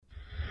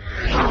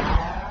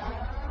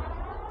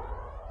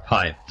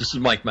Hi, this is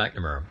Mike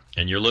McNamara,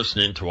 and you're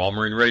listening to All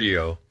Marine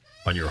Radio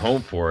on your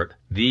home for it,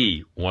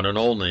 the one and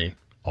only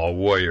All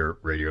Warrior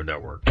Radio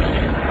Network.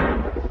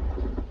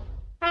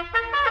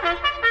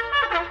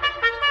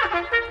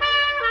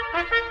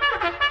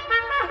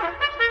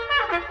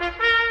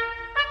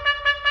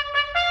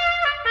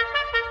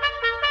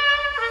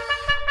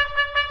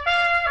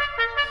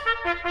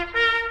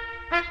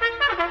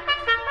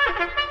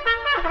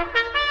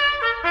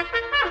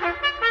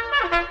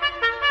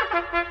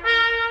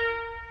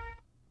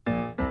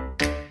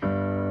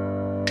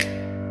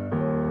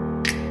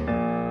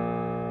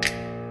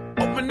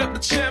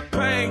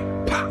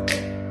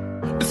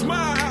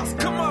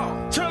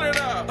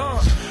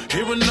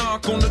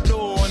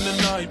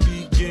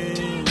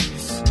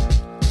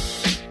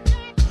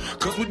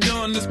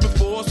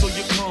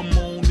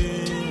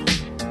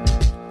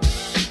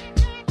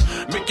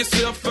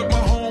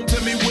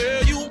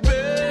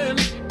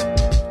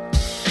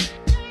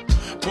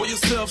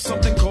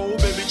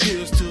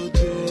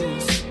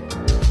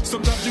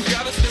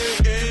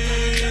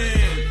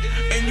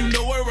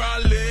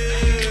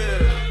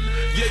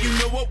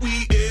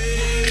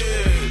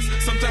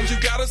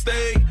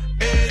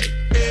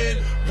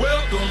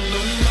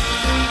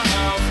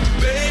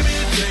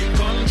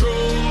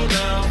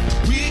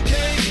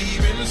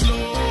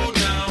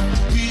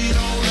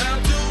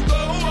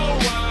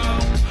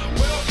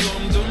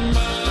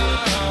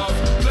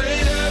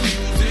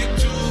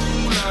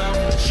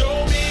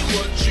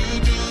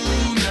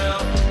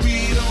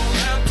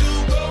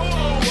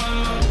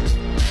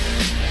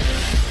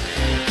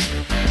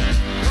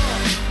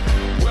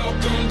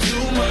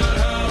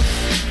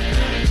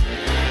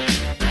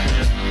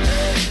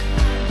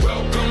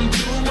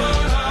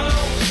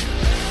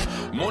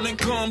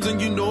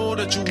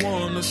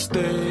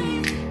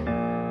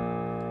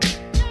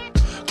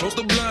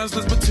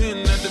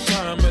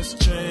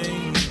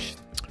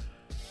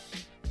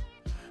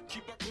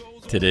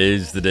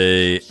 Today's the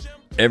day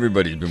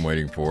everybody's been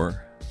waiting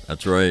for.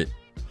 That's right.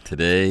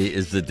 Today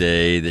is the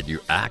day that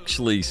you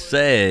actually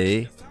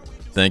say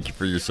thank you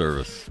for your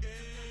service.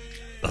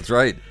 That's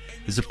right.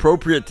 It's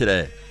appropriate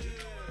today.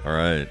 All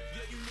right.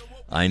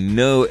 I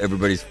know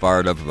everybody's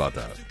fired up about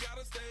that.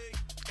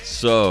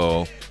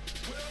 So,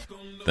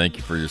 thank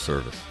you for your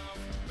service.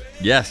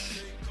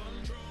 Yes.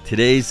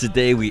 Today's the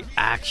day we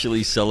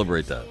actually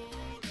celebrate that.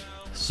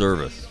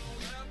 Service.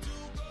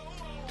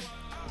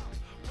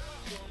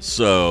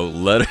 So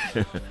let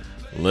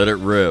it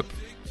rip.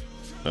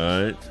 All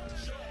right.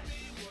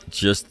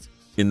 Just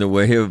in the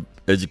way of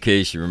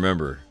education,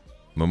 remember,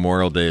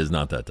 Memorial Day is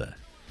not that day.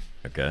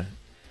 Okay?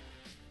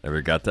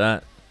 Everybody got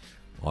that?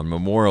 On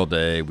Memorial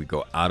Day, we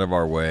go out of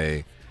our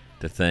way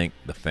to thank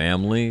the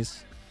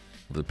families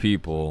of the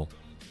people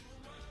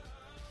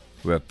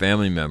who have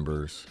family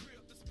members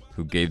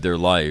who gave their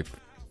life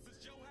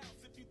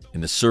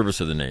in the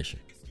service of the nation.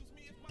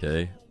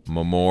 Okay?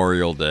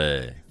 Memorial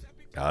Day.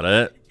 Got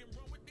it?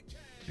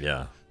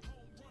 Yeah.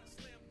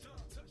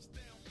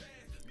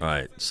 All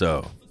right,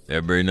 so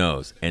everybody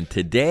knows. And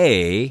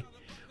today,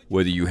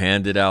 whether you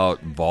handed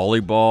out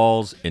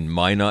volleyballs in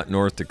Minot,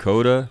 North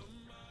Dakota,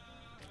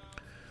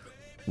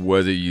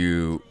 whether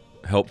you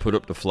helped put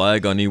up the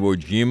flag on Iwo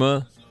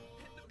Jima,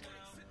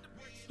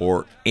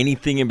 or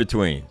anything in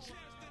between,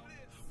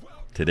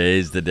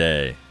 today's the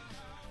day.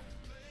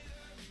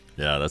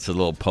 Yeah, that's a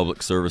little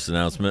public service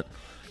announcement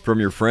from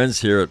your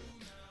friends here at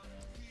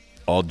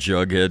All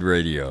Jughead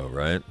Radio,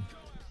 right?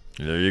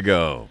 There you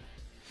go.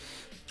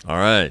 All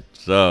right,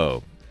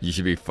 so you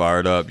should be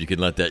fired up. You can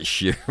let that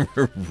shit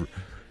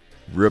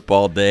rip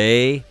all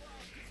day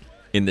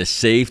in the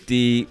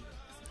safety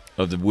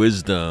of the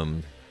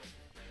wisdom.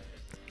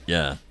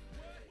 Yeah,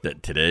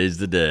 that today's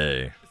the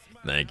day.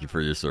 Thank you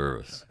for your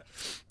service.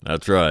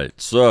 That's right.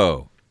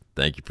 So,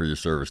 thank you for your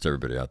service to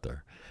everybody out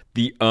there.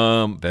 The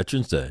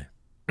Veterans Day.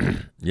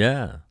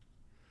 Yeah.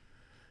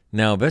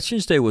 Now,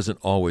 Veterans Day wasn't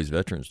always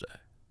Veterans Day.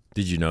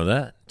 Did you know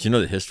that? Do you know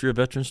the history of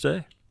Veterans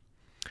Day?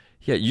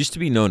 Yeah, it used to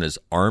be known as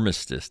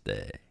Armistice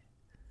Day.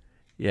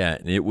 Yeah,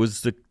 and it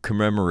was the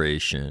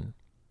commemoration,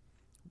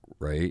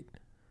 right,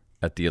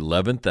 at the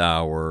 11th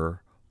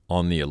hour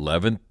on the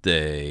 11th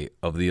day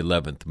of the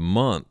 11th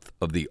month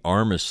of the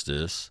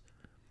armistice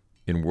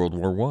in World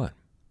War I.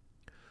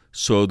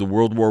 So the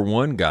World War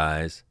I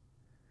guys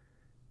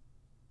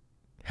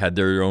had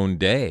their own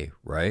day,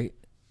 right,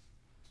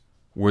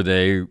 where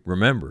they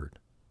remembered.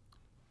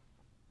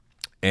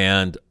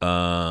 And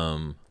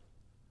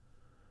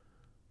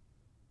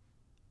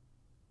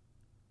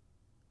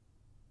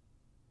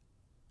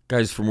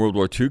guys from World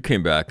War II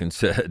came back and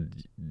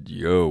said,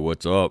 yo,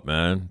 what's up,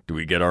 man? Do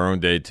we get our own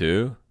day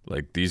too?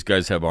 Like, these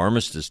guys have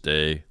Armistice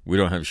Day. We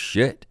don't have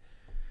shit.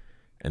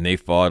 And they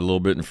fought a little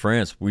bit in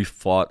France. We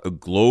fought a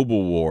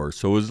global war.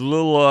 So it was a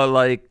little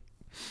like,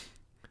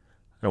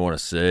 I don't want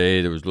to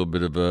say, there was a little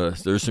bit of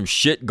there was some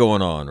shit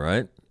going on,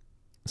 right?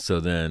 So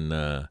then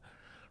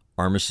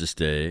Armistice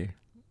Day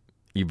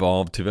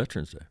evolved to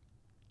Veterans Day.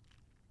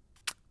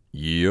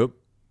 Yep.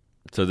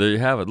 So there you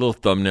have it, a little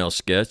thumbnail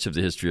sketch of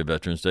the history of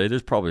Veterans Day.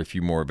 There's probably a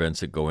few more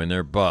events that go in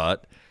there,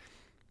 but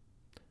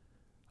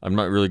I'm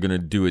not really going to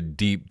do a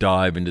deep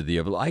dive into the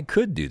evolution. I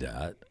could do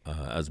that,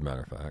 as a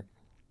matter of fact.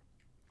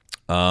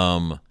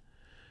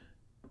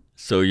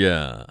 So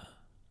yeah,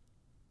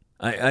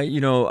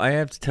 I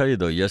have to tell you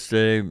though,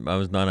 yesterday I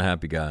was not a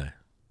happy guy.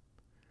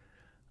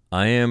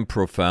 I am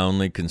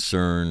profoundly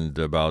concerned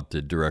about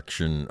the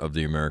direction of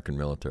the American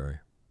military.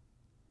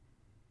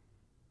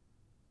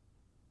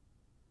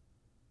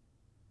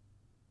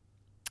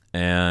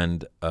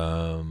 And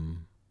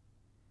I'm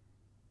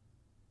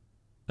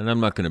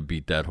not going to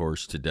beat that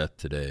horse to death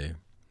today.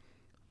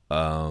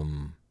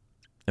 In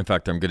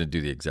fact, I'm going to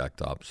do the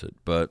exact opposite.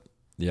 But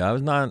yeah, I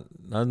was not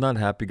a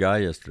happy guy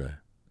yesterday.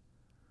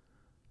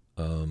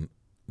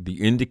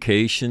 The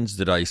indications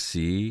that I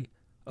see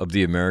of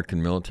the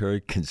American military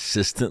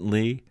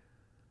consistently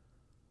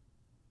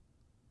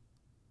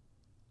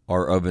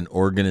are of an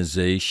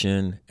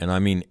organization, and I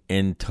mean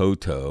en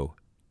toto.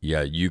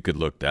 Yeah, you could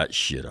look that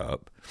shit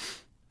up.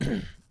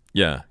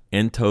 Yeah,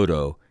 en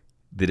toto,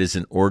 that is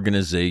an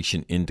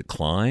organization in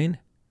decline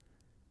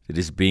that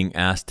is being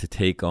asked to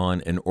take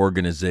on an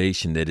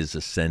organization that is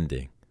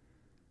ascending,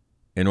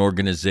 an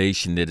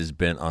organization that is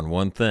bent on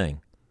one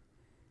thing: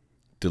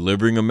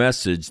 delivering a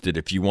message that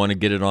if you want to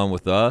get it on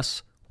with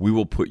us, we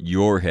will put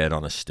your head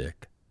on a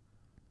stick.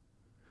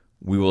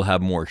 We will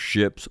have more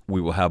ships. We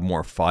will have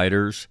more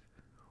fighters.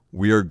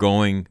 We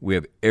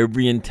have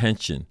every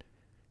intention,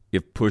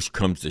 if push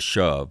comes to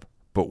shove,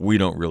 but we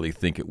don't really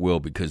think it will,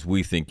 because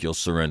we think you'll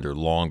surrender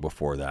long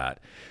before that,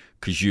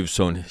 because you've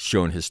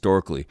shown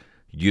historically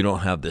you don't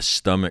have the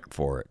stomach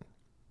for it.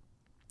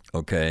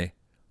 Okay?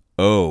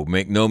 Oh,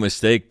 make no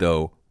mistake,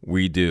 though,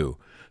 we do.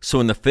 So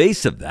in the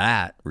face of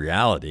that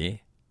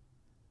reality,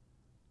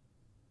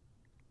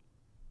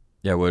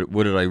 yeah, what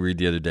did I read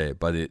the other day?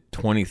 By the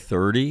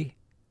 2030,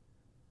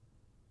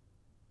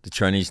 the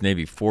Chinese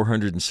Navy,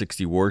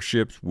 460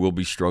 warships, will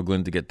be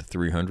struggling to get to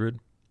 300.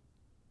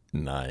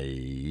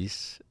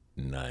 Nice.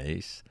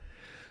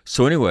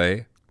 So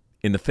anyway,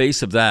 in the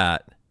face of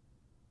that,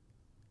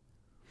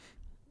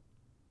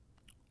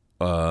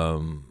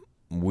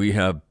 we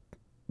have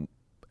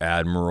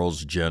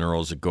admirals,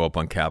 generals that go up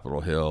on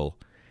Capitol Hill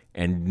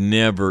and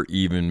never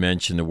even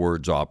mention the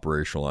words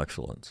operational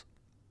excellence.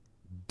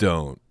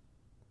 Don't.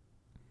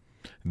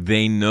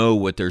 They know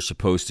what they're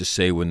supposed to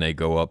say when they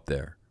go up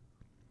there.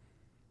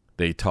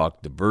 They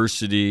talk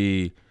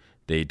diversity.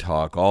 They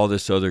talk all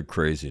this other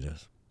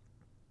craziness.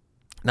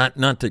 Not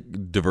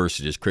that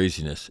diversity is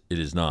craziness. It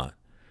is not.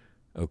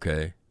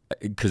 Okay?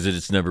 Because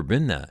it's never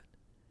been that.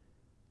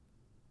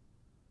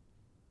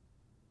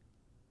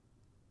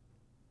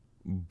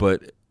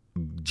 But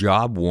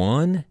job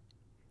one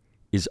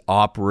is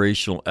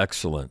operational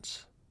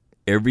excellence.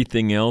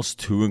 Everything else,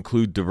 to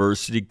include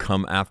diversity,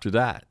 come after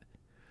that.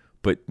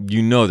 But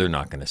you know they're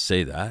not going to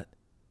say that.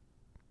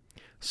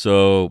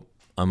 So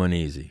I'm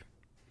uneasy.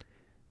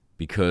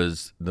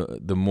 Because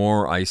the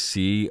more I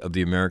see of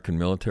the American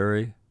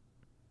military,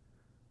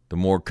 the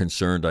more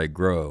concerned I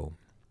grow.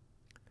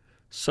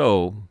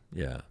 So,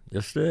 yeah,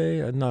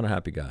 yesterday, I'm not a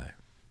happy guy.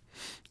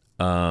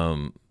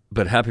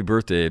 But happy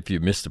birthday if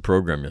you missed the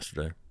program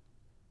yesterday.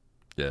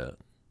 Yeah.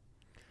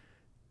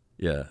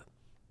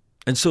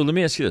 And so let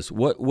me ask you this.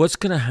 What's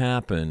going to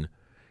happen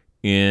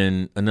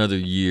in another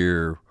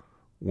year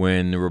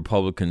when the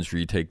Republicans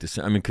retake the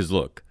Senate? I mean, because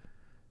look,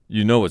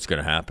 you know what's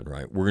going to happen,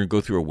 right? We're going to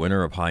go through a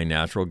winter of high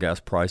natural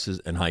gas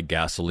prices and high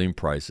gasoline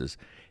prices,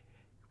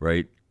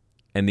 right?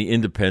 And the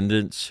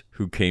independents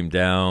who came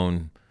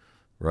down,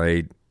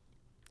 right,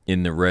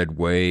 in the red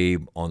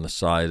wave on the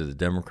side of the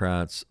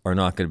Democrats are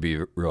not going to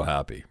be real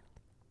happy.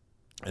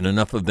 And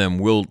enough of them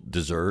will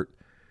desert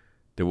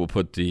that will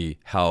put the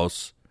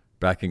House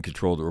back in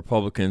control of the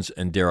Republicans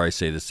and, dare I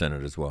say, the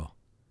Senate as well.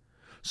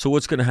 So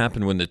what's going to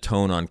happen when the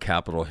tone on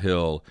Capitol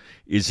Hill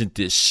isn't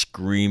this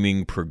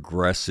screaming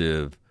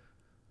progressive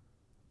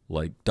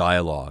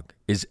dialogue?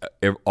 Is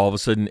all of a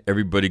sudden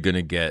everybody going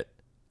to get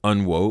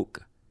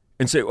unwoke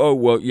and say, oh,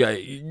 well, yeah.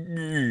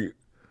 I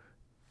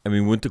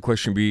mean, wouldn't the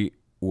question be,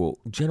 well,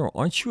 General,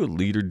 aren't you a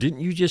leader?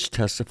 Didn't you just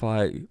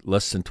testify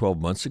less than 12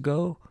 months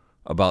ago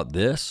about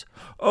this?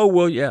 Oh,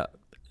 well, yeah.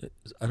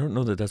 I don't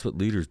know that that's what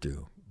leaders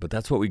do, but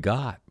that's what we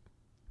got.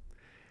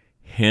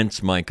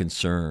 Hence my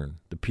concern.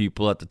 The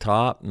people at the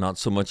top, not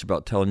so much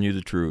about telling you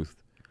the truth.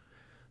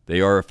 They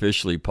are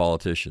officially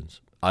politicians.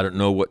 I don't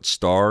know what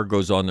star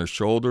goes on their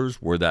shoulders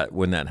when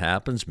that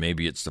happens.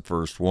 Maybe it's the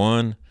first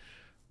one.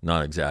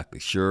 Not exactly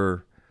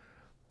sure.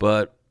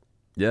 But,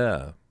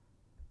 yeah.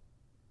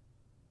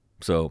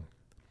 So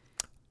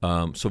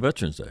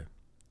Veterans Day.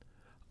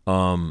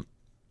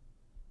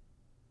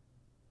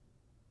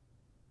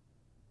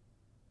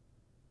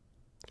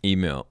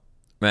 Email.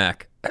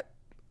 Mac,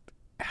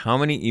 how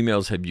many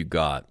emails have you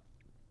got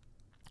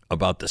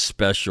about the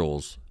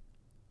specials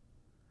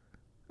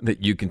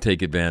that you can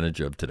take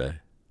advantage of today?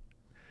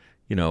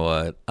 You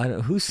know,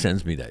 who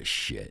sends me that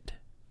shit?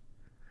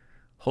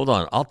 Hold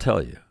on, I'll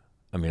tell you.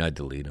 I mean, I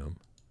delete them.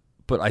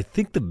 But I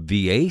think the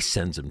VA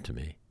sends them to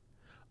me.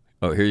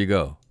 Oh, here you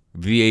go.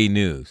 VA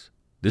News.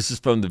 This is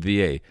from the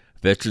VA.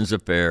 Veterans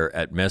Affair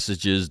at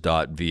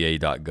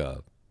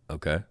messages.va.gov.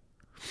 Okay.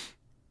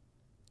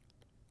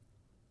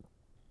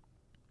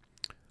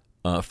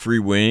 Free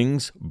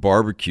wings,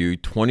 barbecue,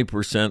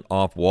 20%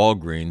 off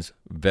Walgreens,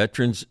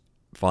 Veterans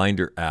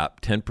Finder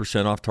app,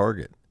 10% off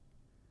Target.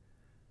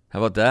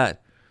 How about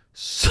that?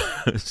 So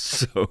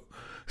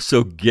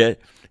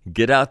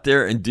get out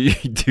there and do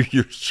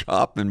your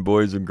shopping,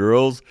 boys and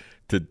girls.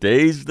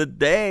 Today's the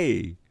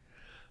day.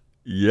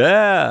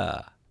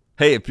 Yeah.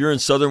 Hey, if you're in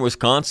southern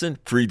Wisconsin,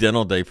 free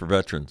dental day for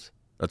veterans.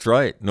 That's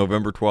right,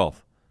 November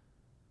 12th.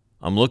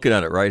 I'm looking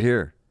at it right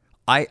here.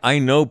 I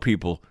know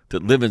people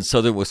that live in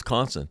southern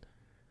Wisconsin,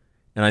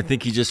 and I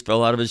think he just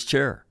fell out of his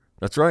chair.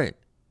 That's right.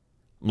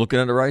 I'm looking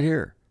at it right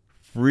here.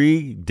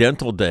 Free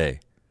dental day.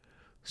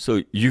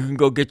 So you can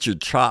go get your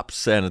chops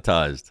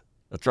sanitized.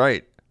 That's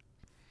right.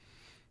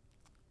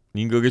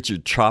 You can go get your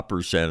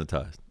choppers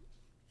sanitized.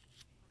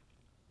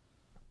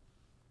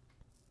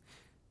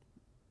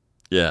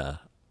 Yeah.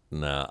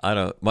 No, I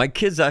don't. My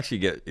kids actually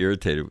get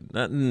irritated.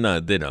 No,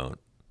 they don't.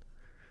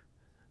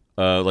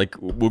 Like,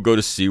 we'll go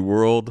to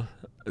SeaWorld.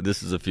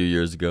 This is a few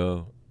years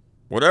ago.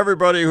 Would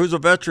everybody who's a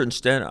veteran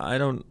stand? I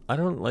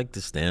don't like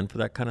to stand for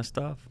that kind of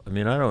stuff. I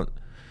mean, I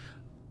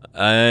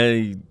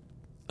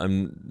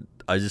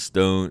just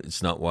don't.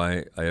 It's not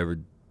why I ever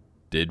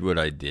did what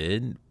I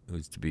did. It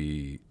was to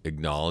be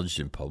acknowledged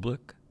in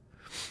public.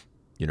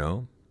 You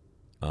know,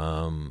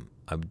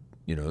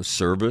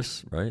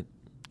 service, right?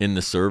 In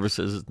the service,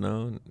 as it's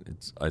known.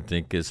 I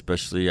think,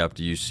 especially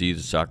after you see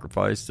the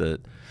sacrifice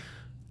that,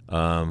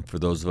 for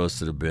those of us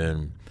that have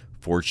been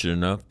fortunate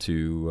enough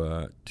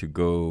to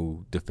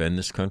go defend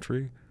this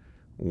country,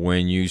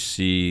 when you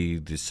see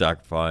the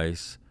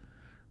sacrifice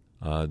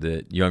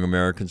that young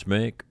Americans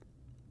make,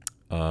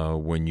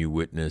 when you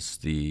witness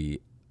the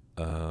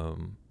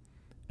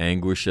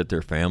anguish that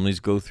their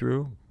families go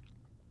through,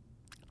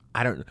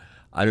 I don't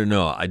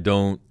know. I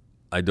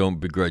don't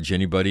begrudge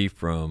anybody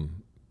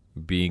from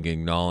being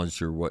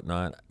acknowledged or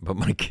whatnot. But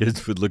my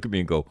kids would look at me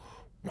and go,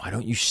 "Why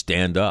don't you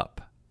stand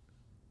up?"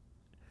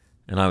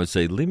 And I would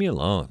say, "Leave me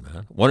alone,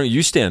 man. Why don't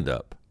you stand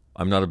up?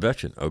 I'm not a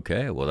veteran."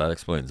 Okay, well, that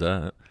explains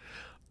that.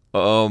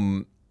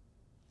 And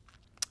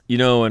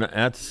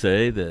I have to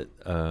say that,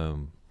 a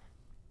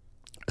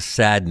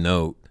sad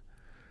note,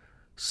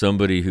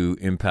 somebody who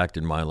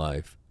impacted my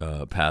life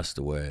passed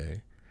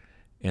away,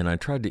 and I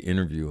tried to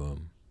interview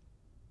him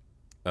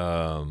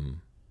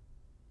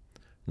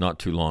not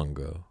too long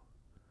ago.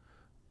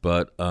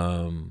 But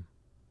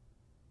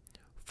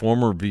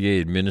former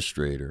VA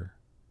administrator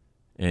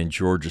and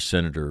Georgia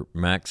Senator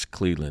Max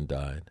Cleland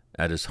died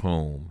at his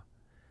home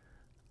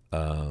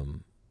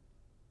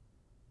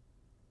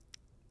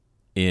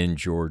in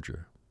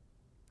Georgia.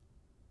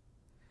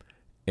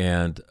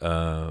 And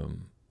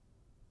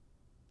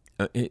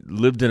he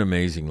lived an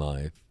amazing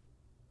life.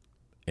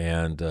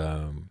 And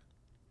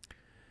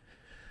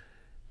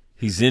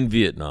he's in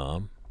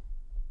Vietnam.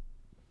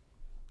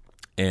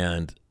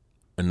 And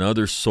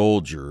another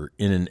soldier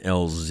in an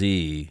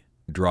LZ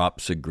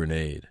drops a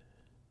grenade.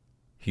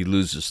 He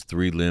loses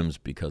 3 limbs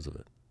because of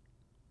it.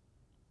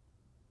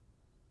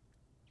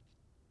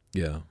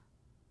 Yeah.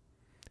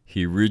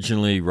 He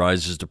originally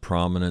rises to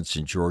prominence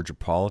in Georgia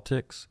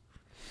politics.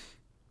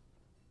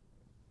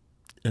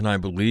 And I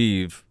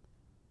believe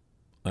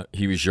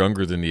he was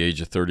younger than the age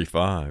of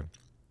 35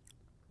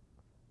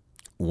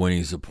 when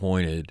he's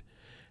appointed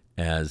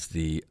as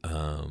the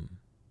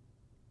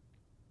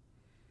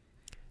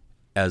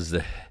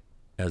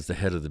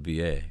head of the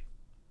VA.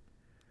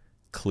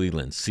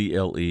 Cleland,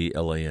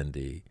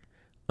 Cleland.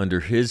 Under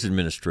his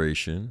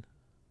administration,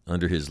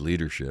 under his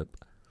leadership,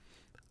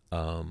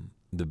 the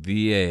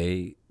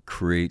VA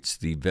creates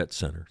the vet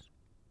centers.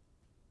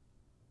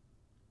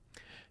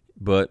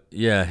 But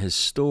yeah, his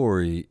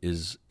story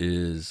is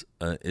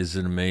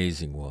an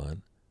amazing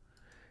one,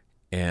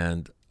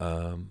 and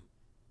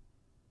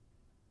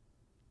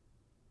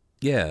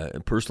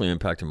it personally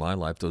impacted my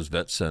life. Those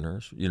vet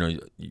centers,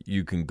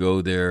 you can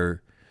go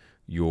there,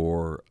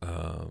 your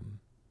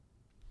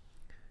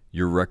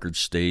record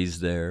stays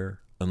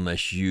there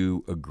unless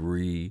you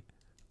agree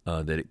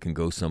that it can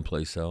go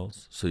someplace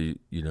else. So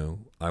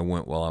I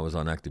went while I was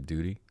on active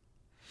duty,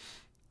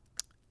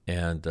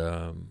 and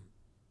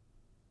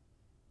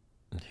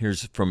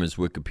here's from his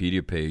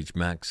Wikipedia page,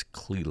 Max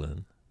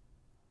Cleland.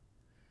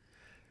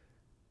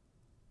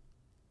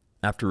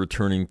 After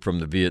returning from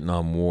the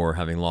Vietnam War,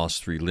 having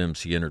lost 3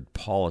 limbs, he entered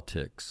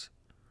politics.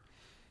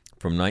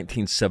 From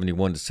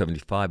 1971 to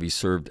 75, he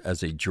served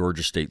as a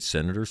Georgia state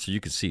senator. So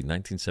you can see,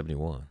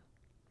 1971,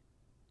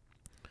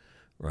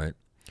 right?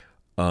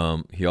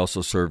 He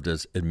also served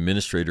as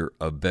administrator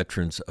of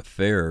Veterans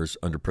Affairs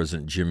under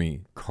President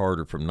Jimmy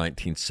Carter from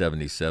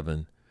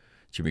 1977.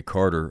 Jimmy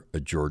Carter, a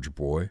Georgia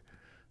boy,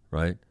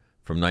 right?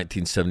 From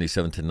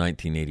 1977 to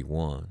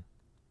 1981.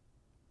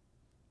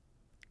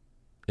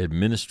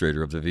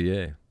 Administrator of the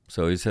VA.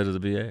 So he's head of the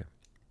VA.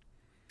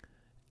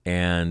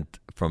 And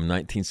from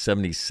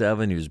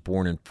 1977, he was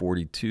born in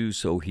 42,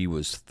 so he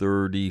was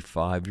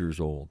 35 years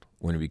old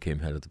when he became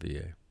head of the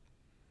VA.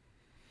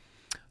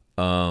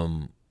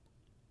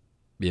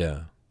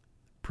 Yeah,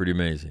 pretty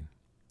amazing.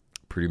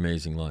 Pretty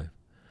amazing life.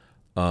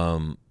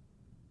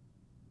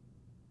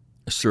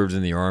 Served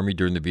in the Army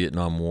during the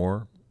Vietnam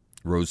War.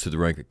 Rose to the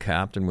rank of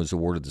captain, was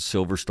awarded the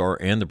Silver Star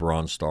and the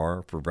Bronze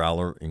Star for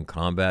valor in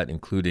combat,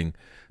 including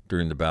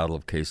during the Battle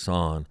of Quai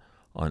Son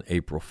on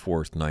April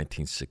 4th,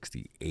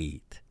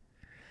 1968.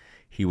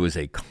 He was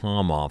a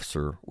comm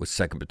officer with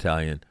 2nd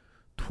Battalion,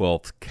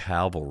 12th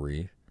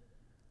Cavalry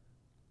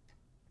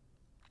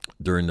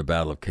during the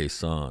Battle of Quai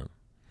Son.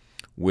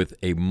 With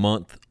a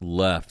month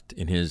left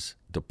in his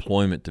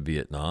deployment to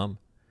Vietnam,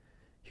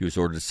 he was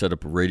ordered to set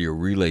up a radio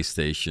relay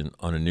station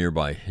on a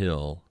nearby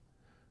hill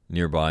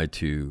nearby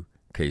to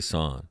Quai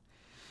Son.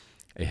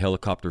 A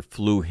helicopter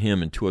flew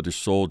him and 2 other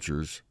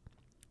soldiers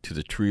to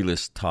the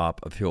treeless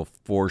top of Hill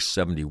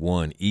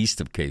 471 east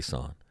of Quai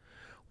Son.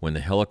 When the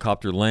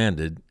helicopter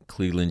landed,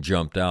 Cleland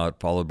jumped out,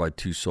 followed by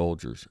 2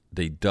 soldiers.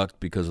 They ducked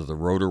because of the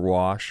rotor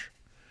wash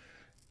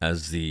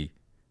as the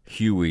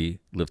Huey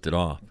lifted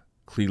off.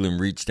 Cleland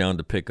reached down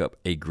to pick up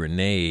a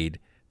grenade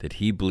that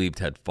he believed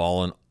had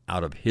fallen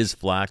out of his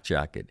flak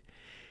jacket.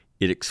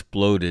 It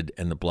exploded,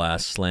 and the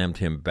blast slammed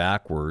him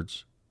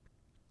backwards,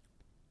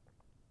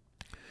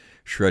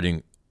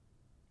 shredding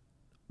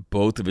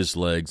both of his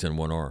legs and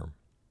one arm.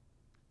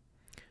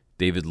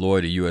 David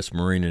Lloyd, a U.S.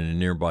 Marine in a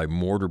nearby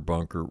mortar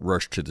bunker,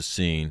 rushed to the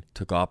scene,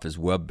 took off his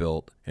web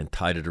belt, and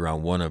tied it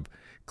around one of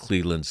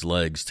Cleland's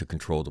legs to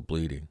control the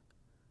bleeding.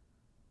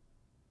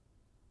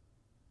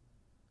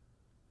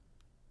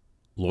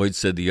 Lloyd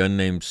said the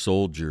unnamed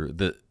soldier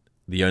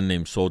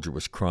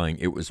was crying.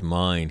 "It was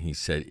mine," he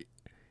said.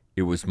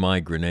 "It was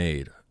my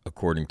grenade."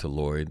 According to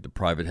Lloyd, the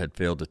private had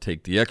failed to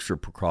take the extra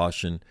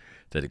precaution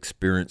that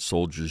experienced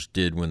soldiers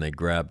did when they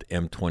grabbed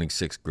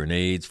M26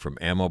 grenades from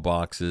ammo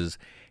boxes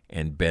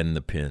and bend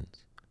the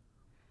pins,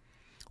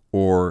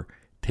 or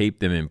tape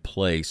them in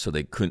place so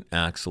they couldn't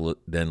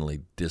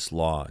accidentally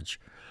dislodge.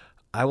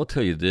 I will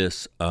tell you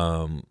this,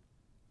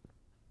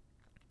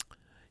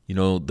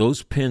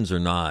 those pins are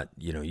not,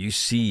 you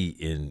see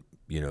in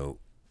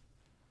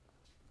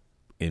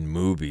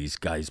movies,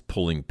 guys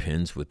pulling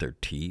pins with their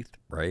teeth,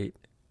 right?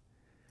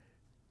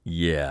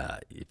 Yeah,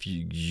 if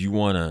you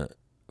want to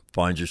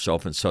find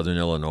yourself in Southern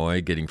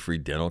Illinois getting free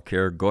dental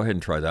care, go ahead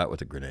and try that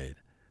with a grenade.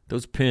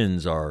 Those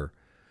pins are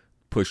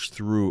pushed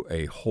through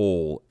a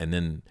hole, and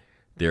then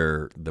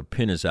the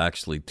pin is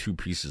actually 2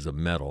 pieces of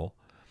metal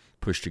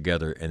pushed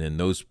together, and then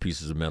those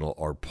pieces of metal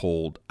are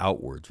pulled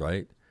outwards,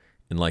 right?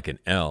 In like an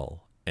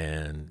L.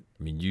 And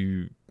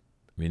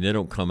they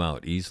don't come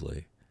out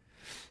easily.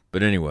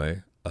 But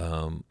anyway,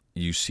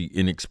 you see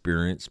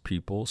inexperienced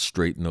people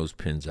straighten those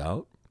pins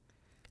out,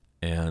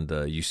 and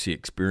you see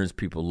experienced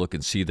people look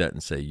and see that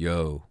and say,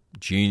 "Yo,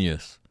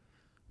 genius,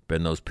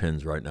 bend those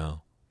pins right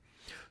now."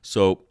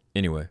 So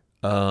anyway,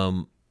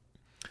 due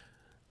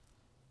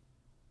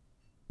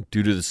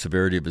to the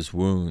severity of his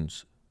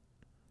wounds,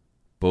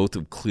 both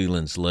of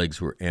Cleland's legs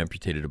were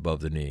amputated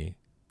above the knee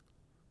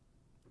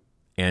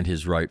and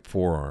his right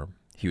forearm.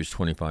 He was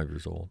 25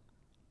 years old.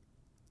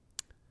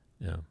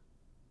 Yeah.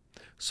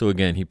 So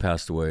again, he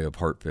passed away of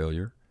heart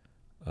failure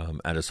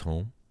at his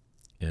home.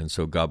 And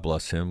so God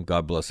bless him.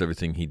 God bless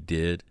everything he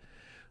did.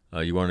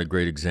 You want a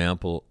great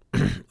example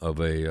of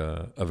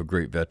a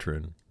great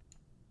veteran.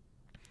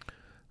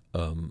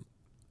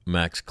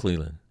 Max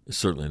Cleland is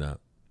certainly not.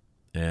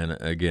 And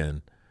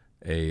again,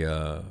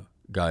 a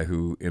guy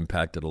who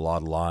impacted a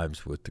lot of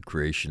lives with the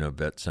creation of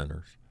vet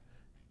centers.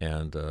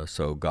 And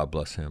so God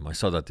bless him. I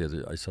saw that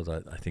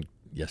I think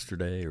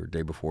yesterday or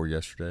day before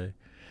yesterday,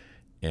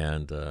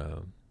 and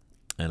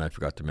I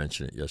forgot to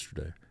mention it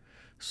yesterday.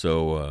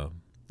 So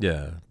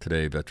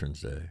today,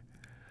 Veterans Day.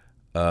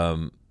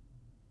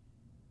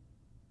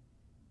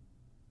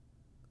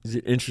 He's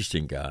an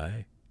interesting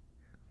guy.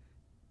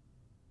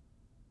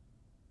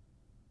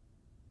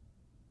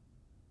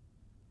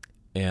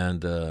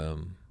 And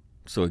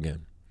so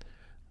again,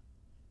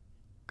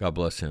 God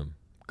bless him.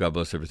 God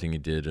bless everything he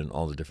did and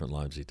all the different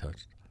lives he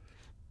touched.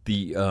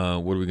 What are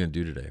we going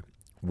to do today?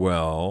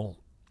 Well,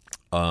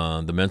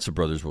 the Mensa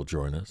brothers will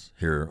join us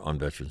here on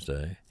Veterans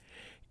Day.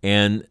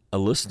 And a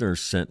listener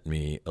sent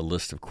me a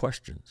list of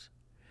questions.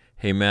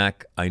 "Hey,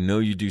 Mac, I know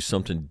you do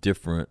something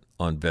different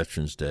on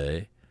Veterans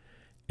Day,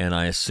 and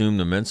I assume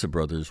the Mensa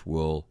brothers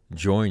will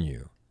join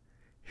you.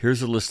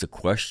 Here's a list of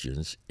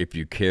questions if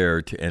you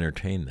care to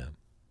entertain them."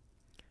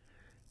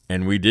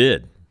 And we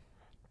did.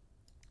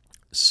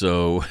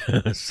 So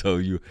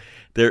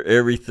they're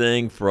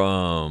everything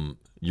from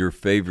your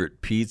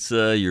favorite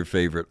pizza, your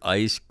favorite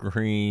ice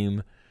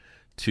cream,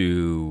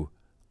 to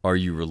are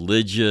you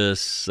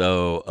religious?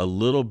 So a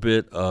little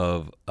bit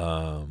of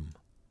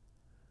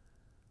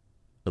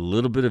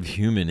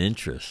human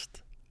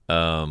interest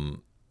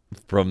from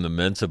the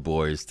Mensa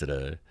boys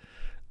today,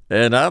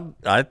 and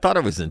I thought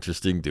it was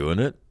interesting doing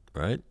it.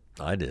 Right,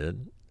 I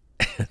did,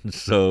 and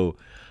so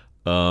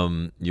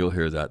you'll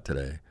hear that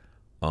today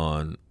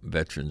on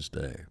Veterans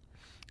Day.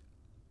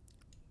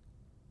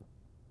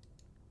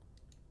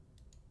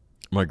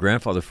 My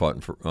grandfather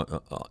fought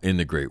in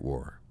the Great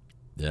War.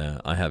 Yeah,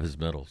 I have his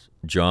medals.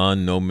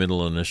 John, no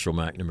middle initial,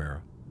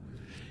 McNamara.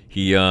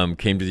 He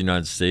came to the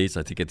United States,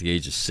 I think, at the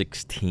age of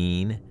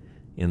 16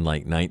 in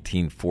like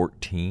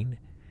 1914.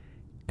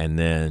 And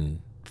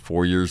then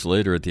 4 years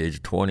later, at the age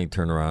of 20,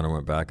 turned around and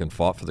went back and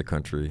fought for the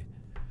country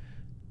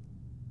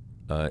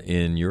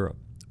in Europe.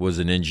 Was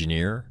an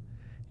engineer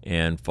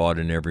and fought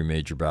in every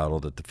major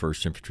battle that the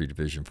 1st Infantry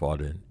Division fought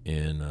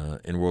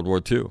in World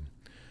War II.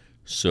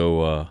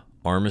 So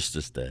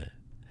Armistice Day.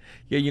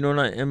 Yeah, you know,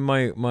 and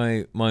my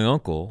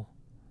uncle,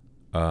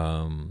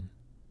 my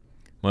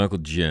Uncle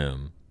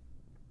Jim,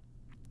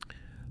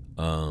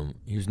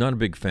 he was not a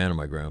big fan of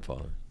my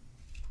grandfather.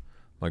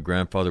 My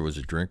grandfather was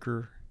a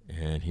drinker,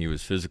 and he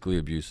was physically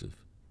abusive.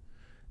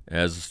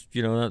 As,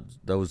 you know,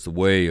 that was the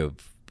way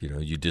of, you know,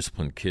 you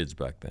disciplined kids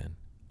back then.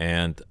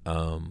 And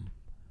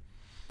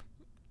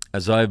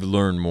as I've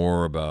learned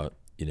more about,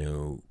 you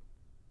know,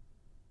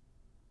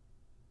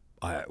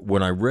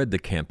 when I read the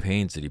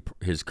campaigns that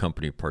his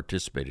company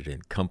participated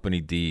in,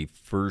 Company D,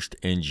 1st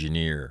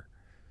Engineer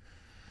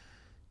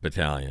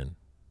Battalion,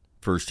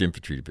 1st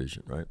Infantry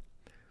Division, right?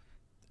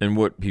 And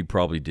what he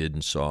probably did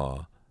and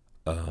saw.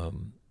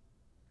 And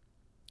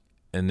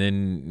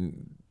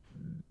then,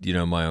 you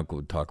know, my uncle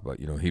would talk about,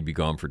 you know, he'd be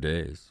gone for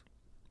days.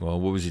 Well,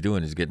 what was he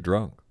doing? He's getting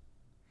drunk.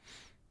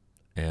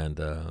 And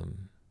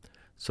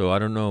so I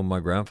don't know, my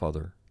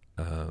grandfather,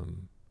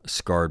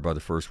 scarred by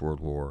the First World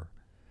War,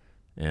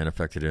 and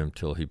affected him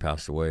till he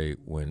passed away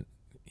when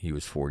he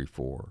was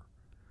 44.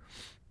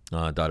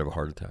 Died of a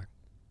heart attack.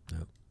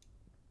 Yeah.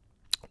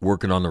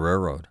 Working on the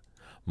railroad.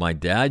 My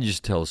dad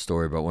used to tell a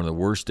story about one of the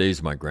worst days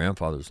of my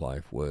grandfather's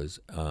life was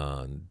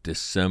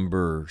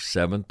December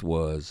 7th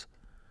was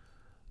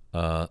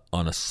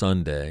on a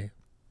Sunday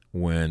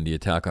when the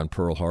attack on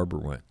Pearl Harbor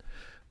went.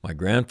 My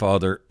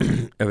grandfather,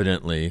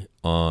 evidently,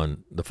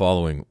 on the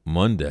following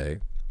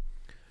Monday,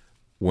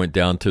 went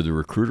down to the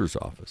recruiter's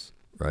office,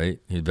 right?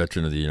 He's a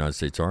veteran of the United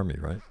States Army,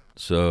 right?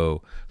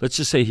 So let's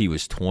just say he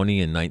was 20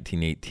 in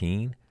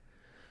 1918.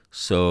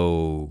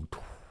 So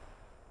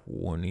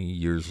 20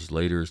 years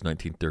later is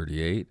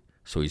 1938.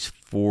 So he's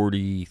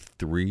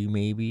 43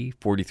 maybe,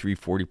 43,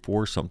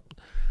 44,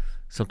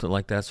 something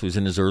like that. So he's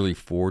in his early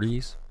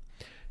 40s.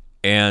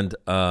 And,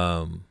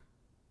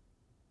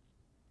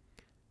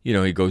 you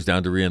know, he goes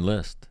down to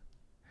re-enlist.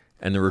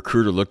 And the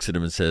recruiter looks at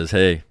him and says,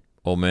 "Hey,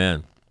 old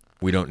man,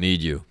 we don't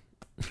need you."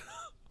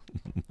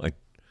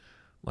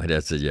 My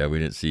dad said, yeah, we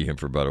didn't see him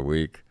for about a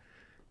week.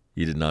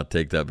 He did not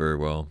take that very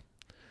well.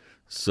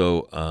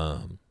 So,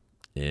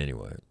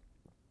 anyway.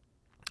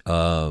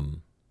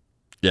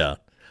 Yeah.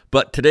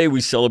 But today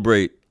we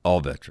celebrate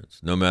all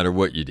veterans, no matter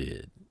what you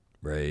did,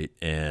 right?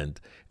 And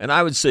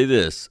I would say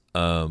this,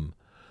 to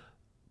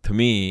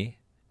me,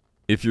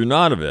 if you're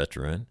not a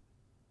veteran,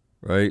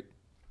 right,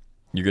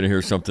 you're going to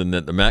hear something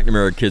that the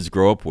McNamara kids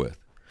grow up with.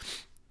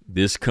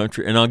 This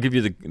country, and I'll give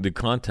you the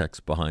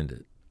context behind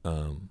it.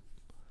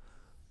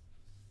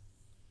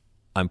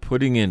 I'm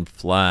putting in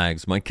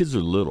flags. My kids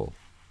are little,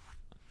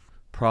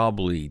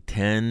 probably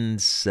 10,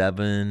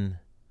 7,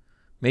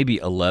 maybe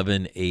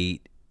 11,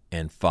 8,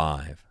 and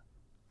 5,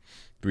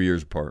 3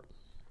 years apart.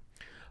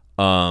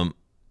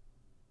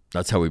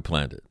 That's how we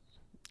planned it,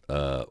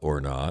 or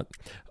not.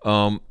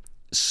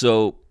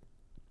 So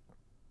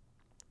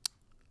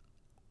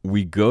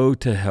we go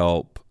to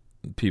help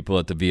people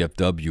at the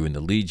VFW and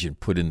the Legion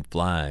put in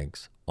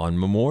flags on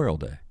Memorial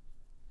Day,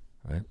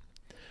 right?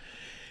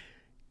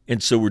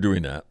 And so we're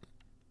doing that.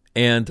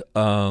 And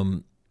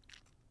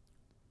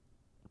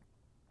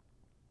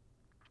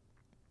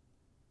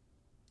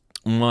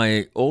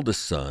my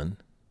oldest son,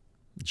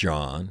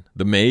 John,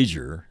 the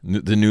major,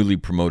 the newly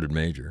promoted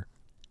major,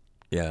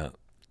 yeah,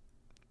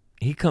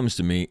 he comes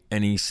to me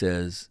and he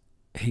says,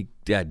 "Hey,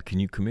 Dad, can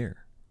you come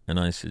here?" And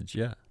I said,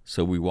 "Yeah."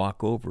 So we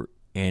walk over,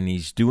 and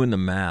he's doing the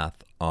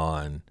math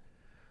on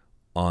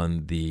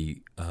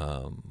the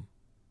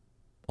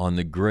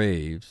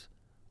graves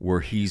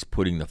where he's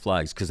putting the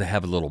flags, because they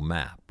have a little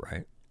map,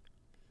 right?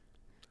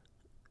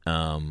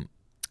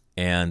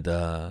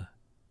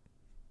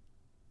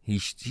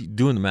 He's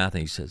doing the math,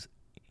 and he says,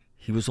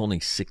 he was only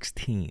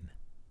 16.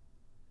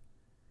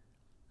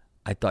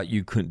 I thought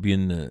you couldn't be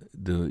in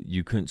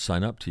you couldn't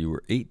sign up till you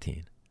were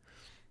 18.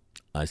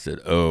 I said,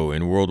 oh,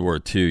 in World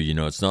War II, you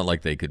know, it's not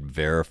like they could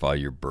verify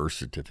your birth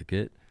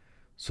certificate.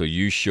 So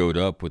you showed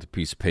up with a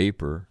piece of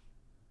paper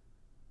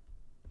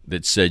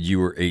that said you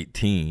were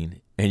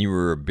 18 and you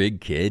were a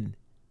big kid.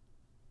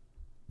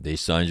 They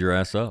signed your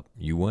ass up.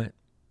 You went.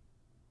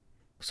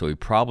 So he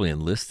probably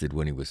enlisted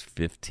when he was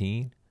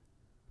 15,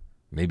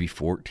 maybe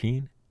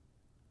 14.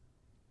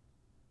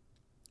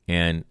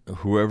 And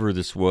whoever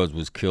this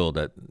was killed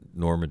at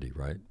Normandy,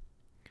 right?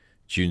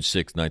 June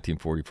 6,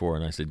 1944.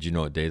 And I said, "Do you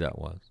know what day that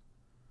was?"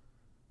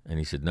 And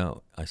he said,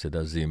 "No." I said, "That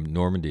was the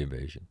Normandy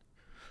invasion."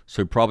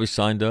 So he probably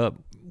signed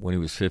up when he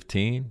was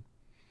 15,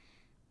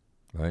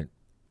 right?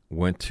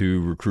 Went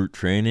to recruit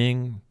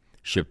training,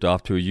 shipped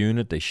off to a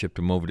unit. They shipped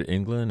him over to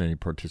England, and he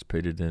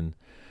participated in,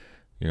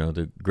 you know,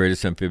 the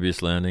greatest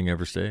amphibious landing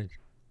ever staged.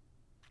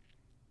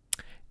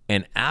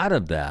 And out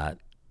of that,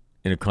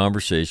 in a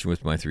conversation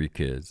with my 3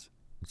 kids,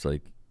 it's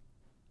like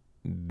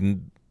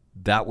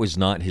that was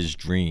not his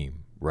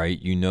dream,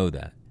 right? You know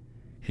that.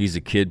 He's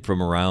a kid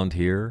from around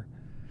here.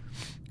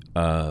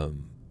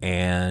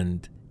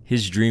 And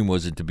his dream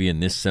wasn't to be in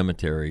this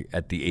cemetery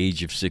at the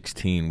age of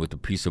 16 with a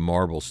piece of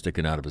marble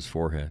sticking out of his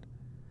forehead.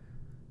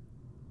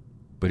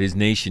 But his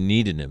nation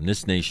needed him.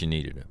 This nation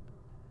needed him.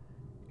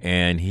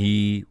 And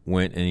he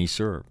went and he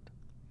served.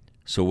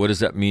 So what does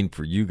that mean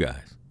for you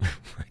guys?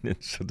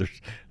 So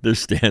they're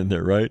standing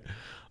there, right?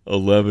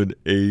 11,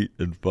 8,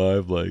 and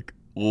 5, like,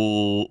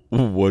 oh,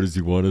 what does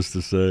he want us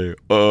to say?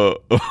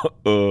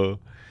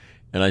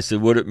 And I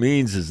said, what it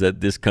means is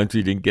that this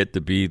country didn't get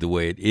to be the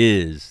way it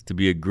is, to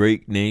be a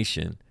great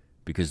nation,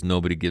 because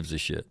nobody gives a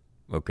shit,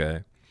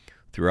 okay?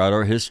 Throughout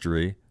our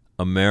history,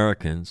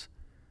 Americans,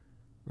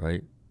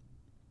 right,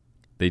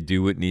 they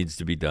do what needs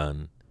to be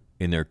done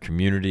in their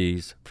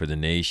communities, for the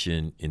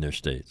nation, in their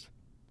states,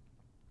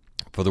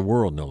 for the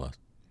world, no less.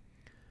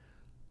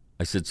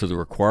 I said, so the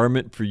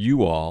requirement for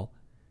you all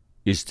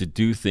is to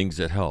do things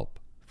that help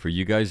for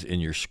you guys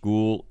in your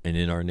school and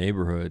in our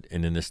neighborhood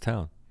and in this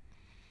town.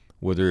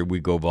 Whether we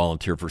go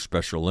volunteer for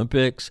Special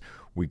Olympics,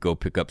 we go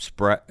pick up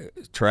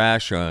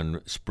trash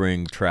on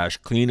spring trash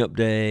cleanup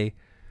day,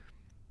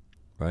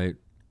 right?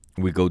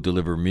 We go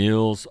deliver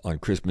meals on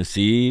Christmas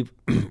Eve,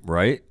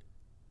 right?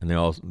 And they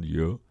all,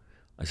 yeah.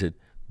 I said,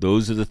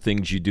 those are the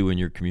things you do in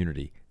your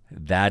community.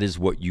 That is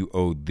what you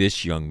owe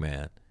this young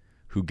man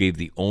who gave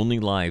the only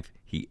life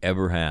he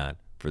ever had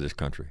for this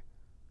country.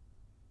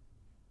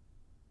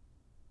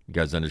 You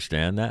guys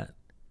understand that?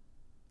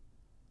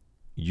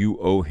 You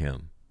owe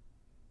him.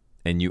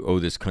 And you owe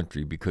this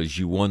country because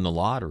you won the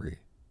lottery.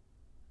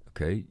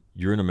 Okay?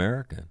 You're an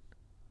American.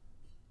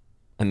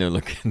 And they're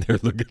looking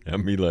at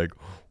me like,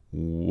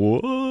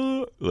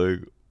 what? Like,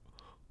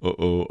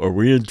 uh-oh, are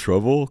we in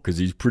trouble? Because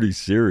he's pretty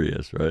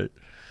serious, right?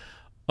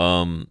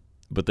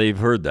 But they've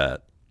heard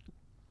that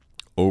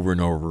over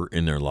and over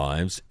in their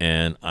lives.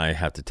 And I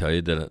have to tell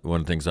you that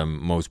one of the things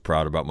I'm most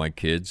proud about my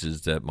kids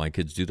is that my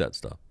kids do that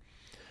stuff.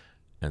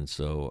 And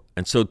so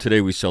today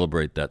we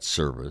celebrate that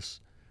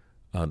service.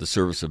 The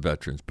service of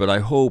veterans. But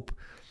I hope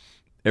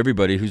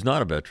everybody who's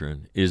not a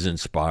veteran is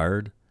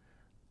inspired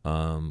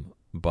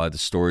by the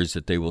stories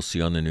that they will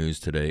see on the news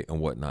today and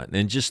whatnot.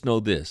 And just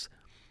know this,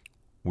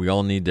 we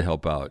all need to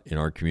help out in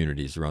our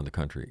communities around the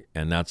country.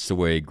 And that's the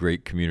way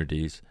great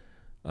communities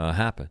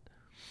happen.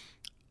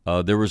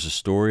 There was a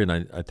story, and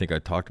I think I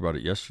talked about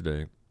it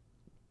yesterday,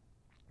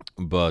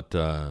 but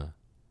I'm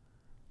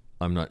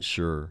not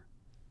sure.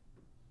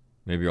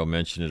 Maybe I'll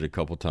mention it a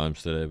couple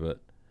times today,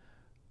 but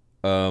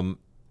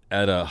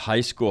at a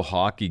high school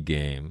hockey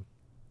game,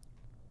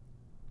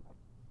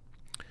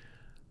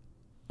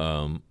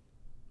 a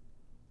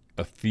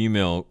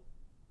female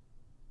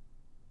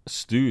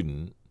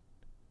student,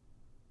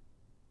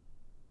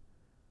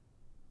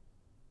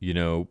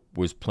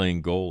 was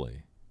playing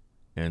goalie.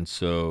 And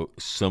so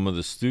some of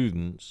the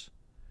students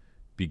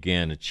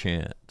began a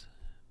chant.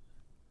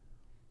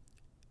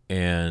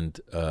 And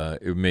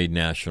it made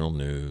national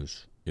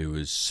news. It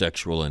was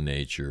sexual in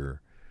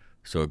nature,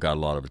 so it got a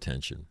lot of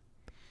attention.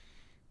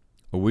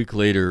 A week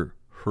later,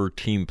 her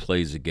team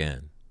plays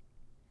again.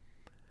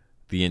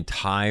 The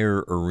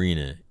entire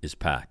arena is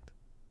packed.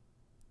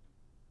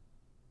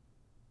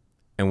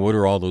 And what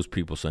are all those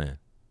people saying?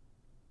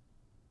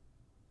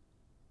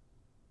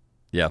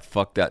 Yeah,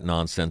 fuck that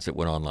nonsense that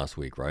went on last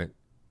week, right?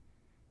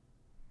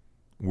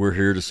 We're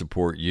here to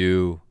support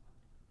you,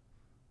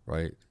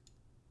 right?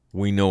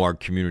 We know our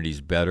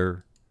community's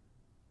better.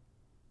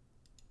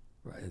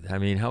 Right? I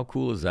mean, how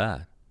cool is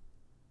that?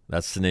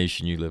 That's the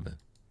nation you live in.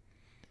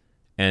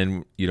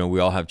 And, we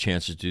all have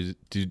chances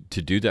to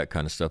do that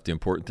kind of stuff. The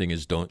important thing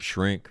is don't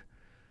shrink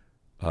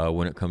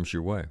when it comes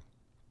your way.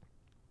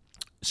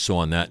 So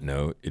on that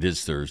note, it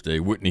is Thursday.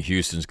 Whitney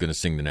Houston's going to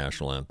sing the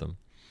national anthem.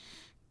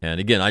 And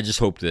again, I just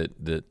hope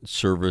that the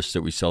service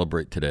that we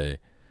celebrate today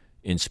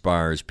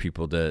inspires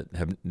people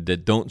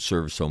that don't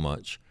serve so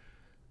much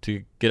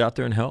to get out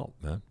there and help,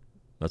 man.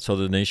 That's how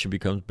the nation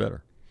becomes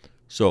better.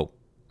 So,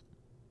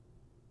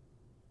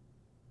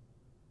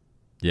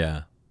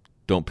 yeah,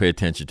 don't pay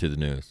attention to the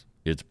news.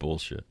 It's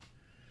bullshit.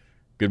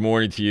 Good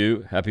morning to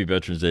you. Happy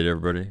Veterans Day to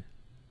everybody.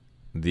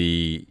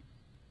 The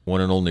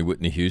one and only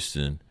Whitney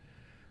Houston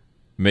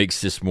makes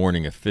this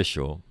morning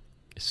official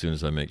as soon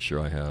as I make sure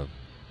I have.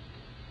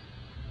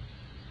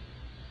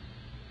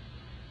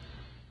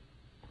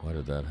 Why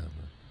did that happen?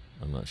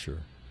 I'm not sure.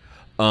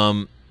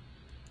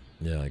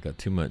 Yeah, I got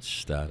too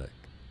much static.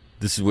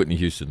 This is Whitney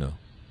Houston, though.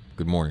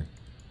 Good morning.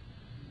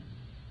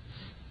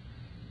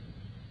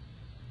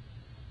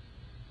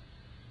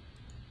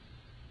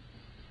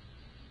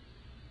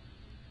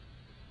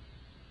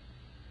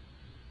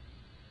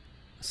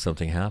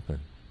 Something happened.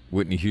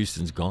 Whitney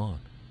Houston's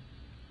gone.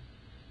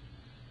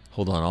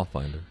 Hold on, I'll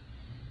find her.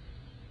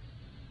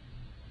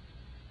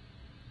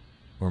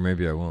 Or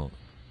maybe I won't.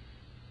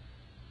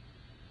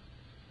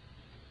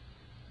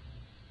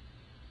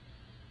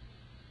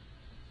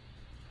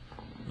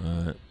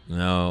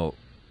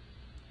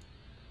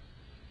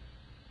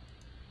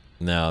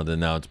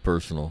 Now it's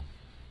personal.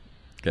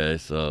 Okay,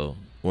 so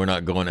we're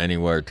not going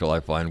anywhere till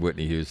I find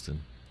Whitney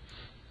Houston.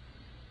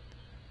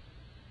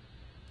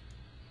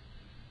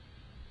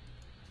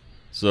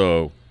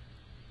 So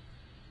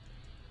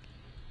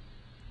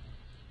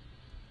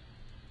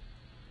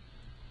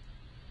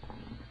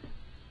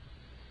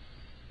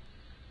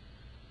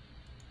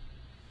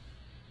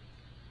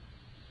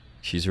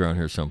she's around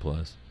here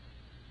someplace.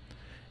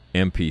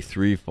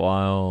 MP3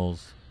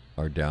 files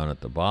are down at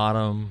the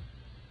bottom.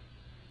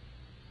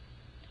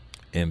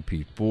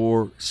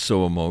 MP4,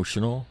 So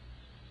Emotional.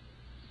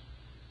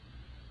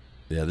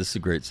 Yeah, this is a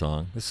great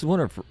song. This is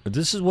one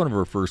of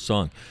her first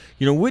songs.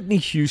 You know, Whitney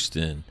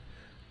Houston,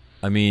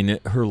 I mean,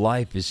 her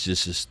life is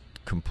just this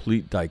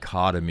complete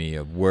dichotomy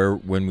of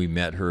when we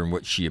met her and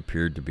what she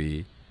appeared to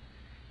be,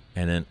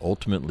 and then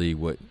ultimately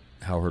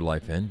how her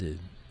life ended,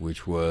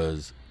 which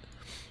was,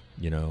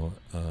 you know,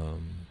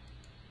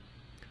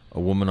 a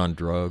woman on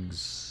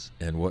drugs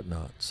and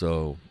whatnot.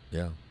 So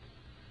yeah,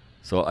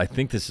 so I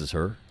think this is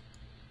her.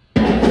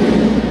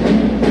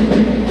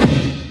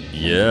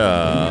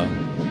 Yeah.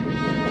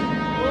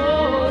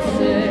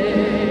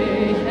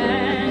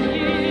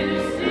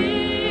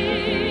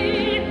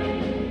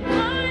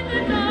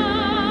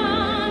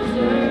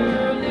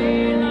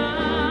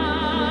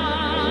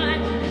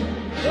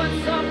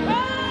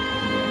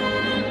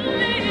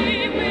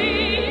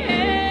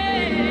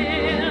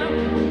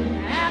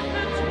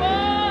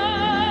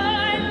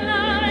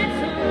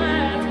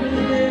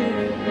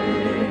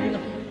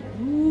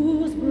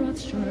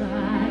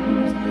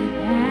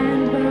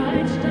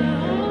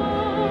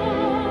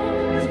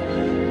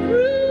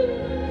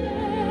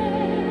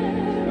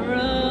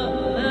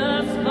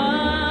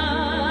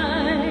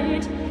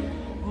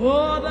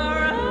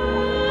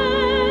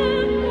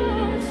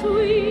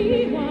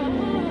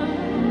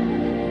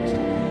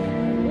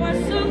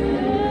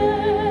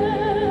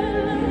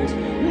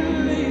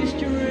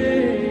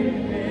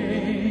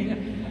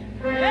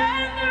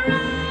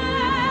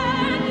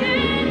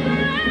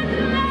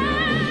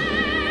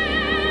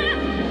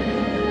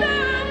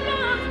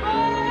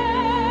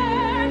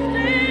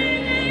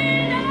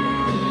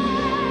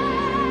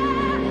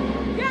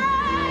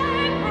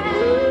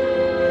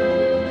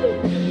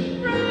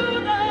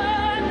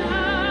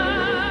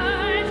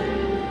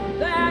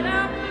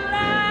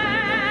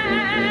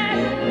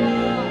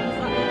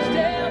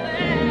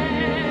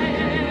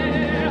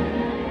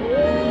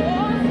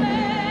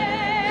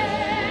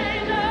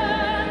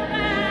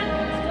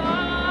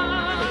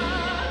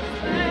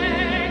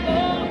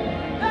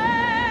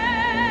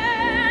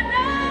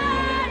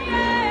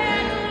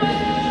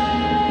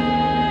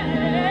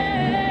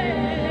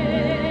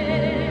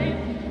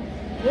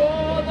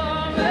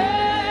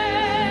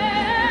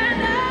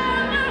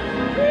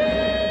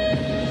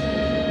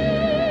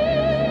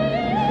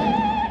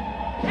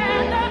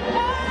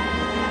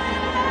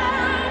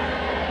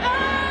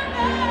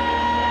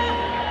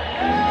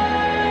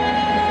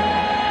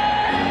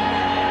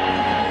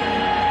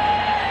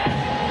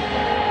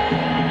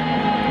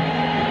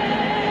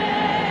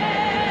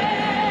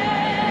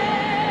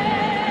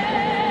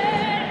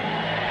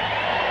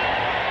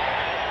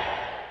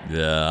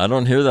 Yeah, I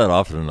don't hear that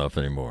often enough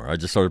anymore. I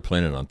just started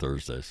playing it on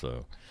Thursday,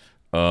 so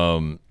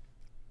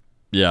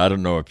yeah, I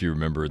don't know if you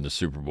remember in the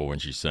Super Bowl when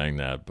she sang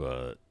that,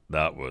 but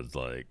that was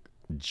like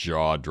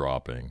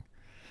jaw-dropping.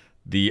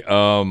 The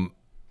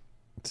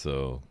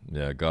so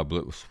yeah, God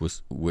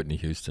bless Whitney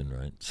Houston,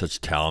 right?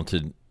 Such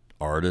talented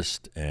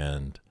artist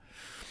and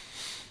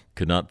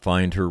could not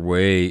find her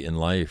way in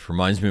life.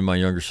 Reminds me of my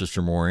younger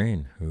sister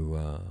Maureen, who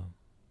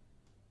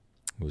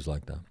was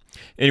like that.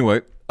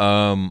 Anyway,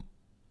 a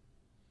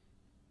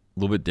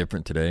little bit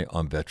different today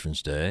on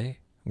Veterans Day.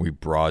 We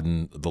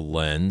broaden the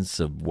lens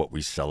of what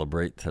we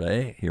celebrate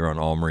today here on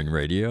All Marine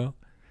Radio.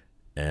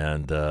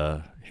 And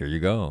here you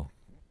go.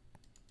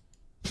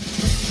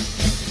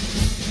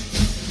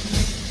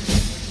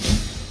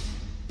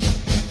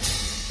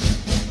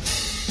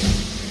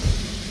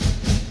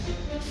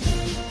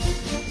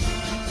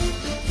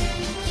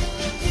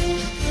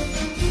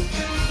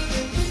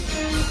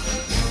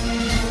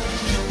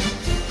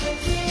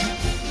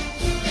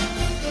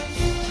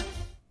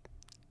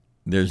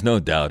 There's no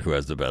doubt who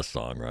has the best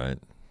song, right?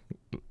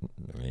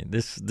 I mean,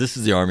 this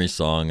is the Army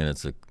song, and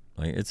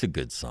it's a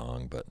good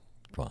song, but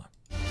come on.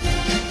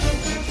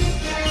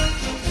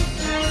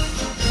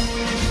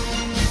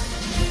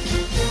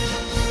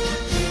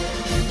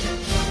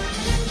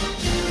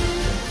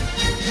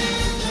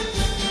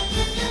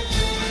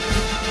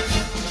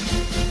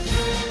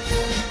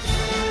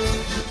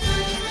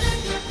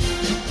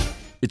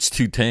 It's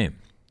too tame.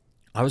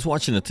 I was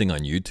watching a thing on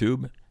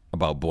YouTube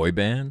about boy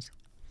bands.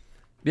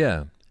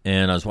 Yeah.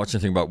 And I was watching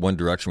a thing about One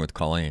Direction with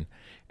Colleen,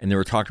 and they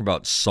were talking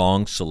about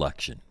song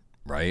selection,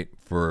 right?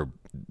 For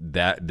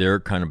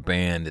their kind of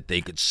band that they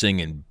could sing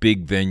in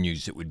big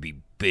venues that would be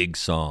big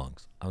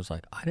songs. I was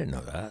like, I didn't know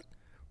that.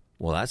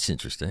 Well, that's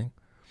interesting.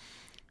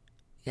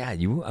 Yeah,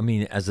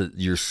 as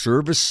your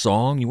service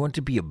song, you want it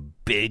to be a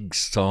big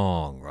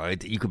song, right?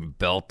 That you can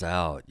belt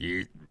out.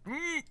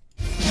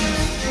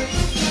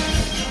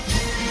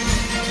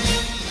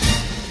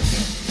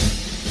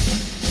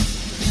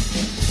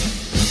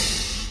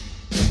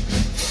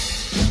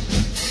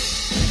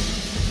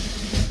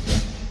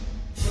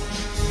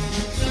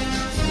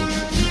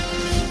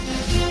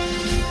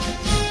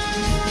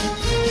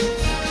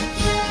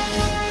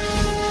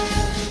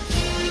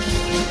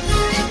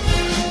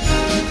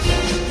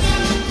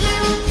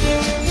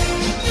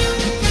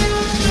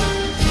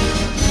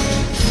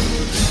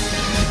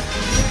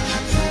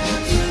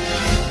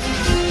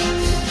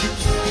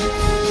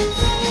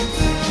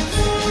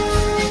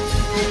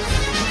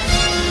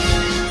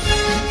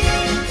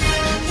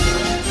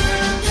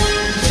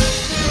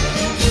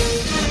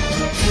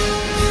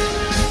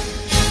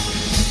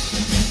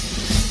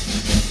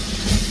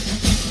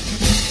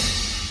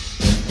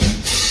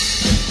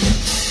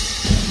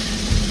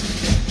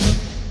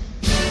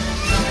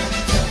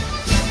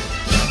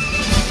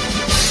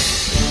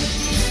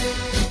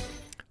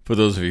 For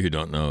those of you who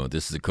don't know,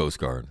 this is the Coast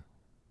Guard.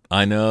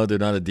 I know they're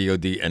not a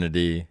DOD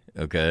entity,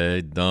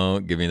 okay?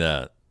 Don't give me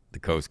that. The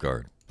Coast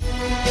Guard.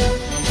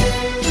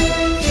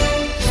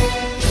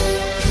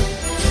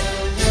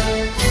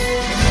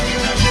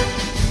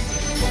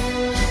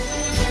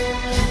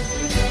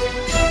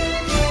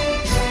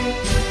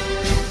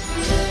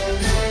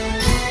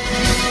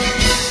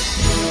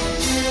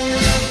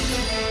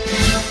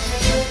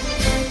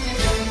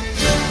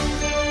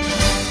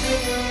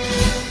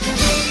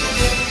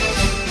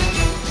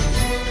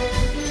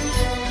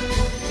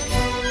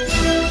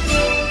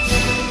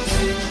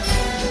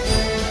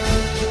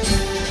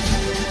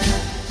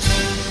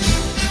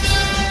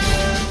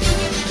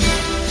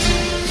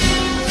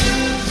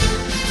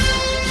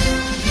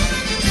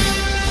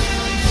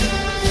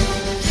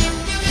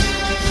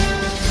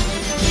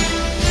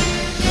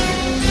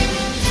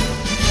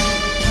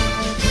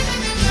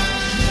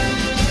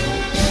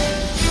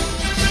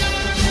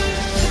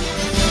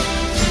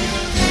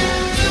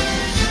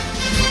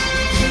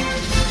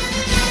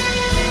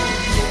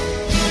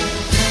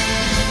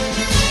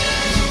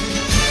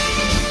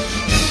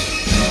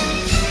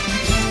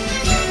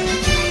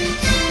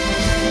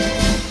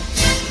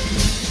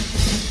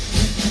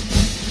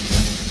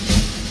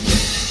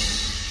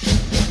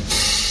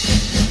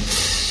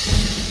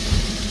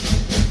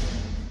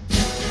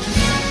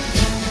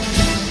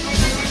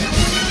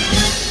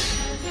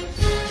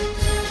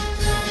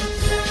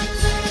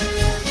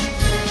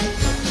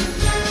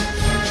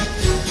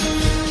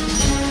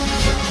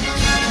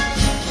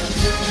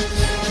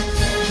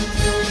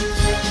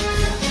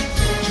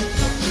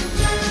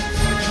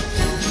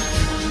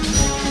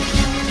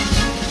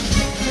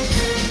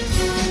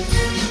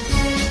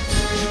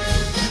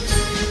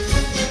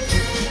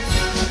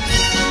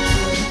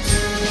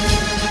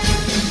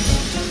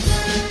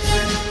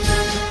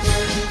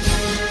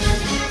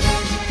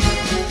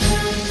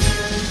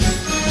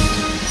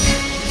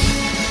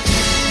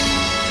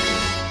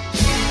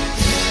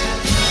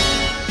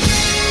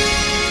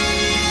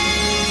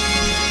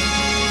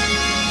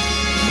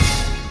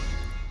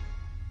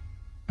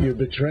 You're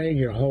betraying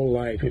your whole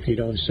life if you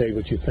don't say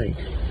what you think,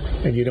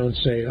 and you don't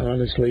say it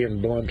honestly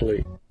and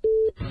bluntly.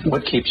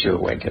 What keeps you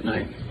awake at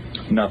night?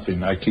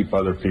 Nothing. I keep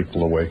other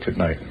people awake at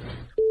night.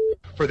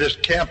 For this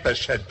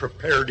campus had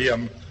prepared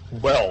him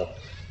well.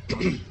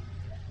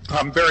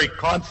 I'm very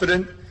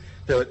confident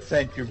that,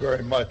 thank you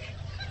very much.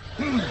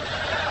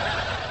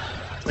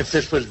 If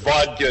this was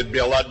vodka, it'd be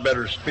a lot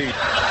better speech.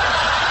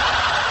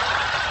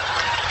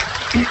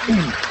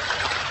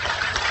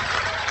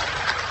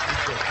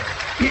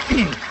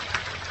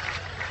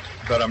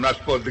 But I'm not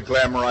supposed to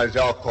glamorize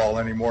alcohol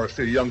anymore,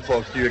 so young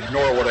folks, you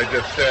ignore what I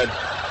just said.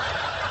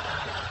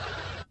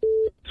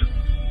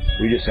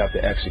 We just have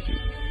to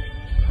execute.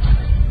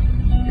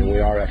 And we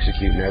are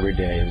executing every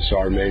day, and so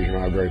our Major and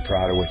I are very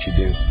proud of what you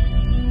do.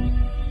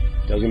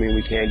 Doesn't mean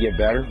we can't get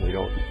better. We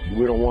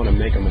don't want to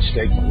make a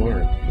mistake to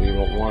learn. We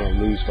don't want to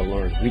lose to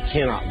learn. We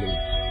cannot lose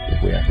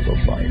if we have to go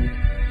fight.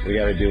 We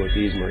got to do what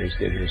these Marines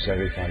did here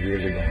 75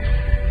 years ago.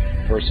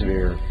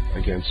 Persevere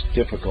against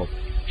difficult,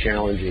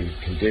 challenging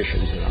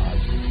conditions and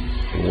odds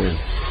and win.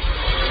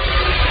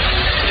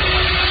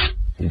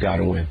 You got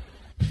to win.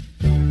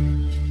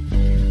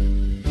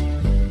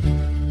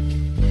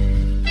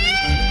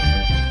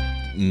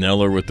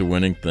 Neller with the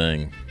winning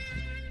thing,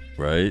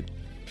 right?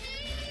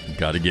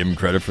 Got to give him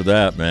credit for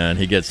that, man.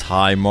 He gets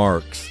high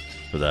marks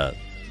for that.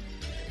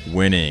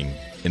 Winning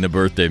in the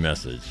birthday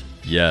message.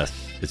 Yes,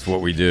 it's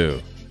what we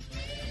do.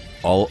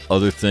 All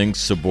other things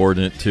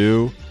subordinate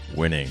to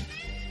winning.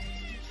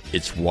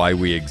 It's why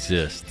we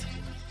exist.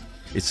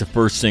 It's the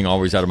first thing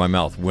always out of my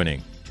mouth,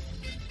 winning.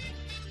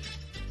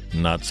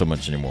 Not so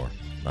much anymore.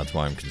 That's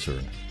why I'm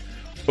concerned.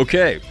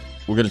 Okay,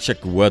 we're going to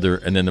check the weather,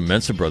 and then the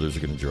Mensa brothers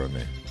are going to join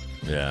me.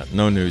 Yeah,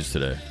 no news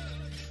today.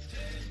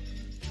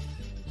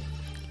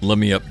 Let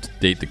me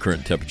update the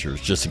current temperatures,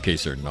 just in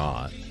case they're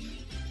not.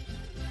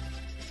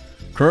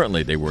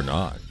 Currently, they were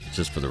not,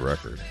 just for the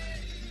record.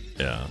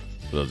 Yeah,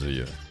 for those of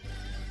you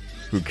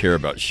who care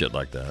about shit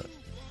like that.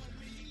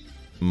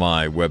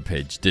 My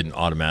webpage didn't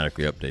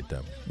automatically update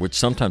them, which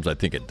sometimes I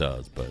think it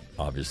does, but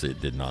obviously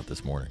it did not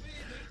this morning.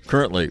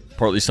 Currently,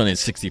 partly sunny at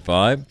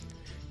 65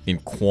 in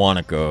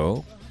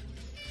Quantico.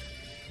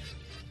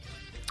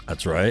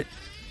 That's right.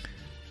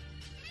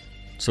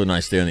 So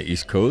nice day on the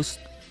East Coast.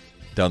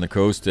 Down the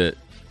coast at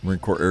Marine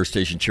Corps Air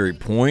Station Cherry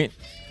Point.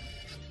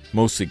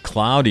 Mostly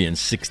cloudy and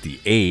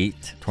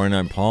 68.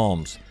 29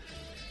 Palms.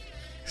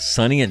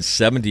 Sunny and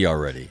 70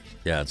 already.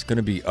 Yeah, it's going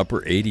to be upper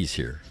 80s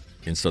here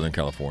in Southern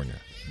California.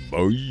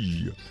 Boy.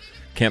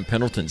 Camp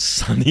Pendleton,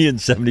 sunny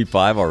and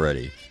 75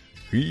 already.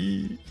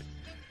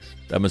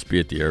 That must be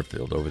at the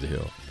airfield over the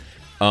hill.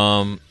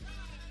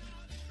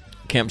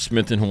 Camp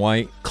Smith in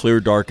Hawaii, clear,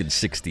 dark, and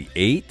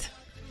 68.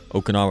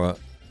 Okinawa,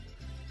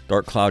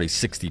 dark, cloudy,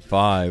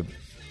 65.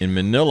 In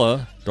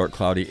Manila, dark,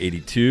 cloudy,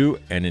 82.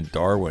 And in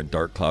Darwin,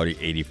 dark, cloudy,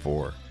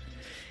 84.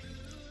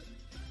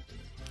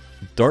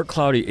 Dark,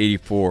 cloudy,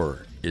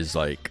 84 is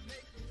like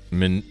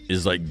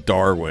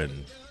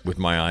Darwin with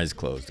my eyes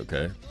closed,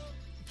 okay?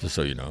 Just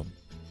so you know.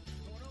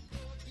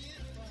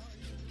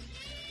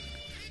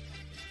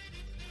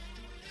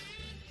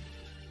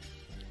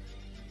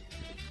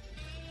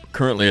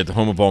 currently at the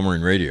home of All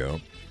Marine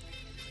Radio.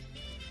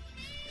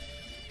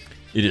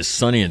 It is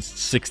sunny and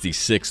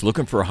 66,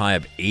 looking for a high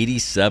of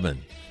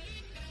 87.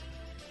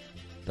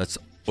 That's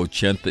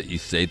 87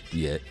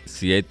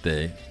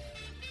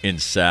 in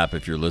SAP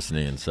if you're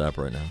listening in SAP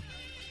right now.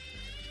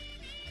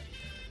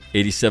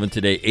 87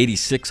 today,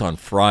 86 on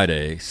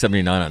Friday,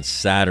 79 on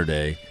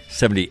Saturday,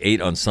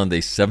 78 on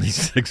Sunday,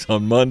 76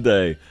 on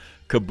Monday.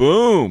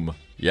 Kaboom!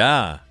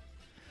 Yeah.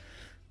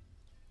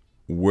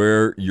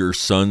 Wear your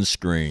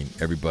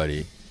sunscreen,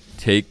 everybody.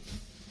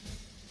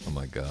 Oh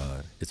my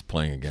God, it's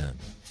playing again.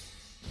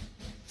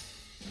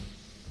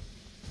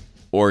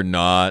 Or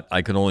not.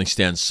 I can only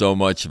stand so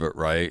much of it,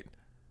 right?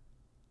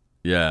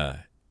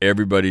 Yeah,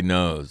 everybody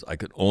knows I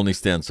could only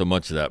stand so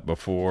much of that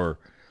before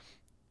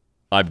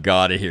I've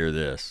got to hear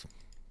this.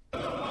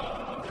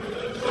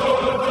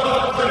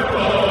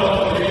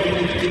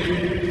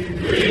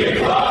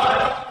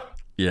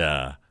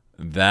 Yeah,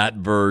 that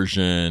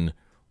version,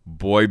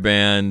 boy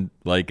band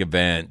like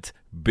event,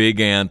 big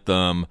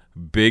anthem,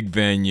 big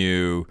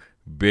venue,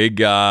 big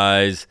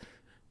guys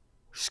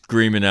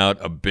screaming out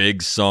a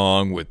big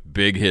song with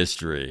big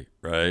history,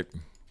 right?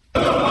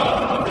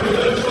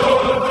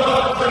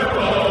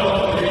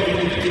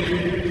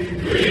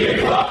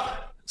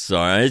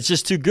 Sorry, it's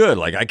just too good.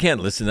 Like, I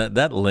can't listen to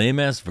that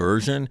lame-ass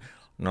version.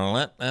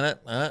 No.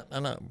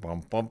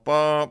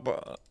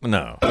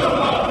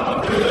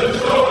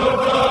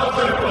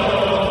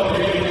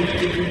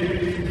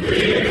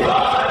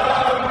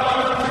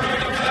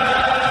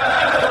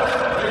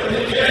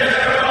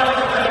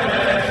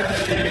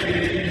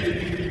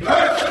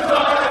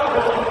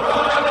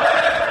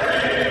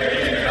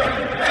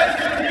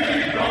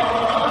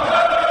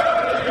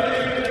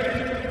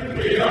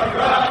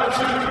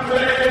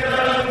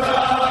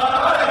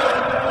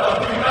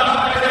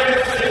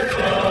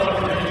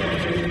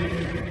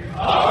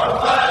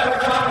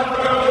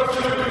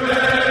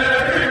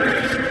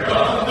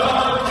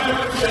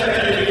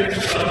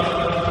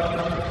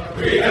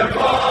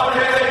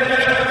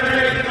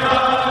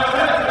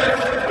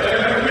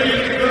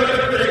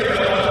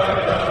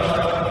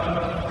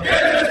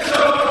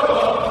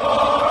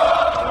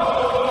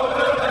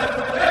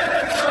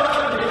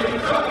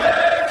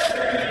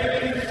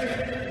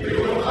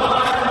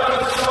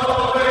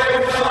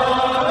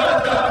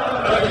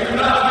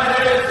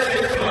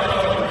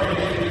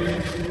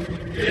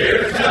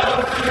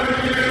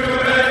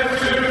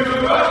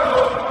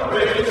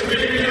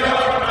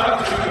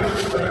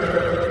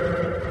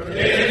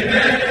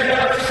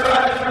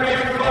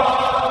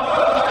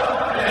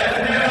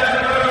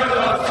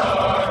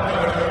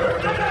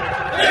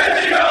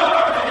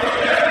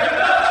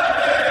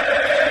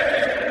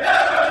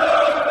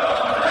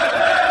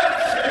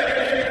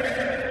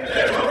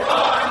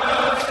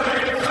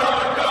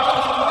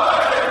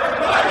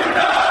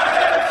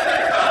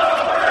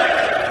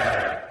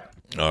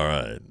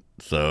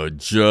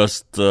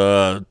 Just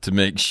to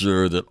make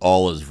sure that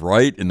all is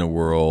right in the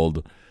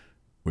world,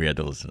 we had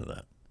to listen to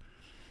that.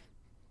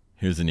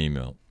 Here's an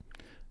email.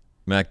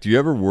 Mac, do you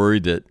ever worry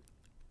that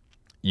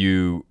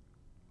you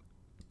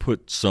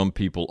put some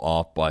people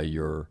off by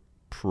your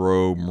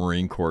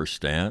pro-Marine Corps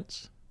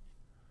stance?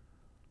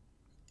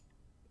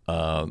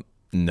 No,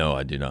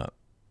 I do not.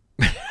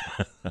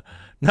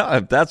 No,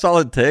 if that's all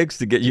it takes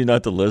to get you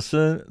not to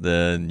listen,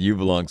 then you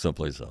belong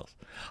someplace else.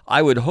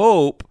 I would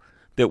hope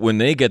that when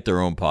they get their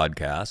own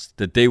podcast,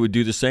 that they would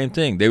do the same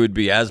thing. They would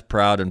be as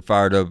proud and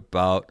fired up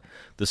about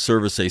the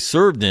service they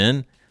served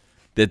in,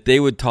 that they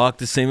would talk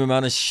the same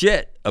amount of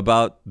shit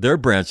about their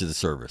branch of the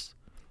service.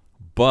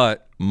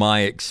 But my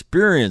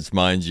experience,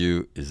 mind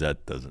you, is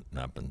that doesn't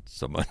happen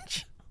so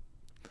much.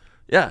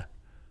 Yeah,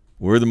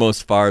 we're the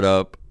most fired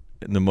up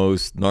and the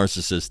most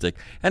narcissistic.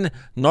 And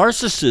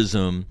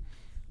narcissism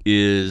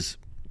is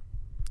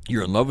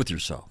you're in love with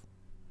yourself.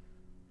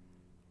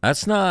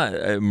 That's not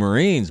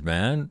Marines,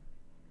 man.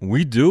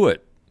 We do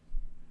it.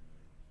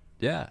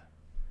 Yeah.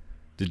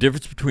 The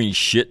difference between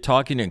shit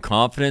talking and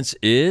confidence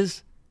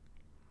is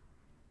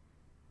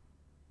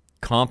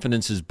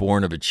confidence is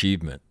born of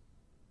achievement.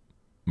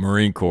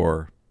 Marine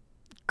Corps.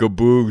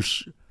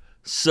 Gaboosh.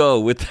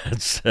 So, with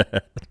that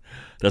said,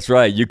 that's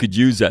right. You could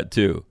use that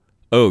too.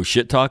 Oh,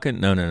 shit talking?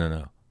 No.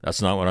 That's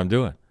not what I'm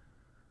doing.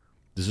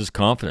 This is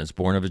confidence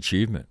born of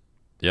achievement.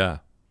 Yeah.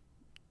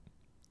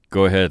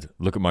 Go ahead.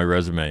 Look at my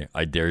resume.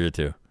 I dare you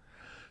to.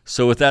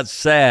 So with that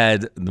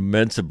said, the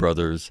Mensa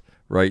brothers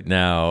right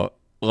now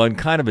on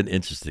kind of an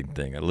interesting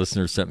thing. A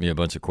listener sent me a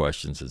bunch of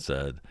questions and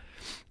said,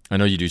 I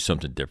know you do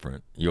something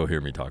different. You'll hear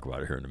me talk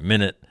about it here in a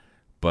minute.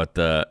 But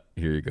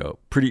here you go.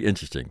 Pretty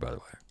interesting, by the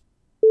way.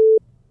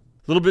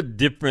 A little bit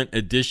different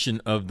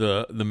edition of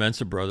the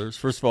Mensa brothers.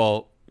 First of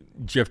all,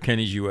 Jeff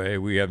Kenny's UA.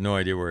 We have no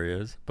idea where he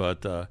is.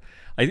 But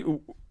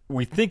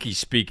we think he's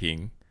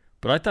speaking.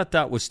 But I thought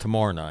that was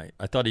tomorrow night.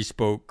 I thought he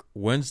spoke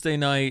Wednesday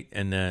night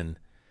and then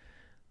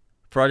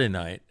Friday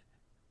night,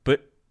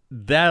 but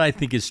that I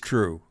think is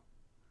true,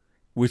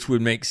 which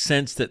would make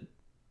sense that,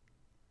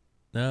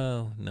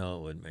 no, it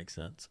wouldn't make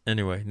sense.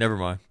 Anyway, never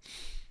mind.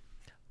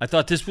 I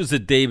thought this was the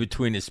day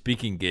between his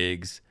speaking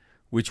gigs,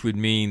 which would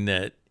mean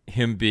that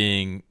him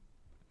being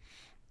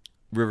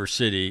River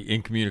City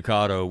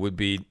incommunicado would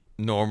be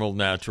normal,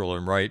 natural,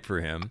 and right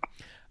for him.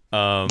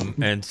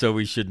 And so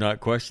we should not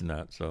question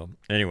that. So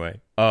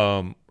anyway,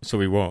 so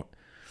we won't.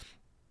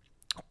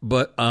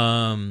 But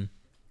I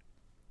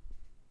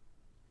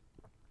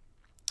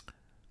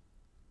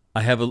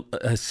have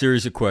a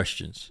series of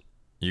questions.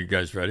 You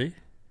guys ready?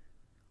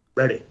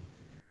 Ready.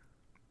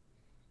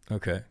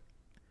 Okay.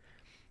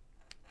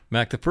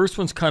 Mac, the first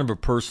one's kind of a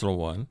personal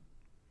one.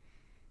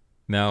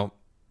 Now,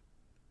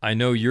 I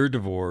know you're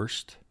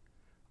divorced.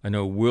 I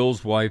know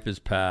Will's wife is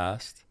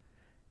passed.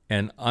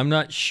 And I'm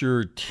not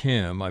sure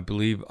Tim, I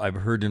believe I've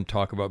heard him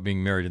talk about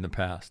being married in the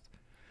past.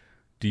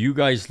 Do you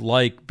guys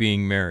like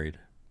being married?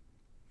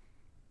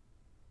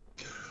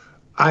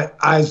 I,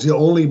 as the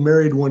only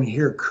married one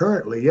here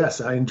currently,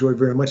 yes, I enjoy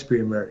very much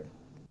being married.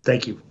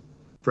 Thank you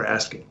for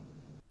asking.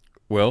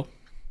 Will?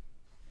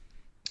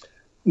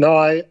 No,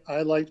 I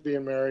liked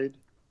being married.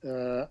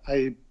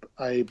 I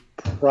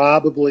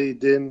probably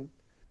didn't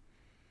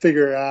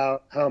figure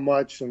out how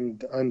much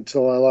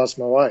until I lost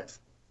my wife.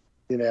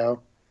 You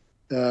know,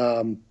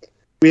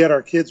 we had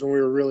our kids when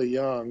we were really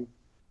young,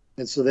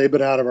 and so they've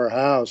been out of our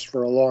house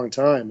for a long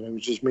time. And it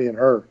was just me and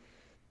her,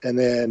 and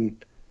then,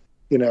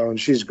 you know, and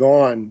she's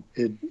gone.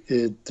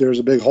 There's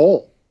a big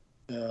hole.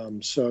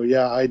 So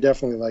yeah, I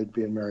definitely like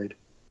being married.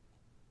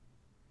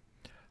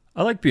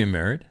 I like being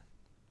married.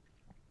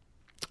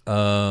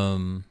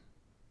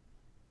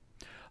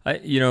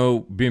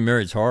 Being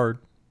married's hard.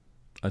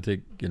 I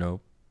think,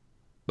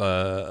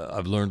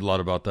 I've learned a lot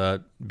about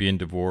that, being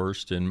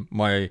divorced, and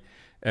my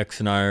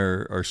ex and I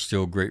are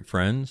still great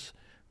friends.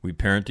 We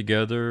parent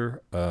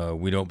together.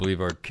 We don't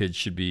believe our kids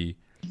should be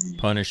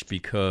punished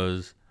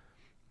because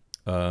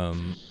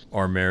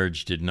our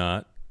marriage did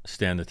not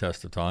stand the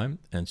test of time.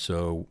 And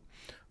so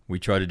we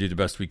try to do the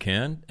best we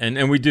can.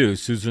 And we do.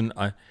 Susan,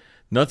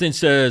 nothing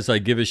says I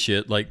give a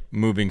shit like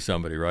moving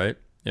somebody, right?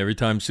 Every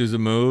time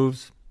Susan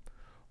moves,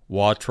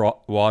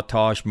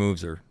 Watosh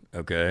moves her.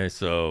 Okay,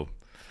 so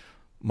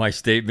my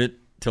statement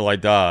till I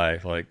die,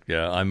 like,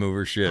 yeah, I move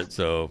her shit.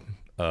 So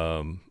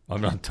I'm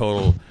not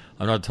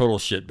a total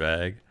shit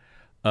bag.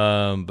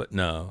 But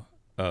no,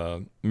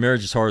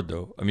 marriage is hard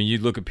though. I mean, you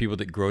look at people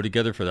that grow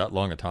together for that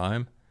long a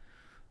time.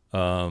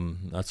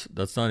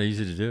 That's not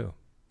easy to do.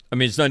 I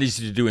mean, it's not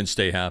easy to do and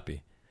stay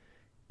happy.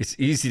 It's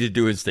easy to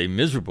do and stay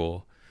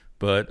miserable.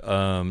 But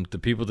the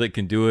people that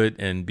can do it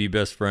and be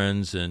best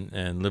friends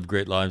and live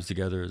great lives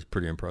together is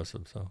pretty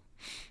impressive.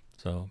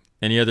 So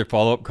any other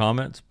follow-up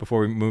comments before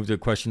we move to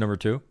question number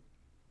 2?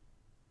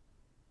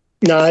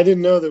 No, I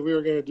didn't know that we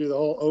were going to do the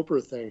whole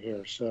Oprah thing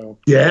here. So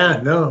yeah,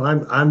 no,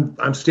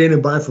 I'm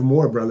standing by for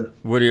more, brother.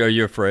 What are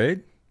you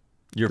afraid?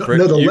 You're afraid?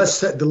 No,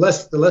 the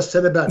less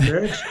said about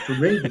marriage for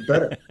me, the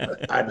better.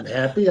 I'm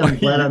happy. I'm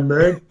glad I'm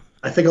married.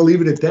 I think I'll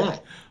leave it at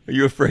that. Are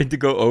you afraid to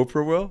go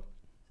Oprah, Will?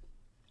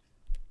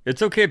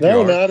 It's okay if you are.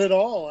 No, not at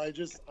all.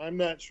 I'm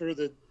not sure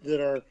that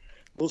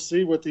we'll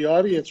see what the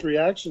audience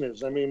reaction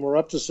is. I mean, we're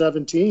up to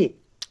 17.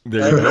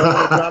 There you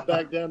go. Drop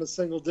back down to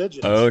single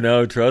digits. Oh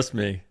no, trust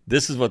me.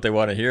 This is what they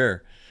want to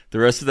hear. The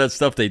rest of that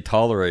stuff they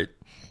tolerate.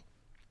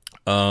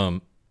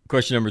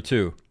 Question number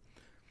 2.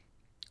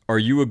 Are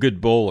you a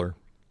good bowler?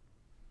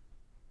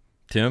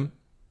 Tim?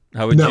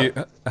 How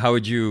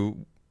would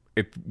you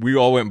if we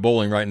all went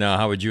bowling right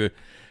now,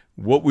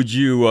 what would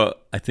you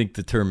I think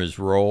the term is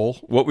roll.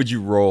 What would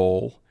you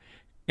roll?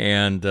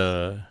 And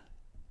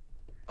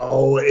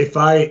if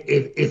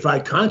I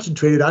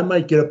concentrated, I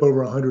might get up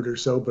over 100 or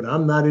so, but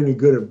I'm not any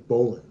good at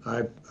bowling.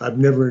 I've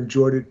never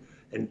enjoyed it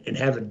and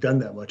haven't done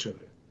that much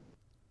of it.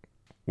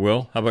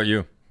 Will, how about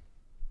you?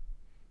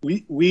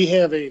 We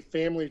have a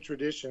family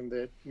tradition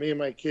that me and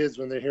my kids,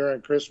 when they're here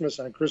on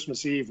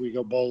Christmas Eve, we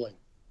go bowling.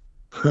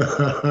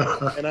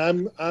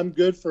 And I'm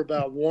good for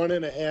about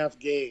 1.5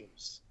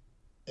 games,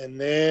 and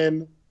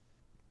then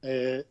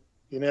I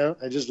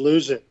just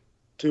lose it.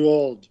 Too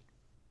old.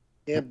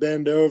 Can't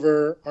bend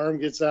over. Arm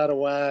gets out of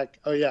whack.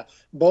 Oh, yeah.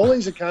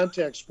 Bowling's a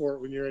contact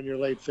sport when you're in your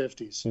late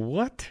 50s.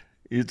 What?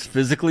 It's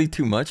physically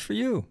too much for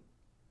you?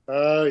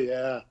 Oh,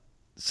 yeah.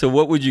 So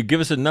what would you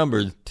give us a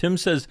number? Tim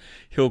says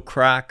he'll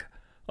crack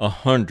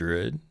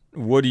 100.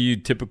 What do you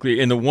typically,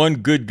 in the one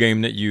good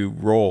game that you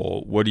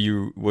roll, what do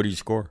you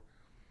score?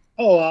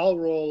 Oh, I'll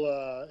roll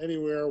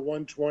anywhere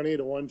 120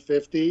 to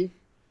 150, and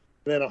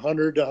then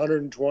 100 to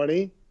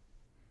 120.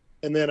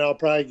 And then I'll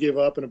probably give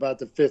up in about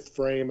the 5th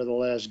frame of the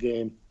last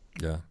game.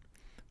 Yeah.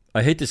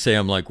 I hate to say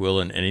I'm like Will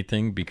in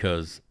anything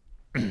because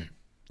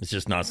it's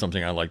just not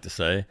something I like to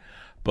say.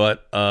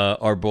 But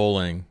our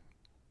bowling,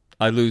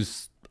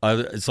 it's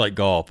like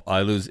golf.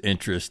 I lose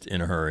interest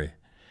in a hurry.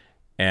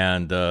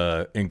 And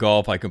in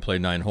golf, I can play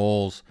 9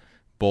 holes.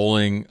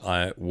 Bowling,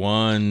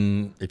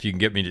 1, if you can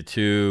get me to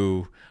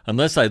 2.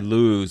 Unless I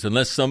lose,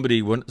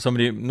 somebody,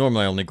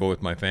 normally I only go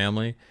with my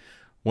family.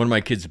 One of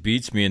my kids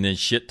beats me and then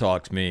shit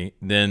talks me,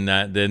 then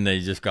they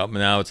just got me.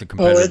 Now it's a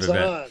competitive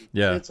event. On.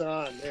 Yeah, it's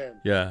on, man.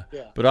 Yeah.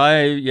 But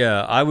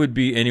I would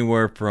be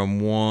anywhere from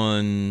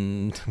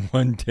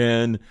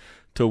 110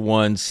 to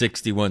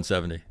 160,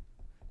 170.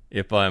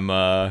 if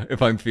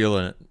I'm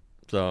feeling it.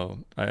 So,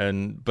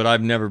 but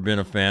I've never been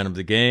a fan of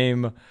the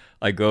game.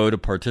 I go to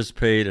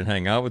participate and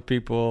hang out with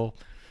people.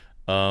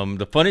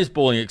 The funniest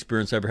bowling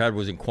experience I ever had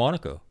was in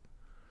Quantico.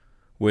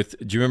 Do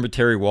you remember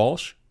Terry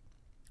Walsh?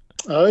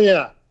 Oh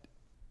yeah.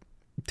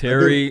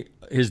 Terry,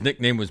 his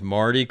nickname was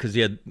Marty because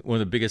he had one of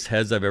the biggest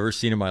heads I've ever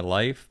seen in my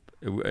life.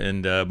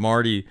 And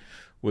Marty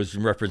was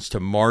in reference to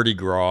Mardi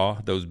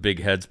Gras, those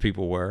big heads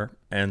people wear.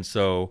 And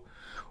so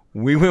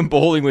we went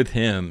bowling with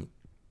him.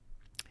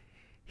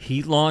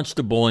 He launched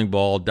a bowling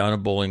ball down a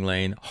bowling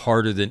lane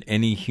harder than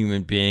any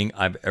human being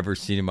I've ever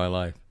seen in my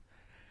life.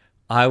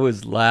 I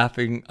was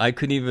laughing. I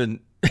couldn't even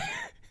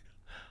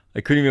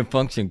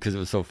function because it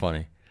was so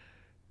funny.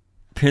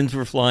 Pins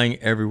were flying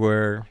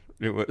everywhere.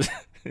 It was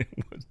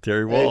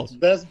Terry Walsh.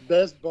 Hey,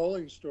 best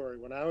bowling story.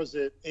 When I was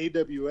at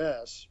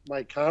AWS,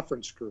 my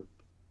conference group.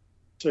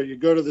 So you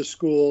go to the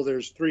school,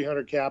 there's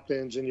 300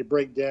 captains, and you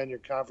break down your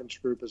conference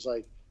group as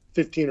like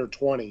 15 or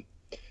 20.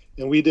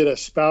 And we did a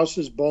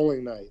spouses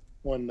bowling night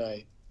one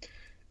night.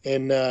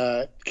 And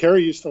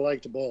Carrie used to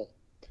like to bowl.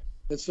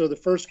 And so the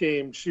first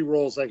game, she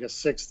rolls like a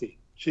 60.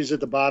 She's at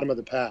the bottom of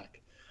the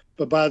pack.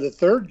 But by the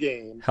third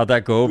game... How'd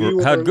that go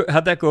over?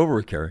 How'd that go over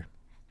with Carrie?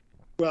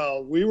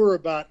 Well, we were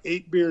about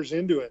 8 beers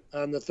into it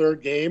on the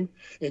third game,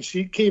 and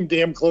she came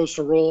damn close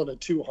to rolling a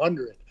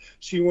 200.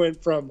 She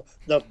went from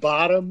the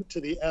bottom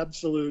to the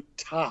absolute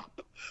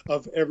top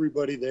of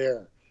everybody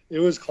there. It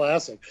was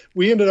classic.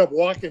 We ended up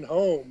walking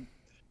home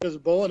because the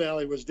bowling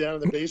alley was down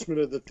in the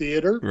basement of the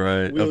theater.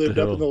 Right. We lived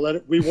up in the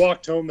letter. We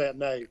walked home that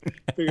night.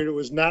 Figured it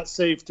was not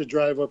safe to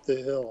drive up the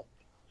hill.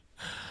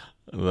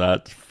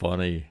 That's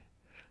funny.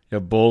 Yeah,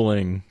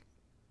 bowling.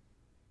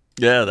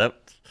 Yeah, that.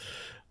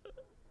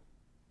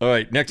 All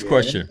right, next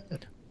question.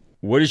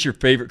 What is your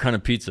favorite kind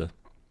of pizza?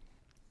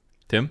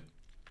 Tim?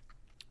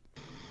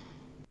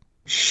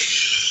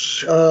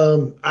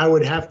 I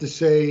would have to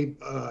say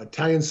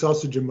Italian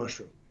sausage and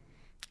mushroom.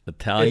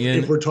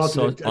 If we're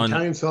talking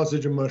Italian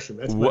sausage and mushroom,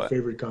 that's my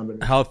favorite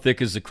combination. How thick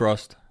is the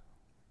crust?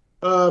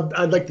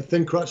 I'd like the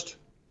thin crust.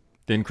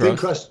 Thin crust? Thin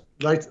crust,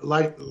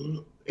 light,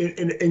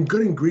 and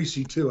good and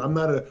greasy too. I'm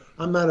not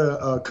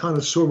a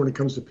connoisseur when it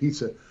comes to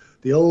pizza.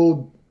 The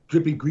old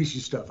drippy, greasy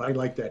stuff. I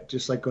like that,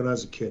 just like when I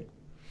was a kid.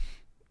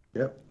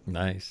 Yep.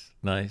 Nice.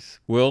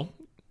 Will,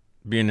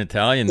 being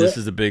Italian, this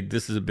is a big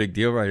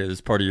deal right here. This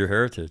is part of your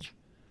heritage.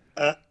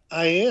 I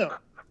am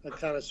a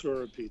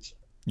connoisseur of pizza.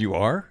 You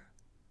are?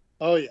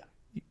 Oh yeah.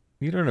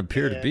 You don't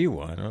appear to be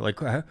one.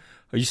 Like, are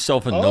you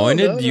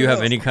self-anointed? No, Do you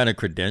have any kind of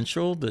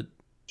credential that?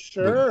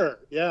 Sure.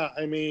 Yeah.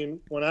 I mean,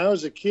 when I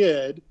was a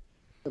kid,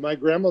 at my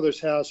grandmother's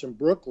house in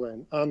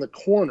Brooklyn, on the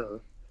corner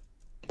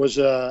was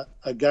a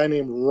guy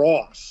named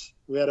Ross.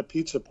 We had a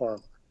pizza parlor.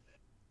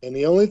 And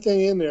the only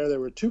thing in there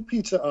were 2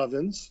 pizza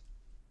ovens,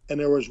 and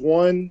there was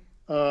one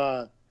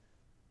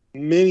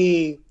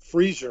mini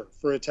freezer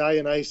for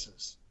Italian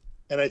ices.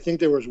 And I think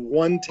there was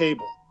 1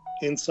 table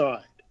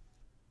inside.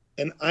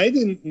 And I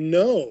didn't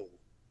know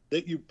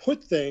that you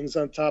put things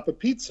on top of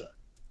pizza,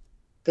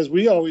 because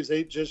we always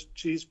ate just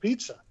cheese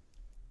pizza.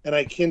 And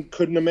I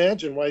couldn't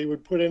imagine why you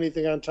would put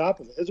anything on top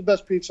of it. It's the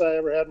best pizza I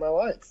ever had in my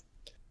life.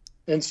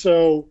 And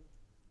so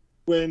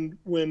when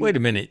wait a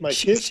minute, my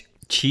kids,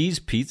 cheese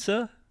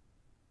pizza?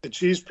 The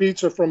cheese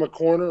pizza from a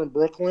corner in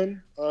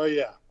Brooklyn. Oh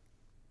yeah,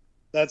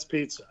 that's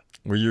pizza.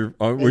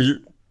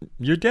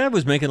 Your dad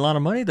was making a lot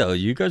of money though.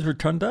 You guys were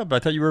turned up. I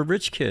thought you were a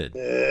rich kid.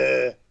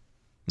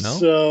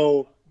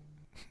 No.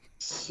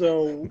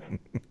 So,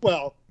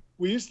 well,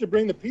 we used to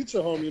bring the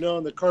pizza home,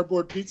 in the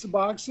cardboard pizza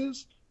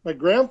boxes. My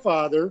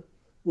grandfather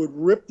would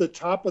rip the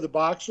top of the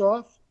box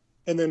off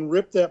and then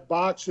rip that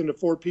box into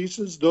 4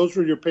 pieces. Those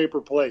were your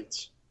paper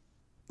plates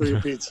for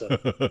your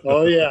pizza.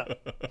 Oh yeah.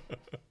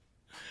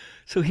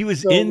 So he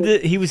was into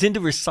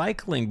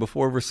recycling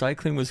before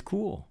recycling was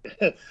cool.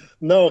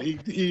 No,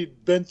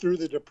 he'd been through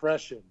the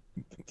Depression.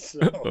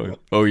 So.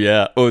 Oh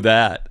yeah. Oh,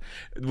 that.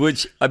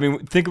 Which, I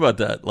mean, think about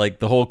that. Like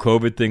the whole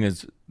COVID thing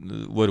is,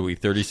 what are we,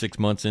 36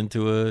 months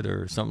into it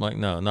or something like?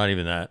 No, not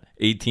even that.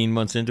 18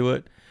 months into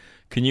it.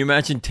 Can you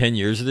imagine 10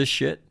 years of this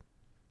shit?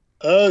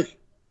 I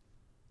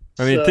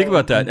mean, think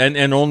about that.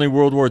 And only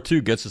World War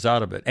II gets us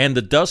out of it. And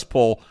the Dust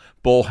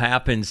Bowl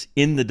happens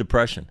in the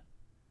Depression.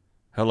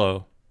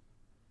 Hello.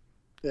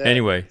 Yeah.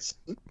 Anyway,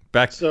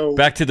 back to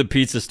the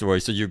pizza story.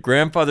 So your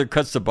grandfather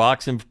cuts the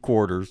box in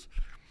quarters.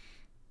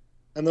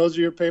 And those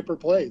are your paper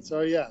plates.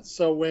 Oh yeah.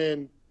 So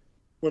when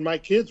my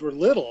kids were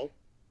little,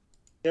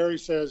 Harry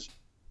says,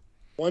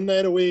 1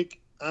 night a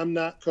week, I'm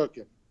not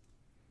cooking.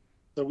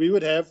 So we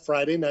would have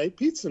Friday night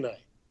pizza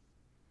night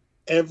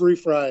every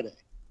Friday.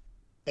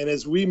 And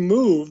as we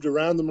moved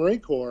around the Marine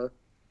Corps,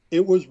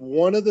 it was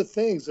one of the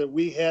things that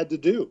we had to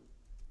do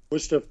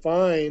was to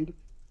find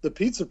the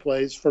pizza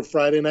place for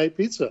Friday night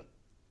pizza.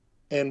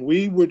 And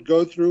we would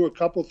go through a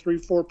couple, 3,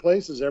 4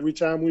 places every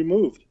time we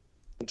moved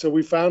until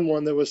we found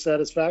one that was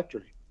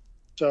satisfactory.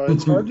 So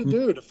it's hard to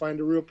do to find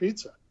a real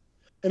pizza.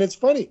 And it's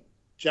funny,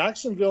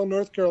 Jacksonville,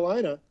 North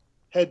Carolina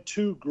had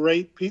 2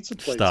 great pizza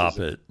places.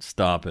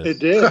 Stop it. It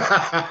did.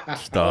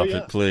 Stop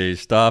it, please.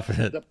 Stop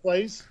it. The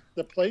place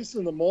the place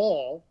in the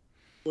mall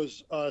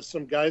was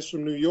some guys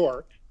from New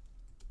York.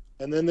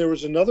 And then there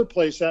was another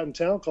place out in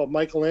town called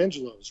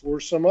Michelangelo's, where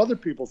some other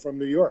people from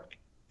New York.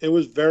 It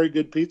was very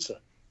good pizza.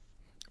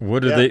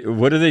 What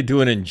are they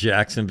doing in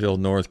Jacksonville,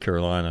 North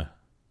Carolina?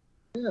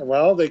 Yeah,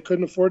 well, they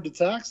couldn't afford the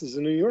taxes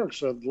in New York,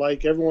 so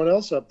like everyone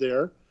else up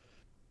there,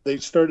 they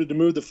started to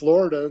move to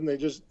Florida, and they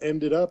just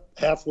ended up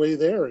halfway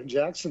there in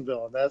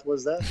Jacksonville, and that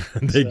was that.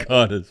 They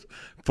got as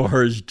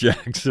far as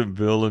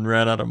Jacksonville and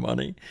ran out of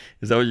money.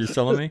 Is that what you're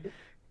telling me?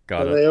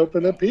 Got it. They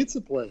opened a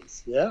pizza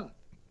place. Yeah.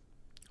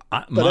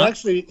 But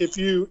actually, if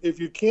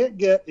you can't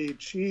get a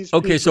cheese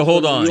okay, pizza so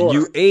hold from on. New York,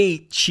 You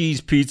ate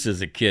cheese pizza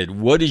as a kid.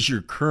 What is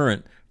your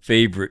current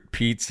favorite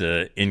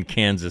pizza in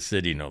Kansas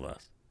City, no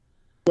less?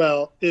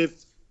 well,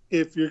 if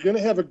you're going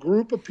to have a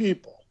group of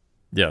people,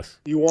 Yes.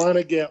 you want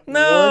to get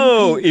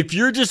No, one pizza. if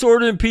you're just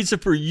ordering pizza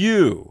for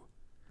you,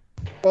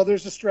 Well,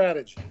 there's a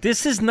strategy.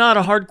 this is not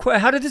a hard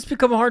question. How did this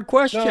become a hard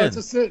question? No,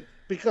 it's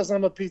because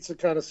I'm a pizza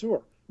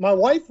connoisseur. My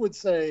wife would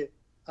say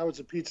I was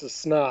a pizza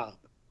snob,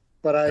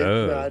 but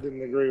I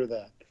didn't agree with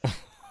that.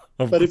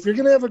 But if you're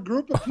going to have a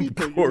group of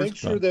people, you course make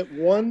sure not. that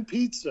one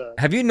pizza.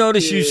 Have you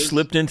noticed you is-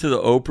 slipped into the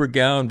Oprah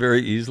gown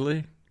very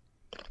easily?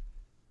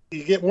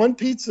 You get one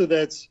pizza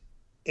that's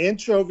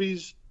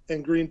anchovies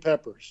and green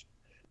peppers,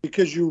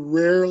 because you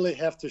rarely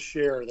have to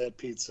share that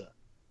pizza.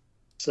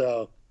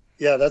 So,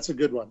 yeah, that's a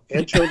good one.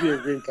 Anchovy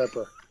and green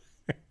pepper.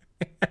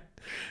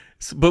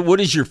 But what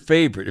is your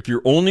favorite? If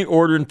you're only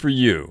ordering for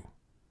you,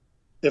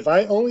 If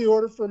I only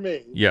order for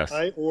me, Yes.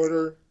 I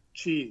order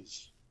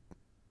cheese.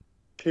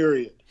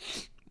 Period.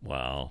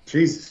 wow,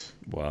 Jesus.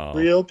 wow,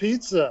 Real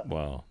pizza.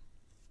 wow.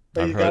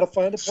 But I've you heard- got to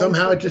find a place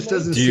Somehow that it just can make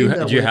doesn't Do you seem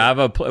that do you way.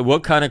 have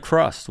what kind of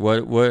crust?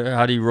 What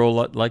how do you roll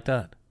like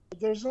that? it.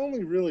 There's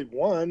only really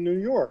one, New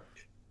York.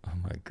 Oh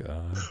my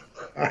god,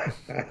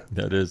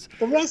 that is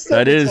The rest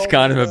that of it's is all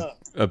kind of made a, up.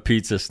 a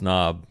pizza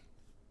snob.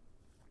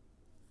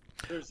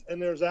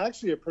 There's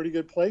actually a pretty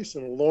good place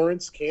in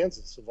Lawrence,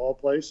 Kansas, of all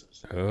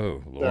places.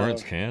 Oh,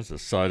 Lawrence,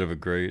 Kansas, site of a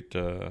great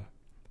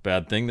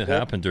bad thing that Yeah.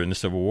 happened during the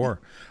Civil War.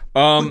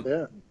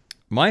 Yeah.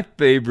 My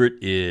favorite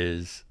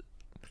is,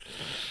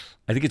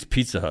 I think it's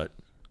Pizza Hut.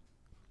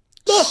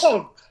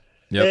 Oh,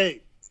 Yep.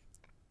 hey,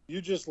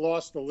 you just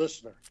lost a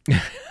listener.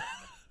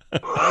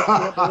 I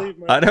can't believe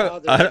my I don't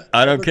father is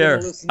I ever don't care.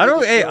 gonna listen to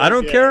the Hey, show I don't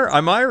again. care.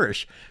 I'm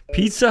Irish.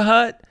 Pizza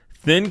Hut,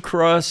 thin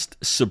crust,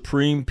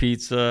 supreme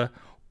pizza,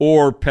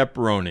 or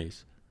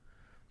pepperonis.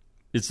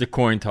 It's the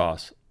coin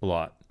toss a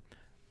lot.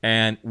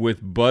 And with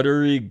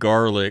buttery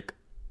garlic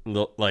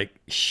like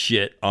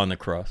shit on the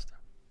crust.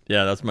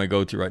 Yeah, that's my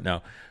go-to right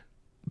now.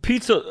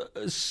 Pizza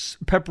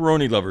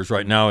pepperoni lovers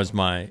right now is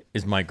my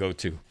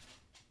go-to.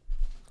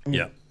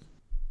 Yeah.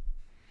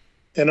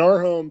 In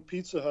our home,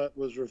 Pizza Hut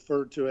was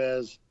referred to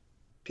as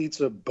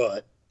Pizza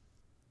Butt.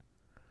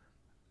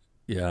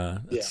 Yeah,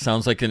 it Yeah.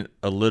 sounds like an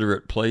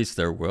illiterate place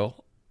there,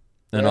 Will.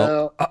 And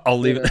Well, I'll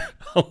leave you it.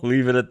 I'll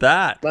leave it at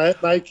that.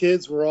 My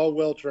kids were all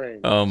well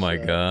trained. Oh my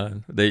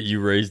God,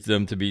 you raised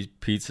them to be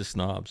pizza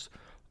snobs.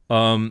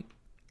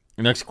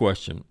 Next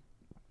question.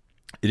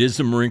 It is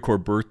the Marine Corps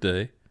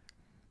birthday.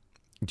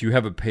 Do you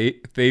have a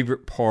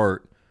favorite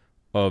part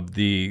of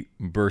the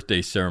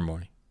birthday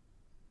ceremony?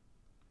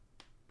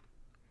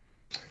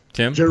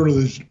 Tim?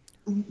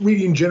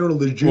 Reading General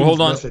Legion's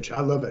hold on. message.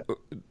 I love it.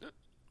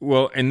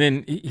 Well, and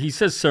then he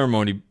says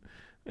ceremony,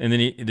 and then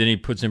he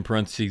puts in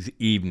parentheses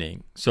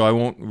evening. So I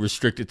won't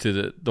restrict it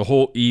to the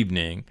whole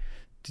evening.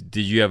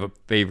 Did you have a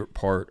favorite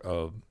part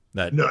of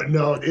that? No,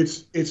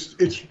 it's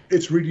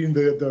reading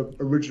the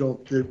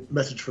original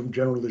message from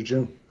General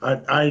Lejeune.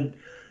 I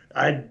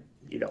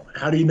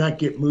how do you not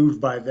get moved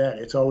by that?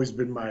 It's always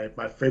been my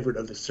favorite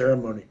of the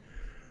ceremony.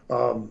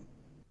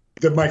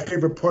 My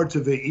favorite parts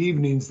of the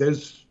evenings,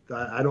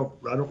 I don't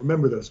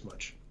remember those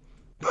much.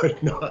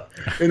 But no,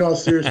 in all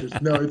seriousness,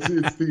 no, it's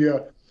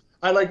the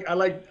I like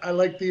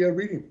the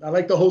reading. I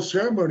like the whole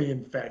ceremony.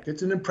 In fact,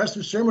 it's an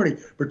impressive ceremony,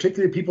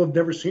 particularly if people have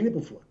never seen it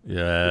before.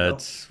 Yeah,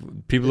 it's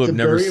people who have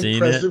never It's a seen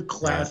very it. impressive,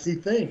 classy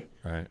thing.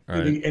 Right.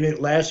 And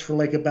it lasts for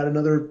like about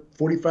another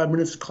 45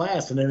 minutes of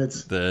class, and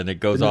then it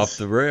goes off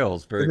the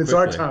rails very quickly. It's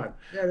our time.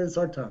 Yeah, it's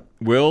our time.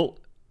 Will,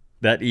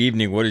 that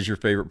evening, what is your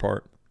favorite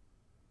part?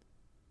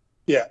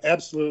 Yeah,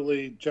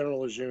 absolutely.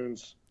 General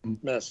Lejeune's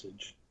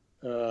message.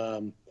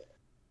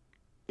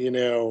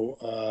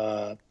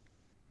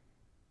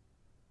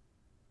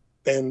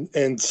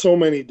 And so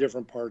many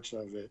different parts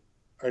of it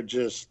are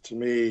just, to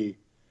me,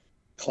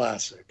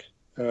 classic.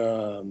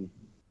 And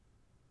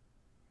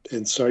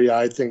so, yeah,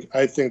 I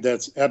think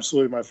that's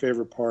absolutely my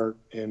favorite part.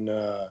 And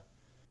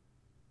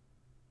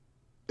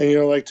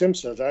like Tim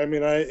says, I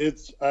mean,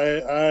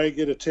 I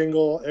get a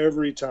tingle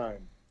every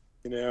time.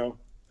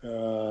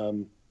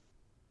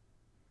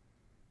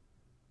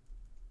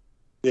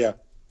 Yeah.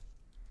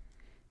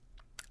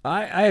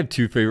 I have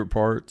two favorite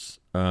parts.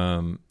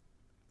 One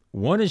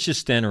is just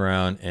standing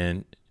around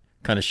and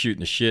kind of shooting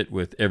the shit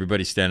with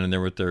everybody standing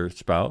there with their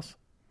spouse.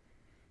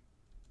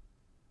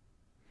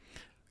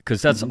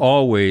 because that's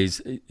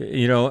always,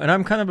 and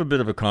I'm kind of a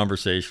bit of a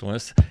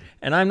conversationalist,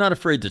 and I'm not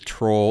afraid to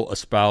troll a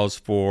spouse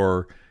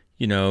for,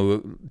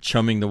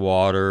 chumming the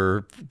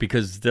water,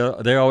 because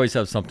they always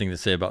have something to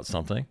say about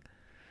something.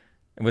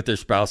 And with their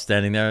spouse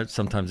standing there,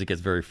 sometimes it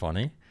gets very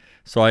funny.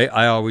 So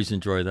I always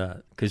enjoy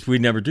that, because we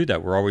never do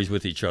that. We're always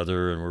with each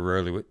other, and we're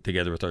rarely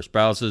together with our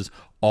spouses,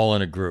 all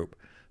in a group.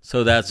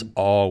 So that's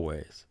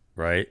always,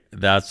 right?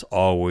 That's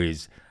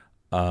always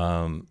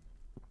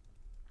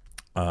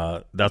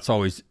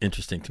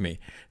interesting to me.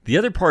 The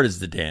other part is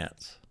the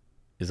dance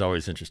is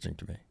always interesting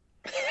to me.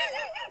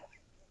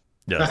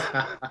 Yes,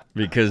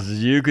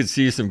 because you could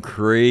see some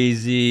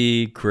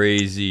crazy,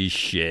 crazy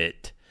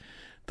shit.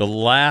 The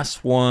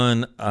last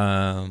one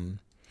I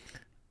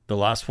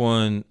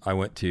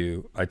went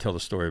to, I tell the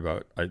story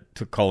about, I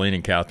took Colleen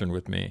and Catherine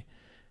with me.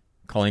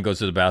 Colleen goes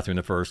to the bathroom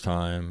the first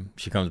time.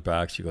 She comes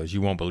back. She goes, "You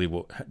won't believe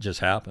what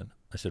just happened."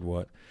 I said,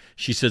 "What?"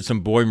 She said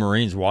some boy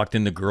Marines walked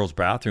in the girls'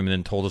 bathroom and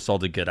then told us all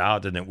to get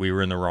out and that we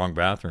were in the wrong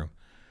bathroom.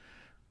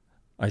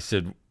 I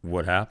said,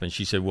 "What happened?"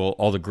 She said, "Well,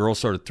 all the girls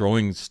started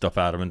throwing stuff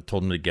at them and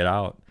told them to get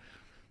out."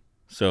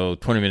 So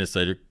 20 minutes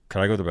later,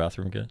 "Can I go to the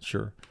bathroom again?"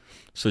 "Sure."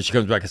 So she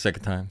comes back a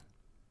second time.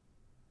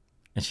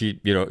 And she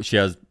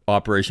has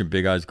Operation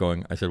Big Eyes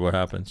going. I said, "What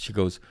happened?" She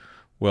goes,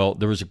 "Well,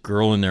 there was a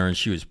girl in there and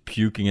she was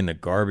puking in the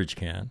garbage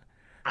can."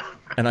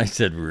 And I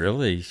said,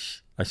 "Really?"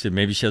 I said,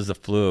 "Maybe she has the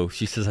flu."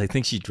 She says, "I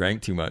think she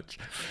drank too much."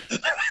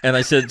 And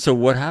I said, "So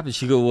what happened?"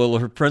 She goes, "Well,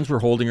 her friends were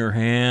holding her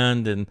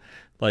hand and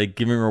like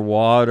giving her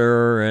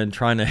water and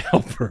trying to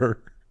help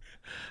her."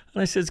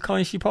 And I said,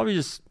 "Colleen, she probably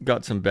just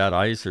got some bad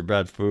ice or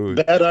bad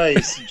food." Bad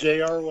ice,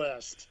 J.R.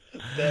 West.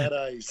 Bad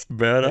ice.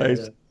 Bad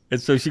ice.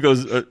 And so she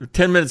goes,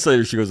 10 minutes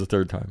later, she goes the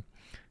third time.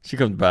 She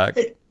comes back.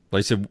 I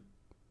said,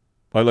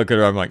 I look at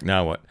her, I'm like,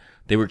 "Now what?"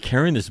 They were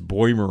carrying this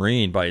boy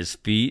Marine by his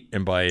feet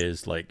and by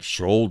his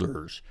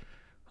shoulders.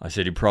 I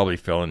said, "He probably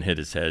fell and hit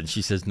his head."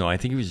 She says, "No, I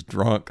think he was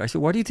drunk." I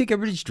said, "Why do you think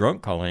everybody's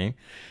drunk, Colleen?"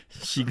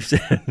 She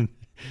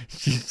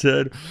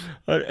said,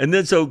 and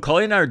then so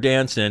Colleen and I are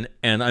dancing,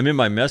 and I'm in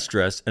my mess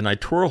dress, and I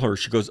twirl her.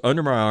 She goes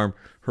under my arm.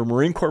 Her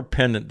Marine Corps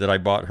pendant that I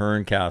bought her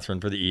and Catherine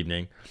for the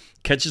evening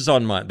catches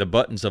on the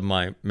buttons of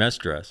my mess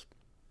dress,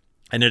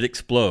 and it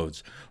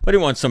explodes. I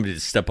didn't want somebody to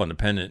step on the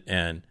pendant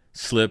and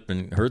slip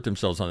and hurt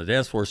themselves on the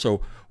dance floor. So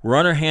we're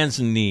on our hands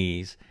and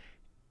knees,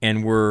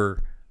 and we're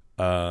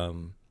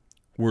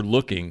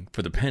looking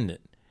for the pendant.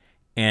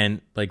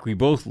 And we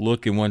both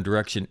look in one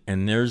direction,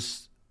 and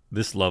there's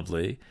this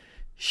lovely.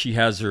 She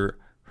has her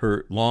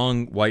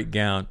long white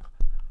gown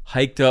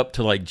hiked up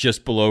to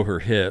just below her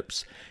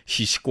hips.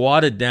 She's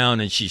squatted down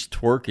and she's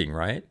twerking,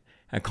 right?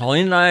 And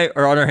Colleen and I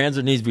are on our hands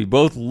and knees. We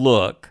both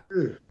look.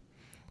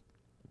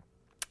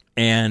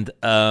 And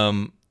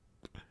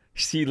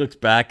she looks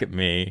back at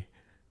me,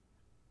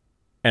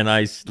 and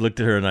I looked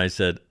at her and I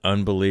said,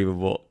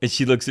 "Unbelievable." And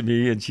she looks at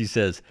me and she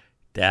says,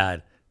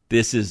 "Dad,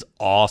 this is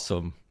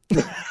awesome."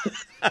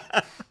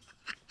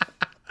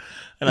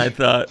 And I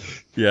thought,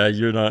 yeah,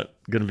 you're not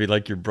going to be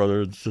like your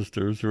brother and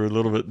sisters who are a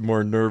little bit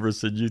more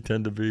nervous than you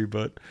tend to be,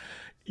 but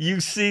you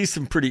see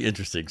some pretty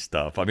interesting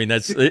stuff. I mean,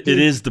 it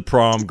is the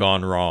prom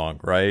gone wrong,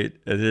 right?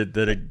 And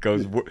then it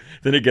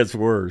gets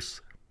worse.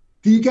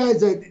 Do you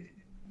guys,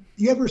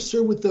 you ever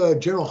serve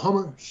with General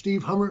Hummer,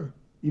 Steve Hummer?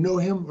 You know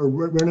him or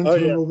run into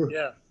him over?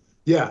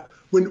 Yeah.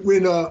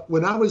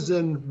 When I was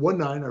in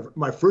 19,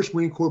 my first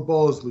Marine Corps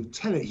ball as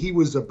lieutenant, he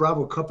was a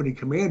Bravo Company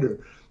commander.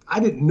 I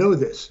didn't know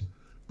this,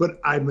 but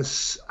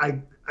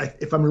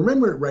if I'm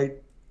remembering it right,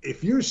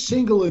 if you're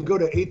single and go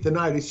to 8th and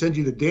 9, they send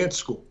you to dance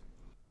school.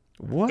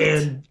 What?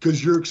 And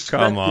because you're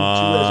expected to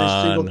as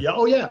a single. Yeah.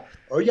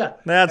 Oh yeah.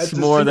 That's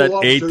more that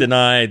 8th and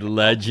 9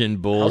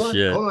 legend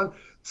bullshit. Hold on.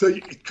 So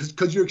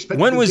because you're expected.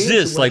 When was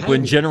this?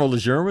 When General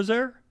Lejeune was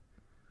there?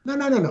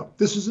 No.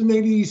 This was in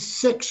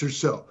 '86 or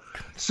so.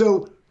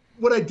 So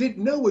what I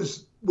didn't know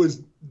was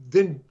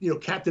then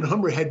Captain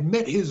Hummer had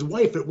met his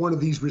wife at one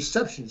of these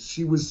receptions.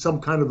 She was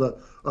some kind of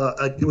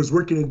was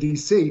working in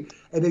D.C.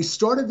 and they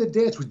started the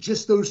dance with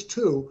just those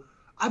two.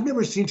 I've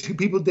never seen two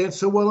people dance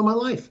so well in my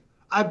life.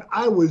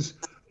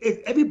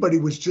 Everybody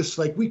was just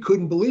we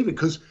couldn't believe it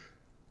because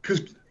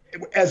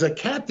as a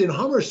captain,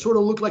 Hummer sort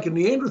of looked like a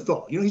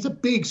Neanderthal. He's a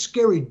big,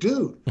 scary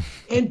dude,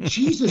 and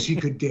Jesus, he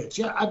could dance.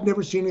 Yeah, I've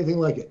never seen anything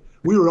like it.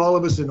 We were all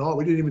of us in awe.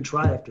 We didn't even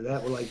try after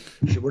that. We're like,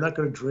 we're not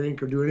going to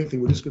drink or do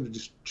anything. We're just going to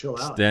just chill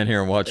out. Stand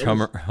here and watch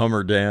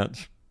Hummer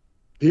dance.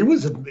 It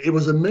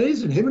was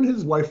amazing. Him and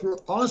his wife were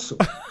awesome.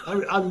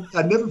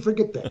 I never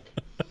forget that.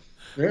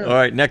 Yeah. All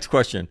right, next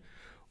question.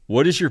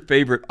 What is your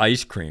favorite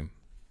ice cream?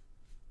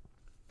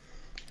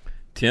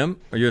 Tim,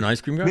 are you an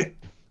ice cream guy?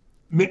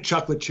 Mint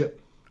chocolate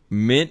chip.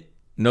 Mint,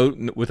 no,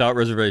 without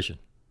reservation.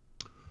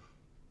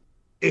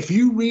 If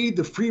you read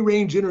the Free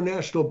Range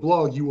International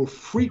blog, you will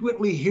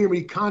frequently hear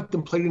me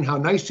contemplating how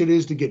nice it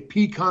is to get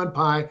pecan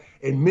pie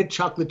and mint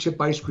chocolate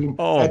chip ice cream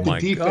at the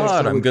D-Fest. Oh, my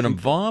God, I'm going to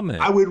vomit.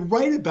 I would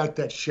write about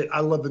that shit. I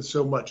love it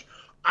so much.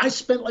 I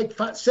spent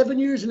 7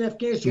 years in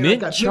Afghanistan.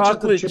 Mint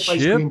chocolate chip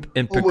ice cream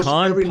and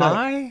pecan pie?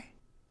 night.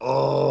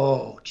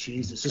 Oh,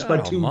 Jesus! It's my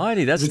God two.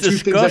 almighty, that's the two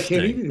things I can't eat disgusting.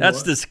 anymore.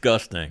 That's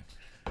disgusting.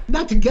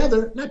 Not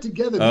together. Not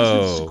together. These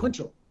are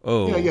sequential.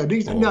 Oh, yeah.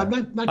 These oh. no, not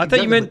I together.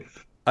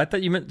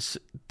 thought you meant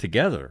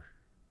together.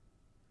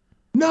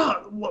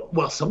 No,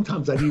 well,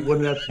 sometimes I'd eat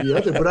one after the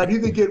other, but I'd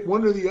either get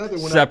one or the other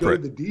when I go to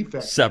the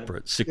defect.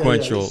 Separate,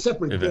 sequential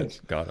separate events.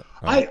 things. Got it.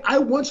 Right. I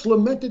once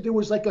lamented there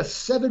was like a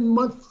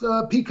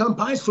 7-month pecan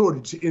pie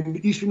shortage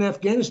in eastern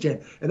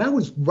Afghanistan, and I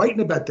was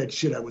writing about that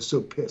shit. I was so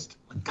pissed.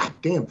 God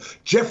damn.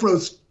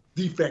 Jeffro's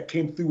defect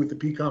came through with the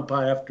pecan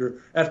pie after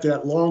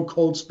that long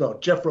cold spell.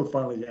 Jeffro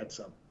finally had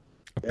some.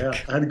 Yeah,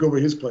 I had to go over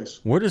his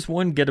place. Where does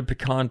one get a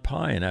pecan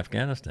pie in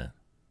Afghanistan?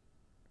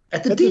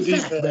 At the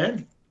defect,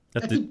 man.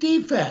 At the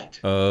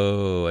defect.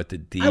 Oh, at the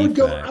defect.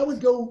 I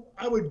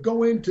would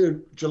go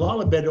into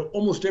Jalalabad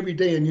almost every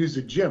day and use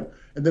the gym,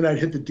 and then I'd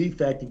hit the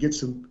defect and get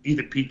some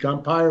either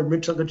pecan pie or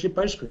mint chocolate chip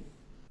ice cream.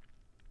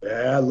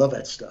 Yeah, I love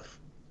that stuff.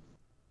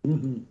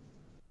 Mm-hmm.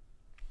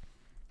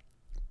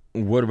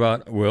 What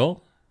about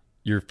Will?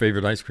 Your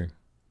favorite ice cream?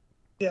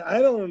 Yeah, I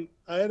don't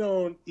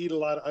eat a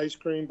lot of ice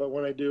cream, but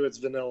when I do, it's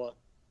vanilla.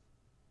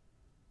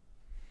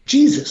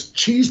 Jesus,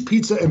 cheese,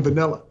 pizza, and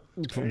vanilla.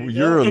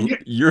 You're a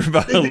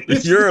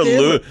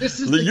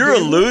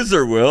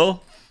loser,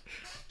 Will.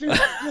 Dude,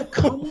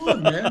 come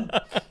on, man.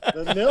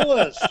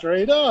 Vanilla,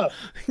 straight up.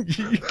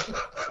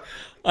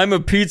 I'm a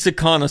pizza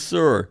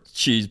connoisseur.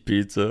 Cheese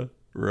pizza,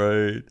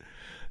 right?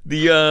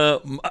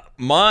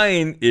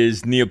 Mine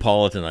is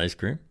Neapolitan ice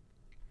cream.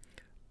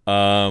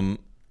 Or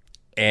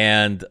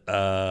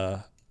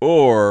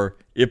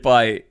if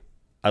I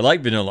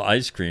like vanilla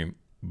ice cream,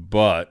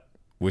 but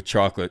with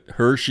chocolate,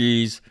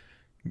 Hershey's,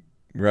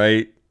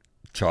 right?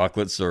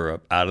 Chocolate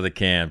syrup out of the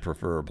can,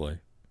 preferably.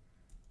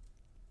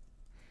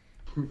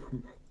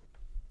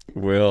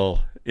 Will,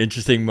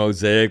 interesting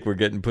mosaic we're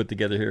getting put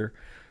together here.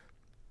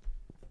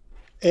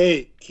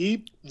 Hey,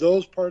 keep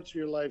those parts of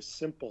your life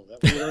simple.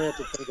 That way you don't have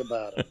to think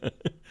about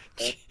it.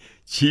 Okay?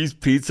 Cheese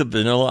pizza,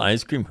 vanilla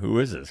ice cream. Who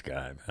is this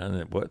guy,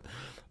 man? What?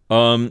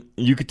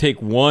 You could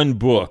take one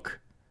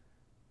book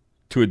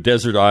to a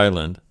desert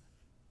island.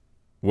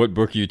 What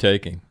book are you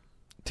taking?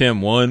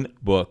 Tim, one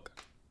book.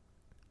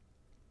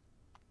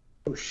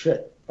 Oh,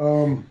 shit.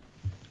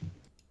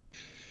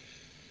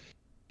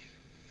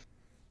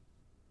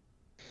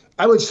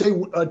 I would say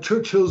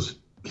Churchill's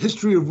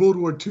History of World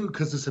War II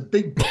because it's a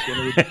big book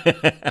and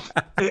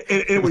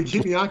it would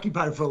keep me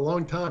occupied for a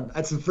long time.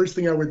 That's the first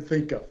thing I would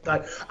think of.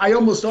 I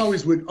almost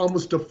always would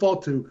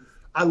default to,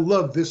 I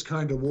love this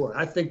kind of war.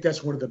 I think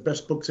that's one of the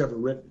best books ever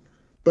written.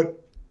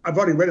 But I've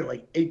already read it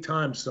like 8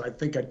 times, so I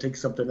think I'd take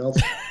something else.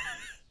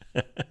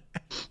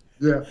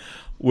 Yeah.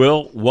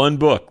 Will, one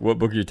book. What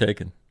book are you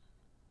taking?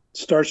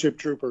 Starship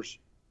Troopers.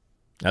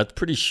 That's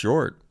pretty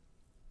short.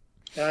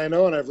 I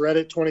know, and I've read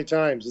it 20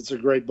 times. It's a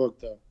great book,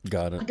 though.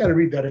 Got it. I got to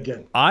read that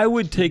again. I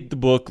would take the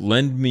book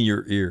Lend Me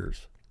Your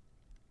Ears.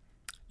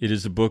 It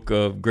is a book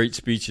of great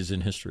speeches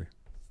in history.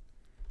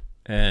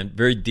 And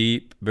very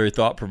deep, very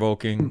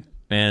thought-provoking,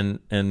 and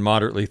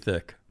moderately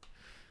thick.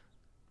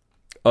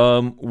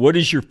 What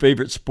is your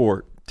favorite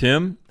sport?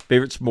 Tim,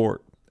 favorite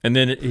sport. And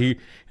then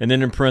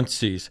in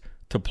parentheses,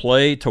 to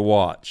play, to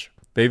watch.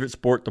 Favorite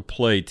sport to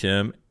play,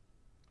 Tim.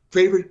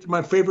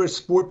 My favorite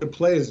sport to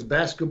play is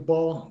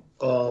basketball,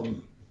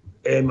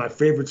 and my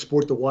favorite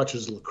sport to watch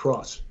is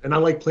lacrosse. And I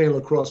like playing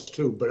lacrosse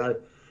too.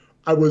 But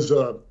I was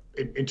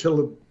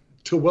until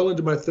well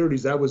into my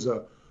 30s, I was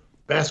a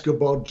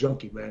basketball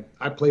junkie, man.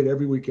 I played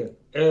every weekend.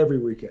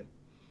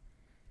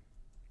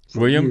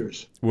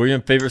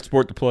 William, favorite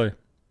sport to play?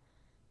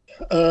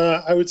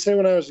 I would say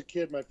when I was a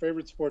kid, my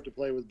favorite sport to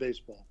play was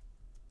baseball.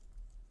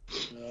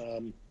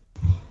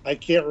 I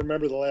can't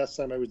remember the last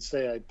time I would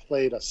say I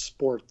played a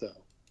sport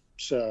though.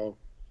 So,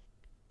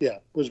 yeah,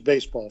 it was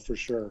baseball for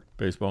sure.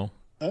 Baseball,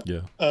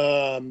 yeah.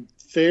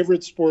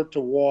 Favorite sport to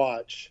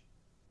watch?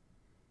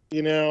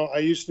 You know, I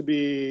used to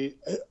be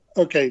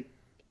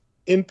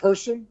in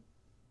person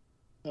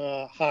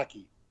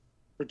hockey,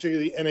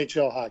 particularly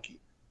NHL hockey.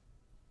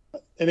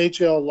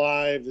 NHL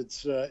live,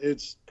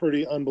 it's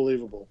pretty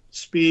unbelievable.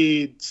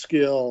 Speed,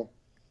 skill,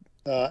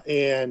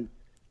 and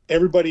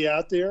everybody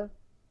out there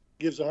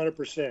gives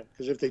 100%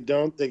 because if they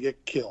don't, they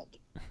get killed.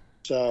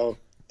 So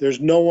there's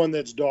no one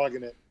that's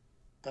dogging it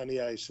on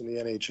the ice in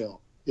the NHL.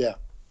 Yeah.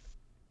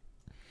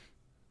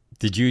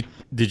 Did you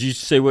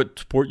say what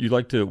sport you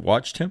like to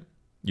watch, Tim?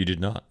 You did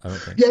not, I don't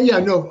think.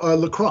 No,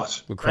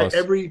 lacrosse. Lacrosse.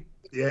 Every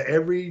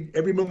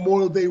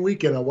Memorial Day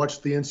weekend, I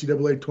watch the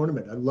NCAA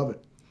tournament. I love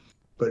it.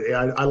 But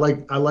I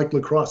like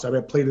lacrosse. I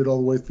played it all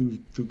the way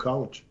through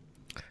college.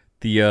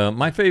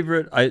 My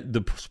favorite,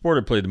 the sport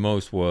I played the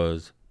most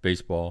was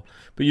baseball.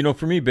 But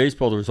for me,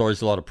 baseball, there was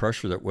always a lot of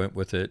pressure that went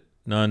with it.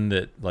 None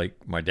that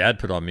like my dad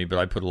put on me, but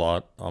I put a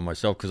lot on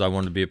myself because I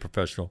wanted to be a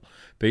professional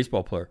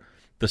baseball player.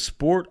 The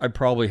sport I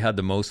probably had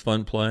the most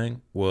fun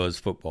playing was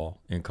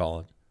football in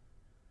college.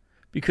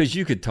 Because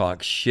you could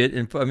talk shit.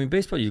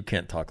 Baseball, you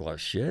can't talk a lot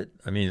of shit.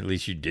 At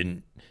least you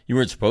didn't. You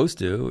weren't supposed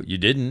to. You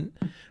didn't.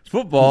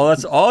 Football,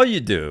 that's all you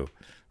do,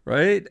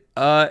 right?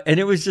 And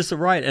it was just a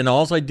riot. And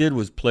all I did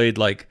was played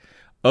like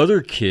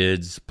other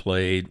kids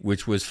played,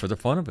 which was for the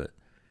fun of it.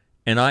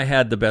 And I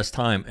had the best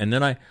time. And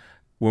then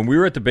when we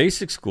were at the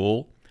basic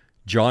school,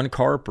 John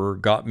Carper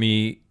got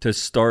me to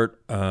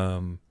start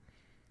playing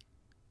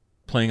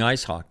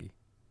ice hockey.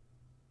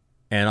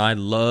 And I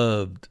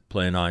loved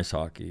playing ice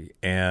hockey.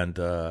 And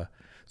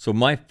so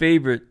my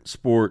favorite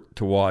sport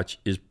to watch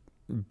is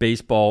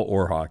baseball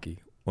or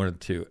hockey, one of the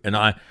two. And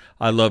I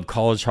love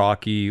college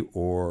hockey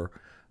or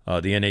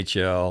the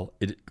NHL.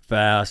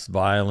 Fast,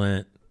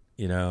 violent,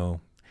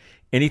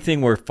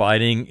 anything where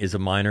fighting is a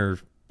minor,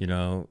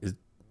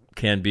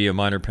 can be a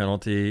minor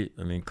penalty.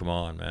 I mean, come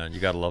on, man. You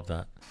got to love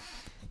that.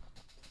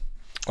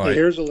 All right.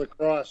 Here's a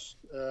lacrosse.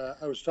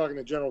 I was talking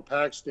to General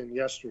Paxton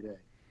yesterday,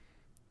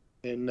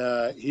 and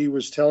he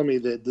was telling me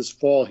that this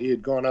fall he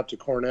had gone up to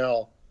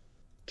Cornell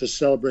to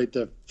celebrate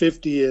the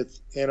 50th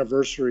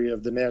anniversary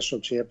of the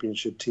national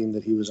championship team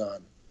that he was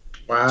on.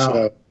 Wow.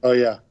 So, oh,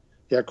 yeah.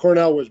 Yeah,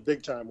 Cornell was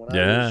big time when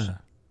I was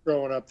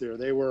growing up there.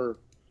 They were,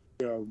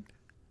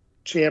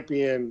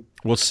 champion.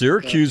 Well,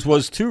 Syracuse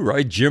was too,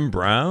 right? Jim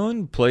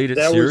Brown played at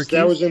Syracuse.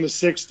 That was in the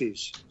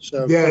 60s.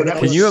 So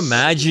can you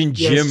imagine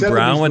Jim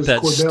Brown with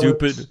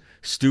that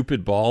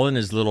stupid ball in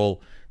his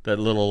little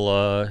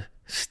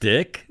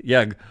stick?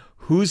 Yeah,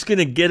 who's going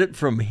to get it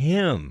from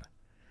him?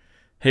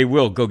 Hey,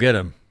 Will, go get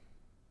him.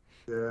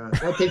 Yeah,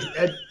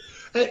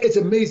 it's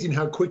amazing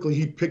how quickly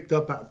he picked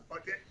up.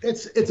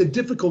 It's a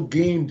difficult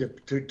game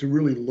to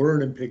really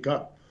learn and pick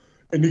up,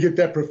 and to get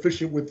that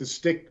proficient with the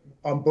stick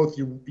on both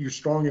your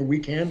strong and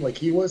weak hand like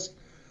he was.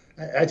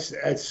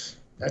 That's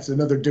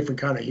another different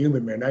kind of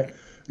human, man.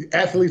 The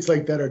athletes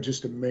like that are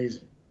just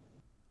amazing.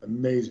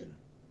 Amazing.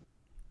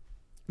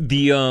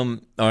 All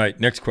right,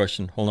 next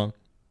question. Hold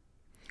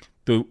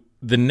on.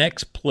 The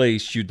next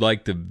place you'd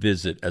like to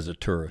visit as a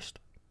tourist,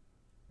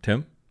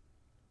 Tim?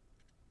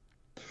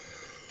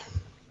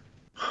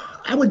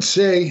 I would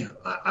say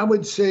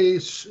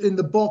in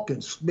the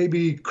Balkans,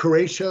 maybe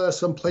Croatia,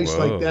 someplace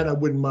like that. I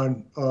wouldn't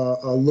mind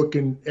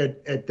looking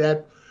at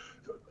that,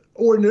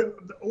 or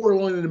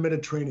along in the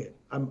Mediterranean.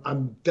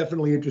 I'm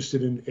definitely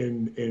interested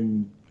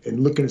in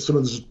looking at some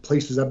of those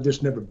places I've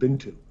just never been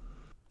to.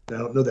 I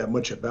don't know that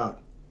much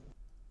about.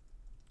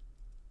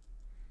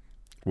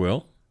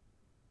 Well,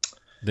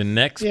 the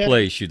next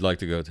place you'd like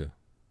to go to?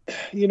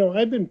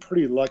 I've been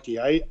pretty lucky.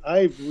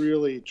 I've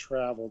really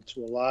traveled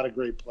to a lot of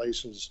great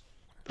places,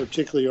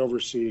 particularly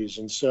overseas.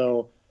 And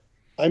so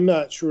I'm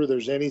not sure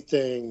there's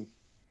anything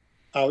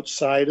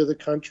outside of the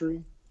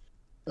country.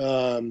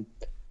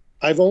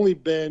 I've only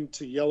been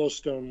to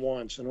Yellowstone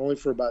once, and only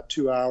for about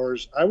 2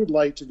 hours. I would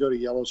like to go to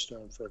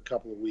Yellowstone for a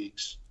couple of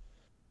weeks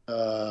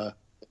and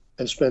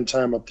spend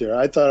time up there.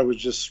 I thought it was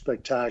just a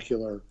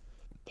spectacular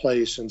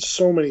place and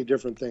so many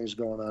different things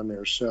going on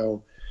there.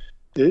 So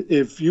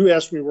if you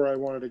asked me where I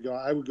wanted to go,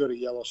 I would go to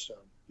Yellowstone.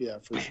 Yeah,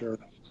 for sure.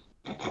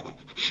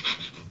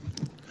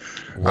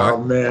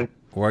 Oh, man.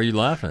 Why are you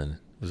laughing?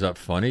 Was that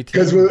funny to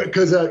you?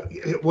 Because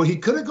he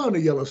could have gone to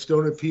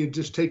Yellowstone if he had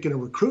just taken a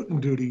recruiting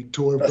duty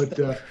tour.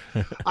 But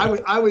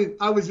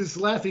I was just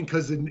laughing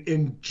because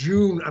in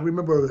June, I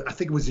remember, I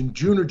think it was in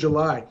June or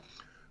July,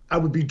 I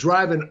would be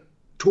driving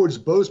towards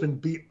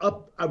Bozeman,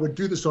 I would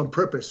do this on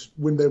purpose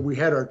when we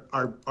had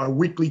our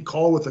weekly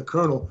call with the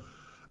colonel.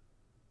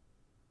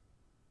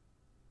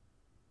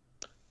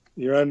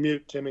 You're on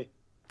mute, Timmy.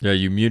 Yeah,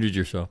 you muted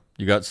yourself.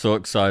 You got so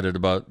excited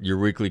about your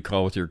weekly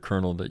call with your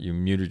colonel that you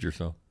muted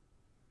yourself.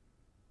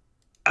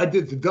 I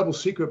did the double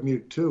secret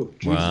mute too.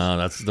 Jesus. Wow,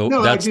 that's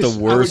the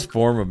worst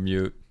form of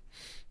mute.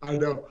 I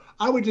know.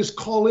 I would just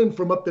call in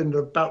from up in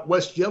about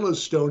West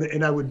Yellowstone,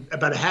 and I would,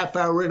 about a half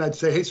hour in, I'd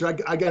say, "Hey, sir,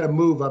 I got to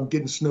move. I'm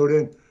getting snowed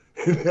in."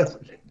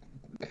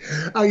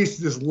 I used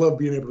to just love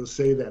being able to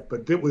say that,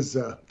 but it was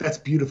that's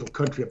beautiful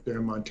country up there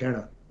in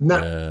Montana.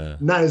 Not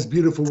as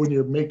beautiful when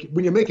you're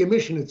making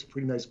mission. It's a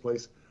pretty nice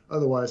place.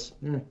 Otherwise,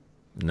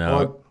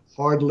 no,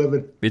 hard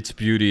living. Its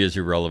beauty is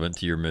irrelevant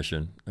to your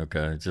mission.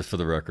 Okay, just for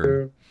the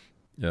record.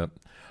 Yep.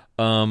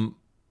 The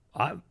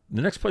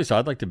next place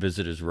I'd like to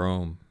visit is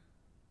Rome.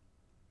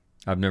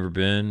 I've never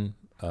been.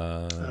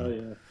 Oh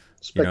yeah,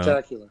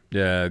 spectacular.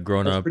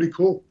 Growing up, pretty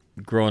cool.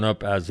 Growing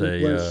up as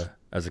a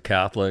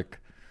Catholic,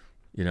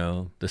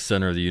 the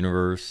center of the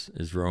universe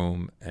is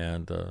Rome,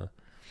 and the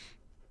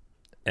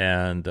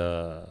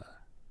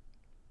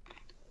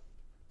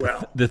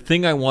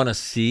thing I want to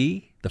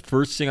see, the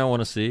first thing I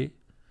want to see,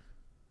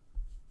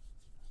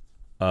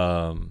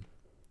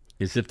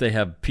 is if they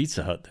have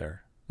Pizza Hut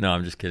there. No,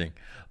 I'm just kidding.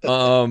 They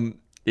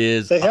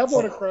have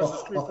one across the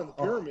street from the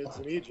pyramids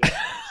in Egypt.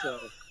 So.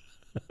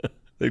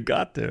 They've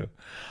got to.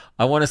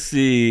 I want to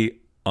see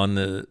on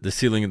the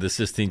ceiling of the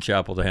Sistine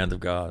Chapel the hand of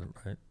God,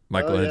 right?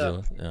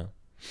 Michelangelo. Oh,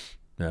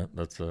 yeah.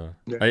 That's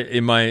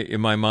in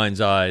my mind's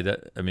eye.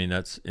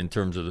 That's in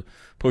terms of the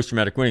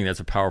post-traumatic winning. That's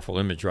a powerful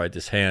image, right?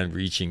 This hand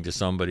reaching to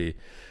somebody,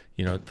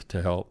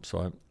 to help.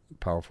 So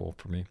powerful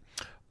for me.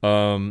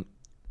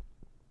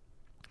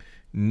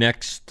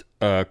 Next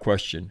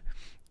question.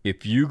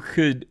 If you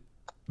could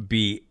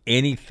be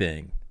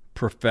anything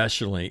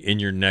professionally in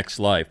your next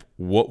life,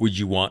 what would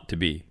you want to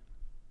be?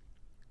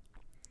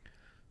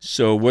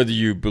 So whether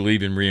you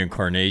believe in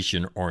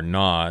reincarnation or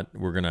not,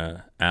 we're going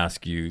to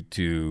ask you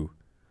to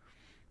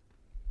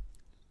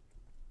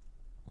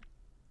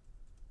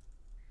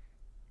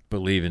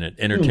believe in it,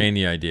 entertain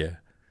the idea.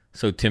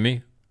 So,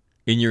 Timmy,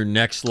 in your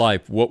next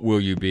life, what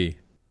will you be?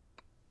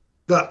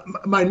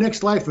 My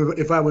next life,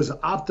 if I was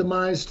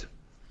optimized,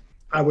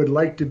 I would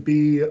like to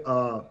be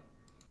a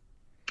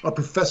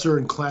professor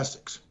in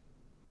classics.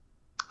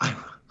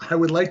 I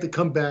would like to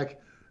come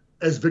back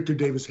as Victor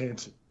Davis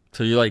Hanson.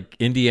 So you're like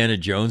Indiana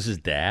Jones's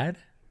dad?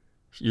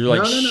 You're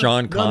like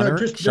Sean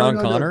Connery?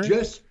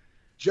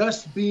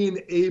 Just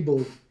being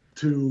able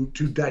to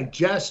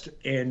digest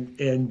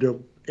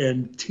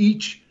and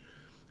teach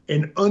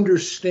and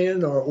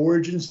understand our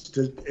origins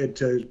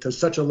to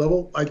such a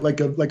level, like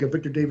a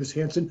Victor Davis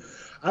Hanson.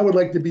 I would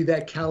like to be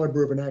that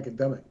caliber of an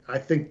academic. I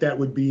think that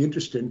would be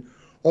interesting.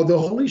 Although,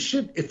 holy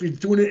shit, if you're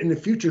doing it in the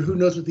future, who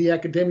knows what the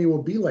academia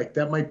will be like?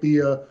 That might be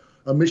a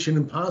Mission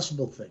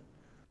Impossible thing.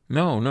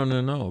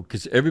 No,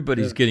 because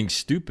everybody's getting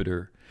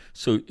stupider.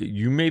 So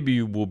you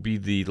maybe will be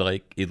the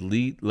like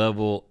elite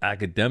level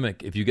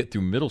academic if you get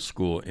through middle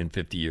school in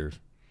 50 years.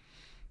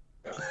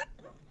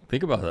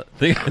 Think about it.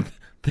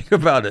 Think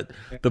about it.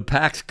 The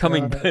pack's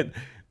coming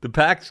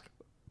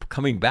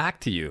back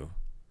to you.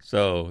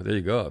 So there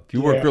you go. If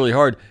you work really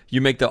hard,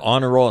 you make the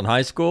honor roll in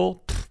high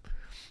school,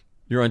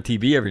 you're on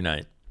TV every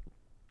night.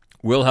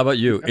 Will, how about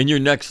you? In your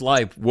next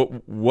life,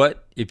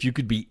 what if you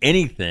could be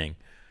anything,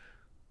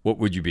 what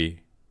would you be?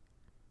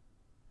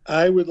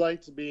 I would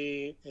like to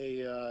be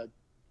a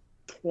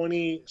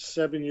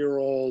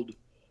 27-year-old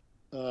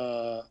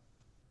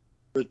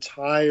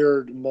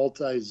retired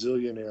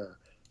multi-zillionaire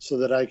so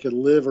that I could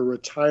live a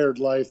retired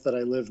life that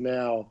I live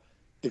now,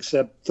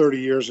 except 30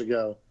 years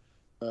ago,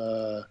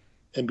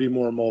 and be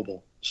more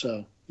mobile.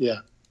 So, yeah.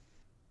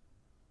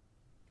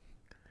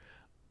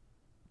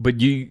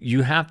 But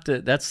you have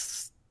to,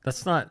 that's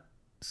not,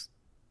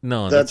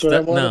 no. That's what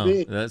I want to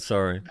be. That's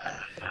sorry.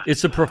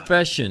 It's a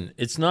profession.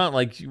 It's not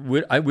like,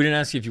 we didn't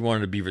ask you if you wanted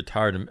to be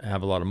retired and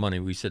have a lot of money.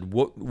 We said,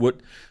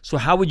 so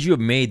how would you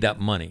have made that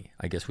money,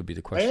 I guess would be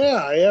the question.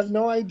 Yeah, I have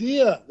no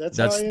idea. That's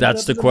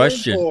the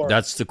question.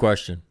 That's the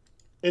question.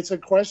 It's a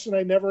question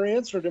I never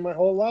answered in my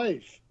whole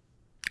life.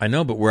 I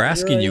know, but we're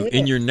asking you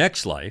in your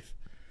next life.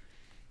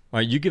 All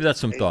right, you give that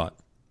some thought.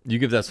 All right. You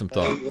give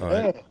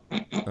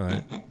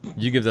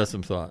that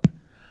some thought.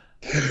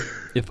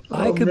 If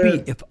I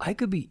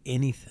could be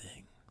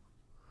anything,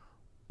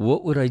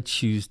 what would I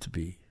choose to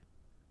be?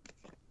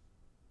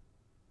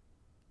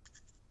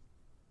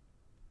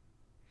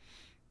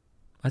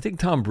 I think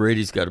Tom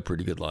Brady's got a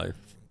pretty good life.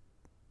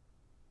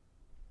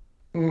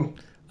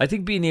 I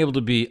think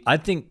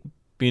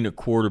being a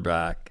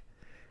quarterback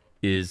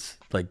is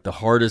like the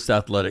hardest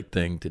athletic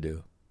thing to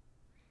do.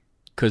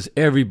 Because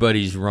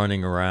everybody's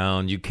running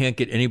around. You can't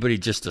get anybody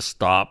just to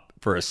stop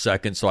for a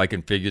second so I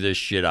can figure this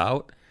shit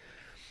out.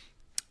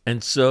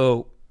 And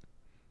so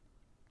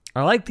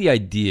I like the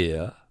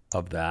idea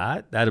of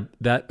that.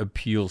 That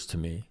appeals to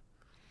me.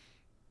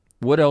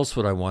 What else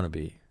would I want to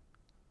be?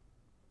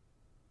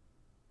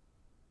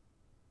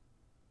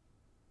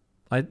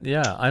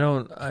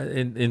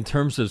 In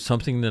terms of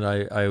something that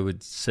I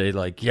would say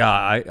like,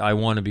 I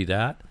want to be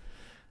that.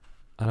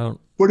 I don't.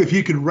 What if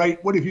you could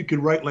write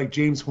like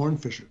James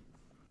Hornfisher?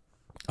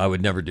 I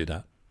would never do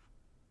that.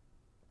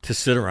 To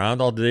sit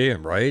around all day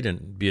and write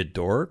and be a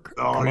dork?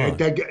 Oh,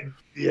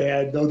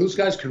 those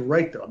guys can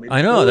write though.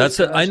 I know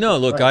I know.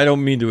 Look, I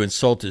don't mean to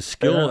insult his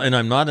skill, and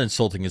I'm not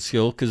insulting his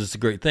skill because it's a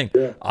great thing.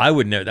 Yeah. I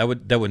would never.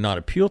 That would not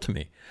appeal to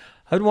me.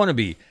 I would want to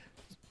be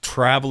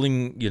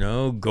traveling,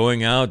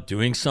 going out,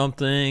 doing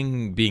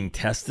something, being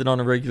tested on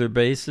a regular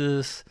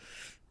basis,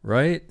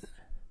 right?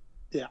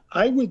 Yeah,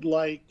 I would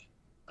like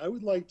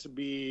to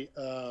be,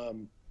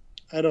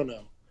 I don't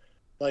know,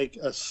 like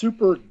a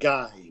super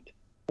guide.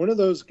 One of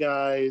those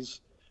guys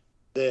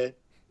that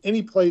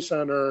any place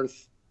on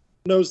Earth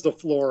knows the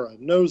flora,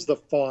 knows the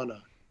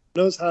fauna,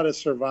 knows how to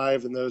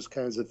survive in those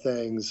kinds of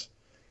things.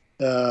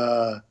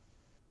 But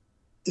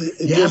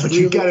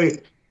you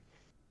gotta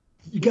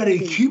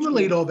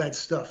accumulate all that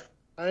stuff.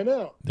 I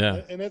know.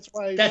 Yeah, and that's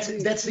why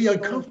that's the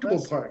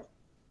uncomfortable part.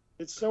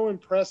 It's so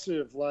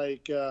impressive.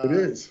 Like it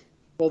is.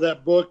 Well,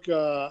 that book,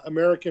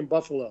 American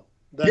Buffalo.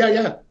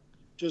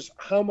 Just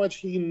how much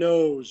he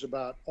knows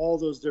about all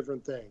those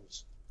different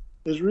things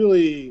is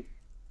really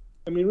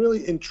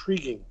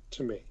intriguing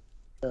to me.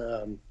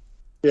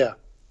 Yeah,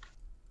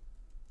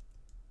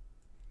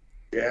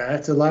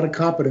 that's a lot of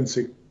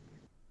competency.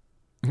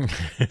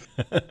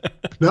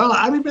 No,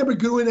 I remember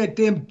doing that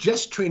damn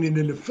jest training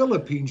in the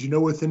Philippines,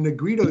 with the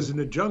Negritos in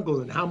the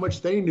jungle and how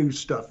much they knew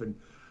stuff. And,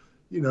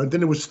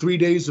 then it was 3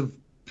 days of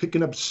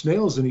picking up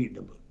snails and eating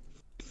them.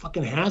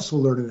 Fucking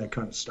hassle learning that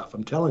kind of stuff,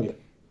 I'm telling you.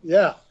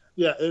 Yeah,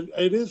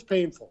 it is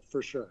painful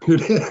for sure.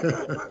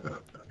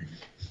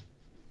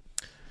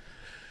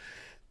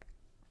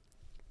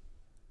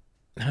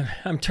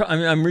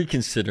 I'm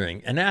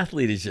reconsidering. An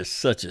athlete is just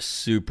such a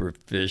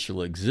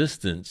superficial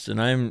existence,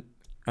 and I'm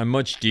I'm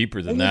much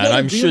deeper than And you that. gotta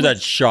I'm deal sure that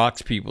with-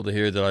 shocks people to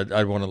hear that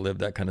I'd want to live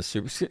that kind of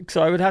super.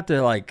 So I would have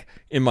to, like,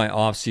 in my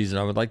off season,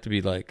 I would like to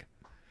be like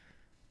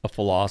a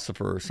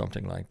philosopher or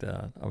something like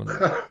that. I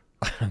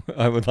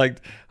would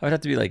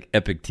have to be like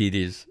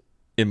Epictetus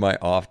in my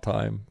off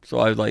time. So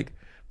I would like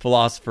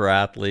philosopher,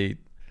 athlete.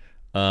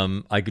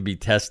 I could be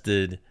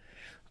tested.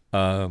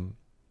 All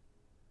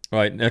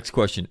right, next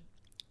question.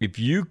 If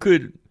you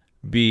could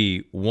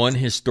be one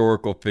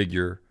historical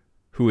figure,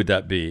 who would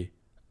that be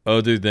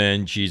other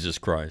than Jesus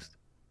Christ?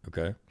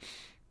 Okay.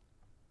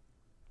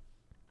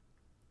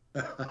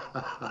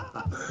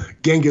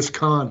 Genghis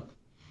Khan.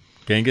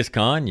 Genghis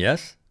Khan,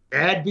 yes.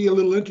 That'd be a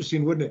little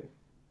interesting, wouldn't it?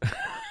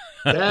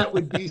 That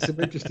would be some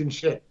interesting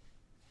shit.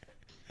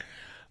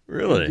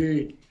 Really?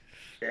 Indeed.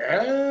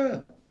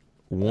 Yeah.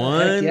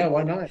 One Heck yeah,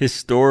 why not?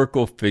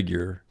 historical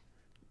figure,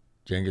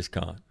 Genghis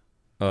Khan.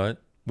 All right.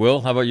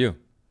 Will, how about you?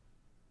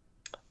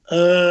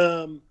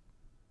 I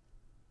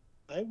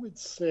would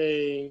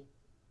say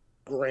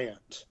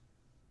Grant.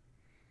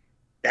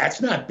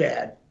 That's not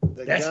bad.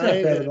 The That's guy not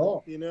bad that, at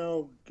all.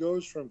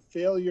 goes from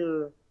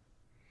failure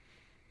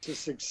to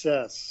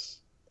success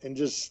and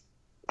just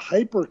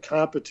hyper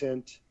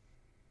competent.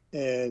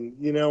 And,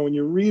 when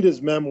you read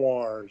his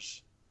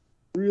memoirs,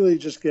 really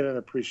just get an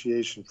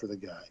appreciation for the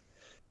guy.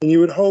 And you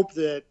would hope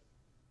that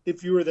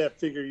if you were that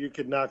figure, you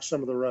could knock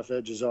some of the rough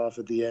edges off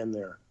at the end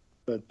there.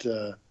 But,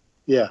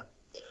 yeah,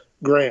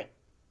 Grant.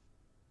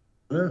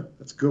 Yeah,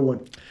 that's a good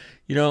one.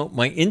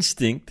 My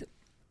instinct,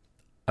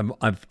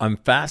 I'm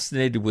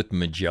fascinated with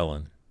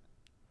Magellan.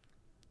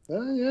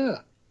 Yeah.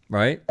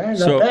 Right?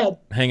 Not bad.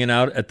 Hanging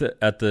out at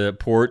the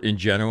port in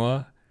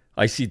Genoa,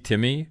 I see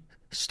Timmy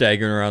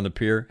staggering around the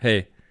pier.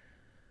 Hey,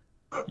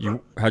 how'd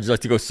you like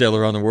to go sail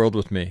around the world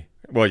with me?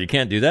 Well, you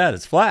can't do that.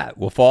 It's flat.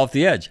 We'll fall off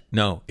the edge.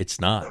 No, it's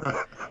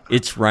not.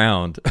 It's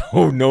round.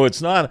 Oh, no,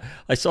 it's not.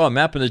 I saw a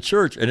map in the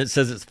church, and it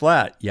says it's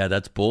flat. Yeah,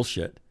 that's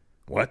bullshit.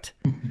 What?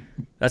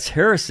 That's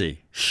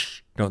heresy.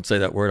 Shh, don't say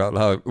that word out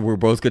loud. We're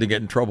both going to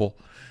get in trouble,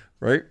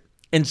 right?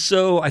 And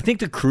so I think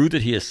the crew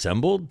that he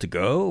assembled to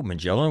go,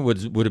 Magellan,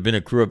 would have been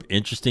a crew of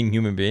interesting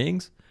human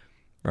beings,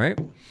 right?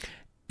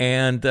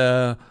 And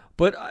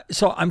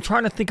so I'm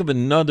trying to think of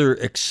another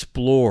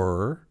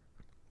explorer.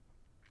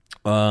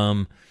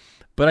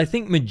 But I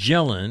think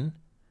Magellan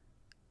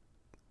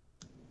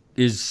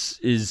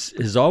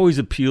has always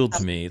appealed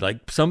to me,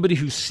 like somebody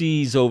who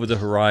sees over the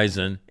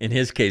horizon, in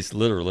his case,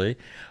 literally,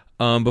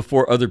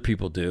 before other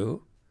people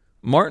do.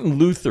 Martin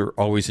Luther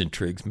always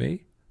intrigues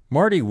me.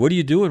 Marty, what are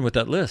you doing with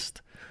that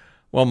list?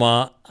 Well,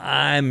 Ma,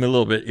 I'm a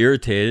little bit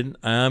irritated.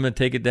 I'm going to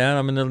take it down.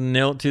 I'm going to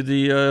nail it to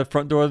the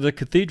front door of the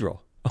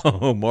cathedral.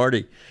 Oh,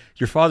 Marty,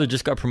 your father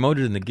just got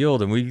promoted in the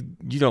guild, and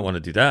you don't want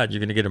to do that. You're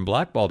going to get him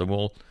blackballed, and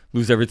we'll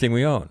lose everything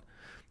we own.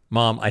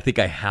 Mom, I think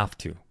I have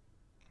to.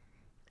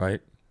 Right?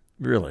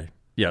 Really?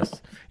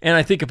 Yes. And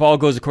I think if all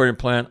goes according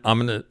to plan,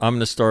 I'm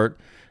gonna start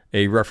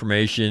a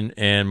Reformation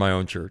and my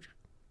own church.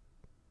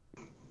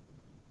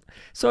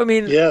 So I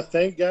mean, yeah.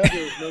 Thank God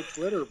there was no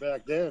Twitter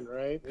back then,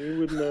 right? They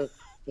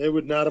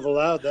would not have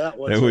allowed that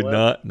whatsoever. They would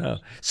not. No.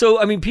 So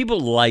I mean,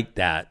 people like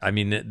that. I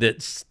mean,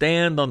 that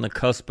stand on the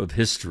cusp of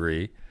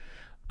history.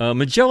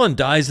 Magellan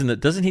dies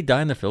doesn't he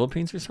die in the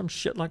Philippines or some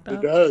shit like that?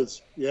 He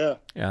does. Yeah.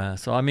 Yeah.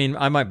 So I mean,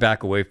 I might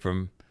back away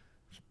from.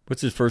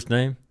 What's his first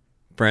name?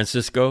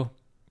 Francisco?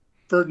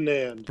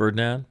 Ferdinand.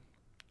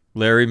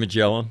 Larry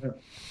Magellan.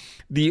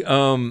 The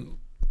I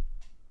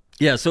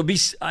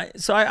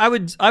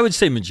would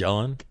say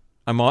Magellan.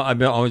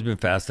 I've always been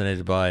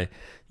fascinated by,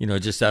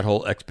 just that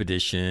whole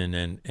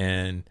expedition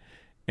and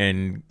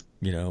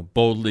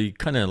boldly,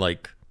 kind of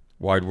like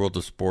Wide World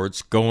of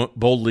Sports,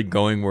 boldly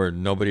going where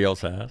nobody else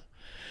has.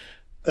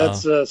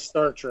 That's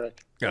Star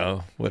Trek.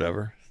 Oh,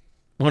 whatever.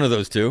 One of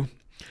those two.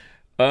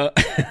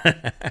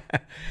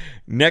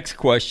 Next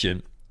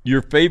question.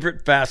 Your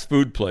favorite fast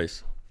food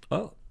place?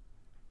 Oh.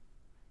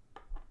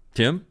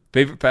 Tim,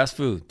 favorite fast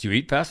food? Do you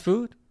eat fast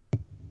food?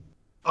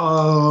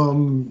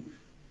 My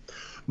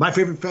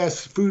favorite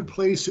fast food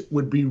place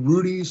would be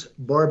Rudy's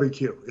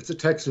Barbecue. It's a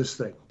Texas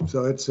thing.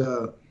 So it's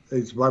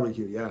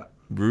barbecue, yeah.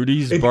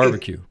 Rudy's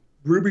Barbecue.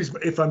 Ruby's.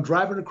 If I'm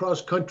driving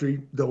across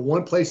country, the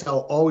one place I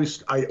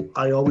always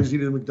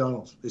eat at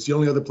McDonald's. It's the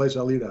only other place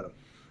I'll eat out of.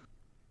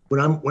 When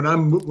I'm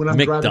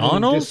driving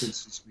any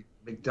distance,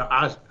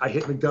 I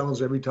hit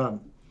McDonald's every time.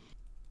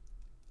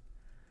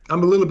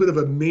 I'm a little bit of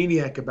a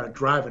maniac about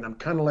driving. I'm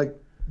kind of like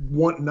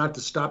wanting not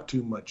to stop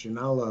too much, and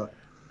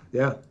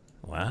yeah.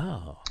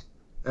 Wow.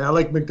 I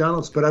like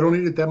McDonald's, but I don't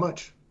eat it that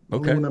much.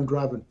 Okay. Only when I'm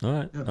driving. All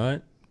right. Yeah. All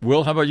right.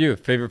 Will, how about you?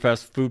 Favorite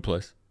fast food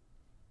place?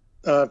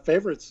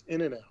 Favorites,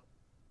 In-N-Out.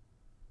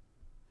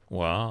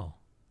 Wow.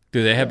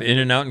 Do they have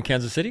In-N-Out in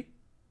Kansas City?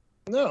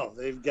 No,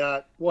 they've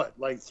got,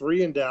 like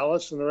 3 in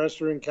Dallas, and the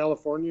rest are in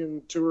California,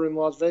 and 2 are in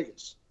Las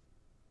Vegas.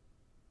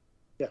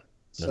 Yeah.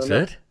 That's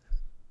it?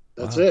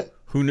 That's wow. it.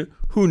 Who knew?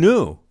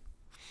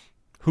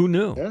 Who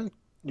knew? Yeah.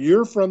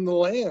 You're from the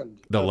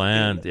land. The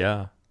land,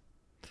 yeah.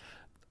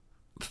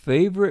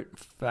 Favorite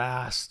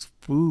fast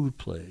food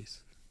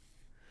place?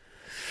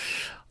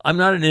 I'm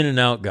not an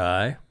In-N-Out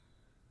guy.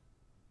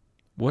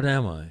 What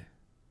am I?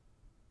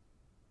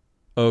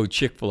 Oh,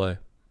 Chick-fil-A.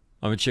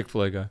 I'm a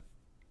Chick-fil-A guy.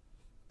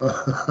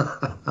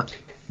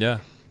 Yeah.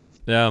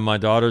 Yeah, my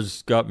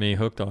daughter's got me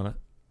hooked on it.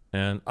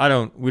 And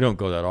we don't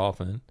go that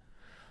often.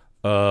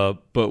 But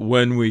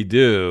when we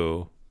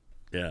do,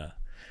 yeah.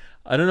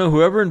 I don't know,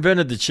 whoever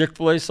invented the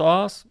Chick-fil-A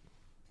sauce,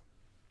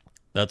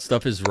 that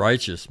stuff is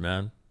righteous,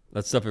 man.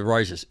 That stuff is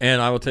righteous.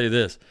 And I will tell you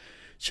this,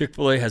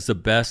 Chick-fil-A has the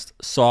best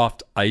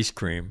soft ice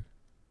cream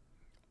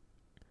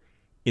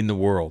in the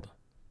world.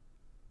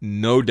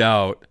 No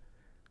doubt,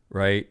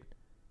 right?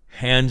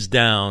 Hands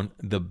down,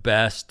 the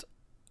best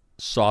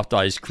soft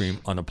ice cream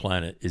on the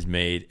planet is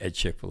made at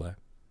Chick-fil-A. If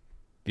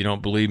you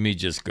don't believe me,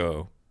 just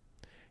go.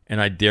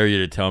 And I dare you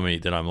to tell me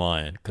that I'm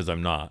lying, because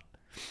I'm not.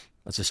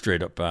 That's a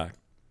straight up fact.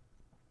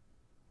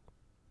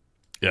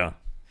 Yeah.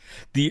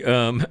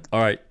 All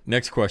right,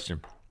 next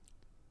question.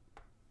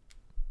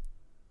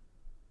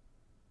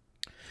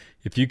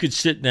 If you could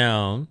sit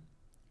down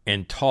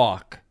and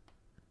talk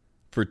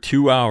for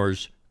 2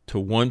 hours to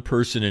one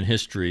person in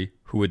history,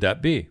 who would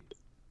that be?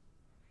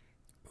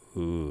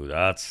 Ooh,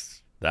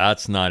 that's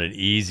not an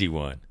easy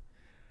one.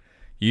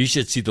 You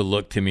should see the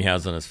look Timmy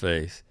has on his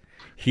face.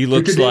 He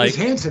looks like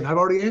Hansen. I've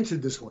already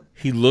answered this one.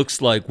 He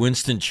looks like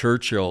Winston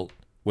Churchill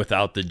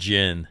without the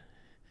gin.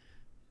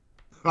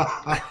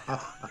 I'll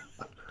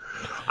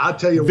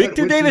tell you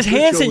Victor what, Davis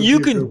Hansen,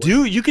 you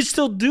can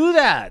still do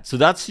that. So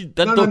that's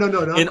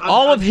No. in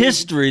all of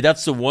history,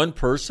 that's the one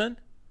person.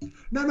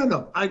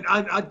 No.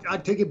 I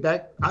take it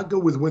back. I'd go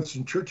with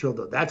Winston Churchill,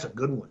 though. That's a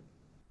good one.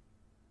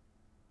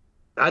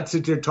 I'd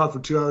sit there and talk for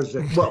 2 hours.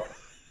 Well,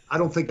 I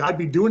don't think I'd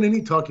be doing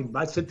any talking,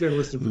 but I'd sit there and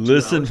listen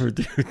for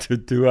 2 hours. For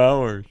 2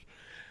 hours.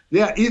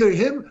 Yeah, either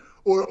him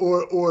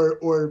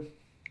or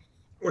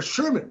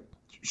Sherman.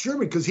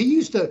 Sherman, because he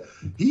used to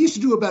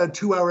do about a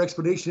 2-hour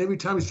explanation every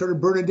time he started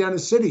burning down a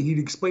city. He'd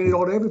explain it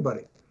all to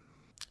everybody.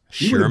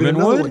 Sherman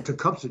would? One,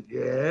 Tecumseh.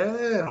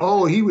 Yeah.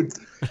 Oh, he would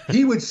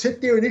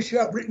sit there and issue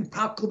out written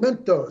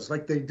proclamentos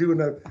like they do in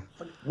a.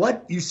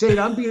 What you saying?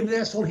 I'm being an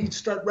asshole. He'd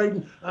start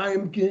writing.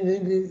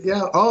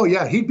 Yeah. Oh,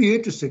 yeah. He'd be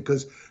interested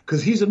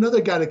because he's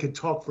another guy that could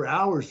talk for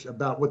hours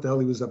about what the hell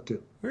he was up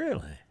to.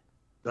 Really?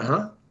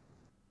 Uh-huh.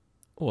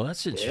 Well,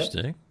 that's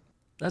interesting. Yeah.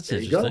 That's there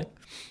interesting.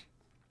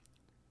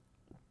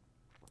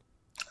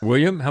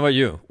 William, how about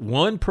you?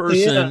 One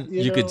person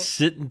you could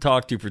sit and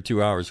talk to for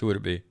 2 hours. Who would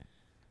it be?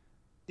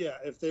 Yeah,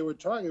 if they were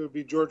talking, it would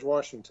be George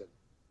Washington.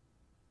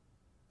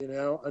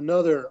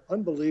 Another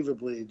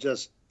unbelievably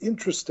just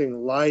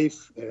interesting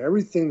life and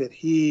everything that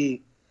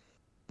he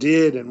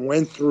did and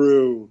went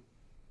through.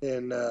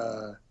 And,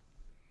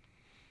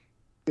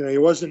 he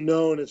wasn't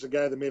known as a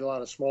guy that made a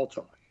lot of small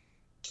talk.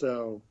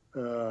 So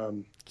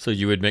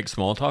you would make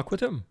small talk with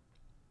him?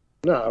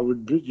 No,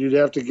 you'd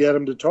have to get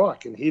him to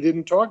talk, and he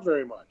didn't talk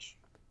very much.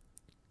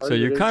 So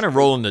you're kind of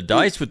rolling the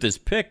dice with this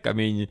pick. I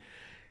mean,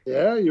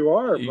 yeah, you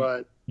are,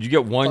 but you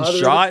get one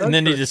shot, and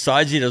then he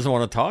decides he doesn't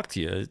want to talk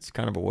to you. It's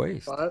kind of a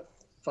waste.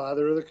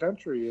 Father of the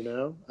country,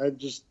 I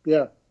just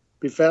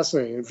be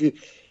fascinating.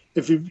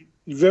 If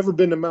you've ever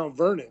been to Mount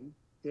Vernon,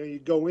 you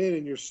go in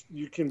and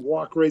you can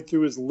walk right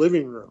through his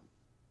living room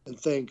and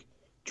think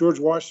George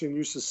Washington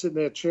used to sit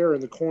in that chair in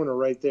the corner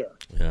right there.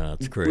 Yeah,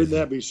 that's crazy. Wouldn't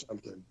that be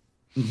something?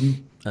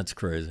 Mm-hmm. That's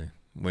crazy.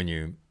 When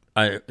you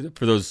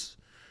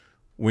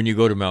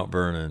go to Mount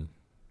Vernon,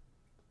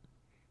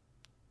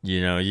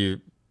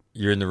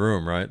 you're in the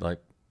room, right? Like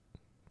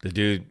the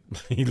dude,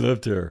 he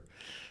lived here,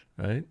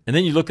 right? And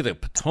then you look at the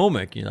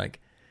Potomac, you're like,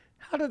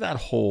 how did that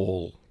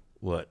hole,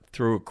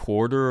 throw a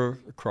quarter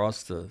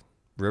across the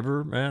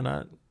river, man?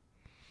 And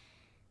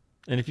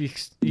if they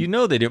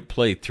didn't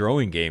play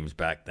throwing games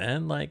back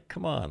then, like,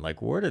 come on,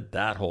 like, where did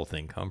that whole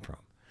thing come from?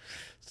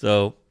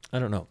 So I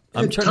don't know.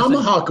 I'm trying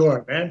tomahawk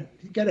arm, man.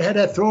 You got to have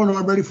that throwing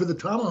arm ready for the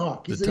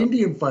tomahawk. He's an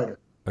Indian fighter.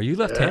 Are you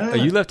left-handed? Are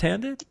you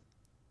left-handed?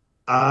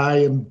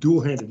 I am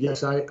dual-handed.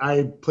 Yes,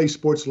 I play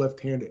sports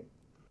left-handed.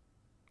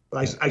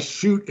 I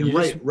shoot and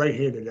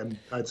right-handed.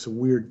 That's a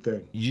weird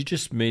thing. You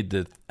just made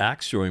the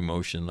axe throwing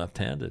motion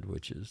left-handed,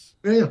 which is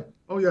yeah.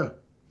 Oh yeah.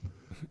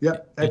 Yeah,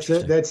 that's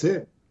it. That's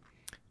it.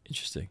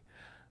 Interesting.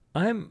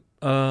 I'm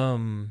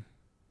if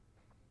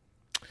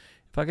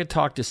I could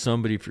talk to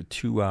somebody for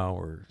 2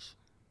 hours,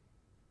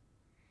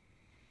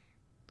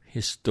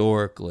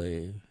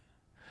 historically,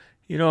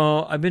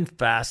 I've been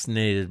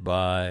fascinated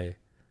by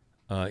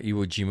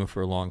Iwo Jima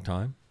for a long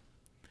time.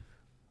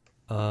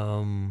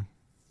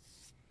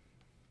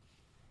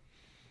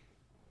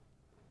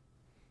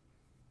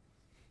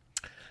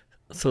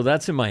 So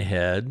that's in my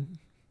head.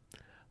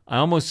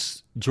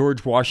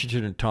 George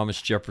Washington and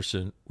Thomas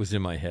Jefferson was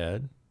in my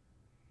head.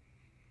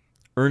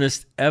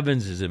 Ernest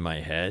Evans is in my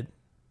head.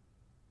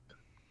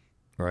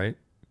 Right?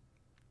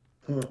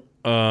 But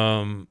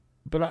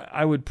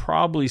I would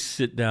probably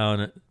sit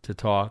down to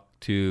talk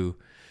to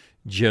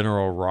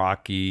General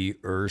Rocky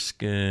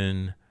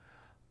Erskine,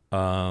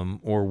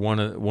 or one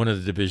of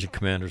the division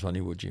commanders on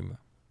Iwo Jima.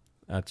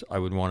 I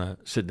would want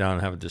to sit down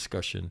and have a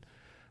discussion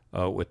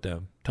with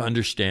them to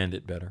understand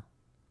it better.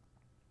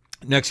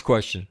 Next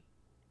question.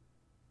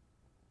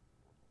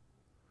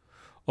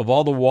 of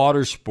all the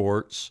water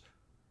sports,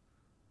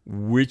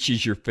 which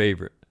is your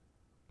favorite?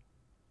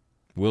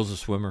 Will's a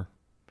swimmer.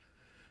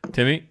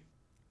 Timmy?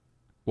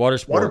 Water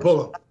sports. Water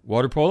polo.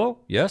 Water polo?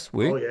 Yes,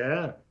 Oh,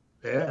 yeah.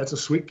 Yeah, that's a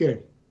sweet game.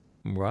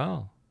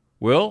 Wow.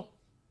 Will?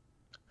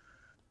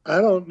 I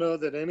don't know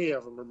that any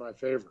of them are my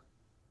favorite.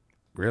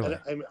 Really?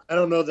 I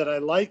don't know that I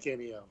like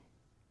any of them.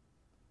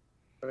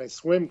 And I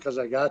swim because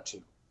I got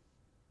to.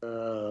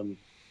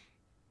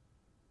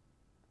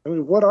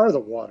 What are the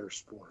water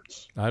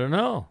sports? I don't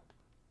know.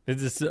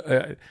 This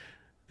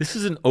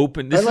is an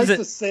open. I like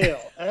to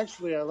sail.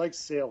 Actually, I like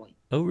sailing.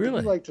 Oh, really?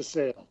 I like to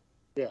sail.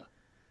 Yeah.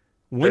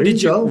 When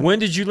did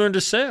you learn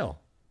to sail?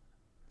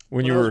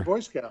 When you I was were a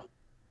Boy Scout.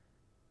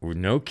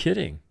 No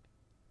kidding.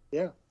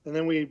 Yeah, and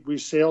then we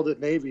sailed at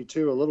Navy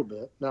too a little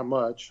bit, not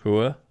much.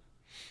 Hua?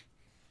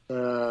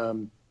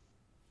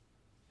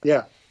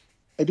 Yeah,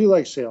 I do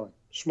like sailing.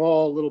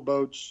 Small little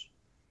boats,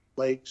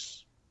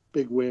 lakes,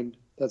 big wind.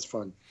 That's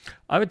fun.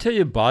 I would tell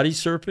you body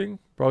surfing,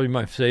 probably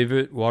my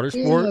favorite water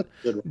sport.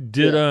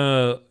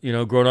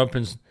 Growing up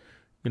in,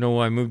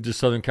 I moved to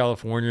Southern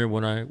California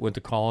when I went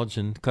to college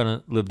and kind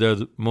of lived there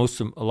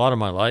a lot of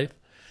my life.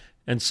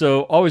 And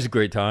so always a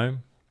great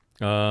time.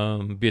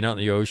 Being out in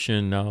the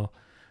ocean now,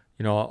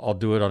 I'll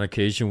do it on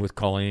occasion with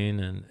Colleen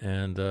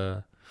and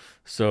body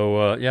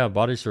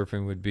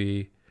surfing would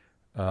be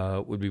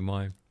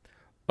mine.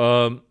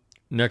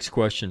 Next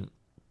question.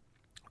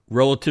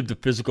 Relative to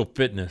physical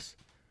fitness,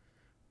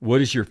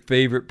 what is your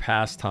favorite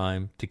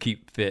pastime to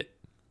keep fit?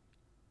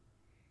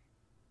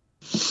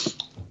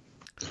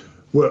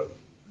 Well,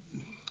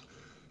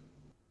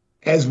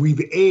 as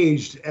we've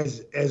aged,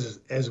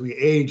 as we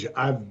age,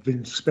 I've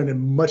been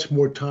spending much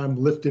more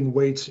time lifting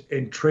weights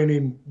and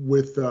training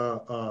with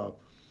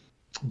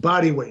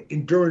body weight,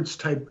 endurance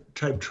type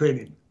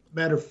training.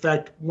 Matter of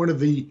fact, one of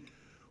the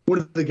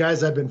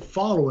guys I've been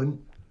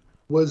following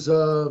was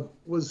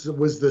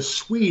the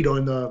Swede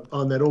on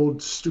that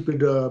old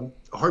stupid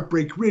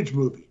Heartbreak Ridge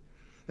movie.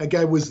 That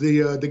guy was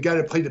the guy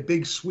that played the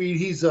big Swede.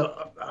 He's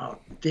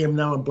damn,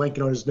 now I'm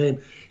blanking on his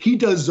name. He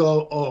does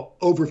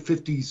over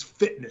 50s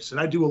fitness,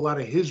 and I do a lot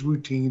of his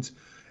routines,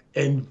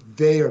 and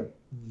they are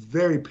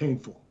very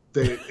painful.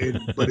 But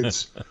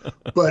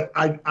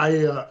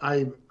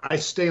I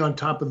stay on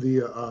top of the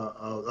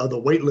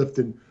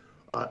weightlifting.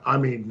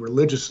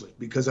 Religiously,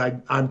 because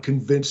I'm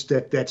convinced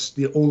that that's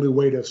the only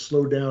way to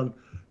slow down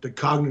the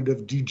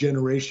cognitive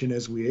degeneration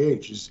as we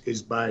age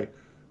is by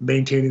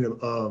maintaining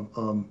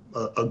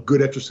a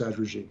good exercise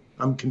regime.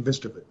 I'm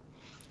convinced of it.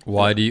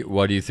 Why do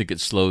you think it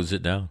slows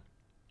it down?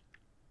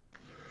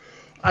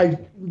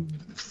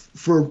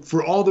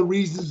 For all the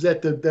reasons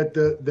that the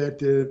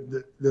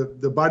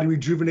body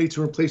rejuvenates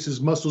and replaces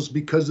muscles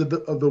because of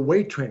the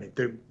weight training.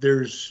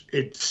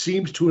 It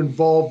seems to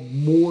involve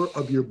more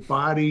of your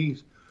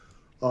body's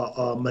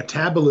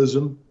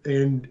metabolism,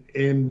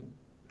 and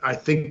I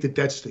think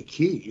that's the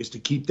key, is to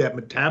keep that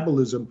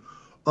metabolism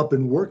up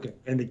and working,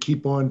 and to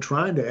keep on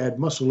trying to add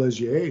muscle as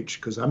you age.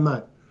 Because I'm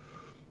not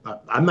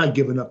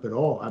giving up at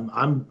all.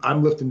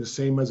 I'm lifting the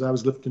same as I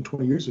was lifting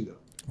 20 years ago.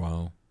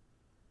 Wow.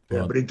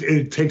 Yeah, but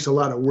it takes a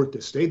lot of work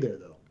to stay there,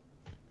 though.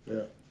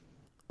 Yeah.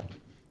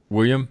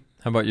 William,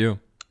 how about you?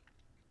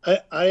 I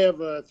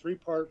have a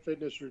 3-part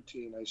fitness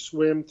routine. I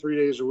swim 3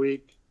 days a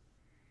week.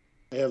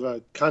 I have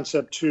a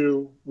Concept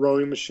 2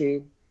 rowing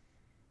machine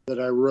that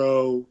I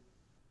row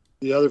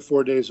the other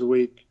 4 days a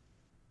week.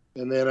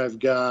 And then I've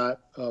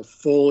got a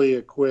fully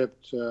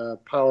equipped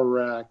power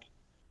rack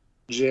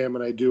gym,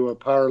 and I do a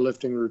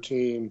powerlifting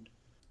routine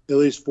at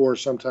least 4,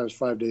 sometimes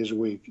 5 days a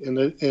week.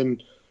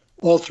 And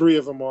all 3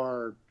 of them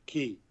are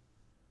key.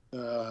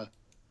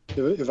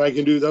 If I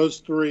can do those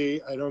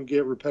 3, I don't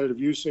get repetitive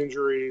use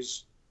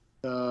injuries.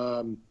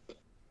 And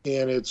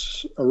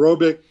it's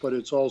aerobic, but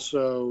it's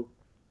also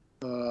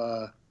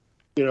the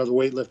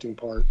weightlifting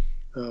part,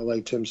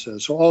 like Tim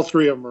says. So all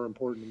 3 of them are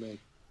important to me.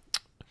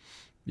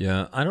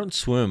 Yeah, I don't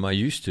swim. I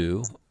used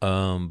to,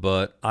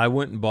 but I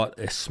went and bought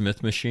a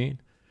Smith machine,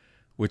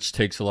 which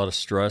takes a lot of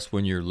stress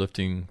when you're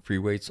lifting free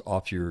weights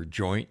off your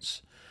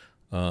joints,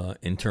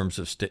 in terms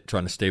of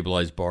trying to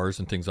stabilize bars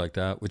and things like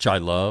that, which I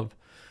love.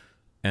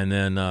 And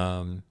then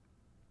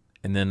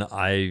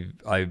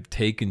I've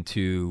taken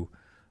to,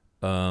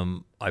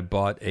 I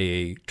bought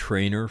a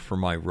trainer for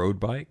my road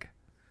bike.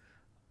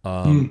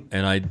 And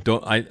I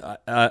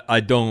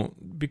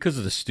don't, because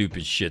of the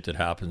stupid shit that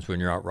happens when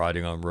you're out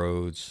riding on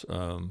roads.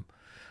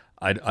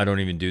 I don't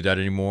even do that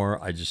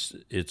anymore.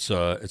 It's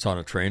on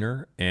a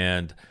trainer,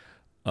 and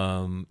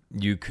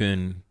you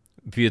can,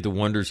 via the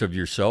wonders of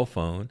your cell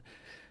phone,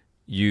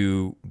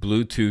 you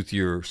Bluetooth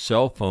your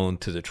cell phone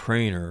to the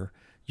trainer.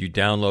 You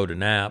download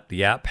an app.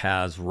 The app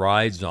has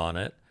rides on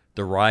it.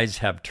 The rides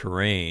have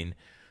terrain.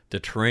 The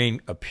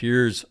terrain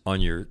appears on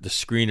the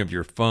screen of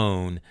your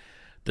phone.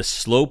 The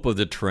slope of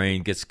the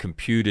terrain gets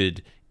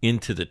computed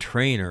into the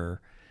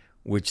trainer,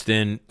 which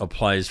then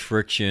applies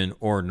friction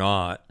or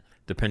not,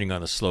 depending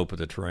on the slope of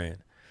the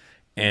terrain.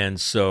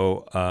 And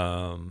so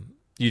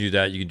you do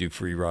that. You can do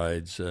free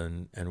rides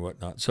and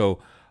whatnot. So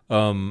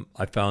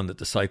I found that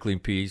the cycling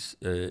piece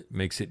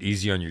makes it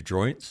easy on your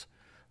joints,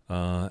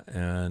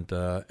 and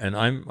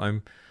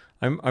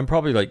I'm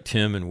probably like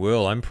Tim and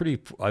Will.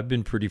 I've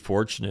been pretty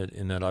fortunate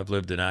in that I've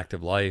lived an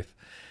active life,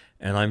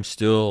 and I'm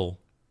still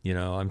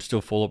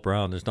full up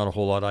brown. There's not a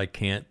whole lot I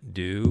can't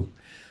do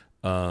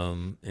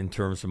in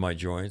terms of my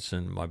joints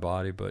and my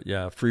body, but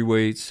yeah, free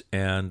weights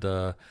and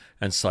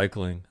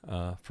cycling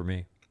for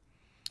me.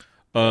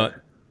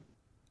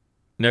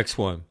 Next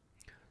one.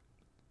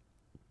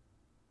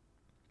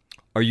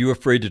 Are you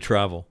afraid to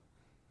travel?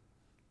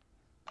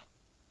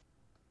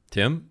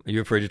 Tim, are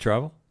you afraid to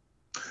travel?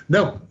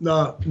 No,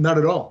 not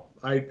at all.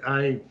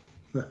 I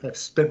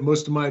spent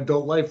most of my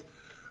adult life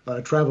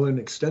traveling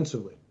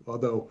extensively.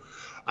 Although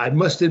I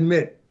must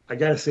admit, I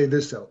got to say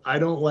this though, I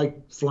don't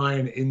like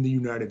flying in the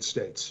United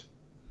States.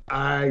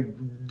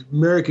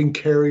 American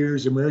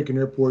carriers, American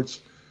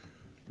airports,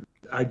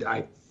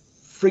 I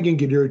friggin'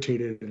 get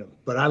irritated in them.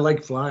 But I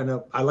like flying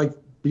up. I like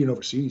being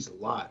overseas a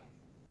lot.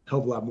 Hell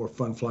of a lot more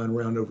fun flying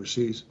around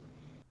overseas.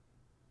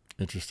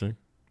 Interesting.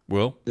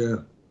 Will? Yeah.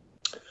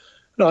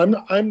 No,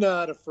 I'm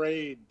not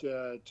afraid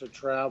to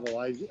travel.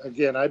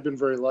 I've been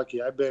very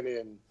lucky. I've been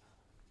in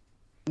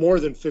more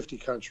than 50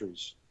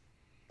 countries,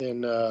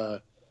 and so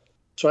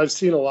I've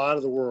seen a lot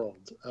of the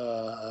world.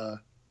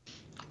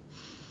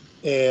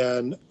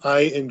 And I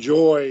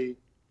enjoy,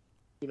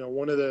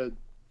 one of the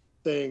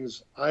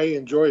things I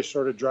enjoy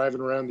sort of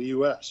driving around the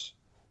U.S.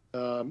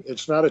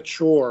 It's not a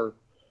chore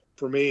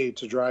for me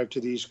to drive to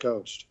the East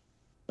Coast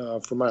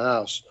from my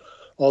house,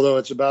 although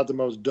it's about the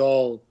most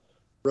dull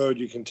road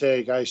you can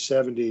take.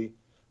 I-70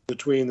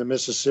 between the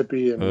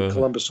Mississippi and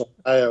Columbus,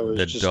 Ohio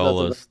is just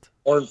dullest.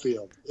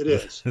 Cornfield. It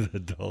is. The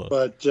dullest.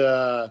 But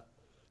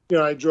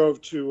I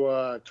drove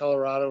to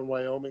Colorado and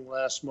Wyoming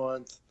last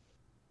month.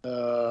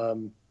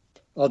 I'll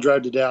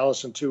drive to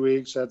Dallas in 2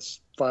 weeks. That's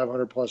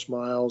 500 plus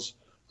miles.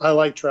 I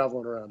like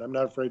traveling around. I'm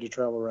not afraid to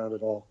travel around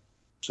at all.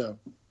 So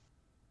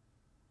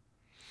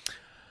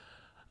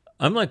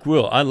I'm like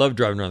Will. I love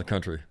driving around the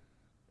country,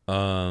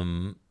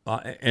 and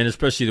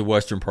especially the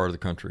western part of the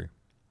country.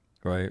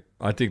 Right?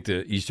 I think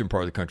the eastern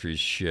part of the country is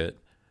shit.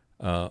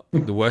 The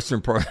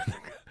western part, of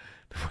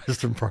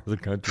the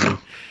country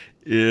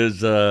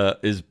is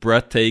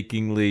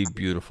breathtakingly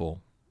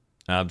beautiful.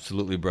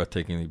 Absolutely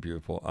breathtakingly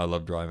beautiful. I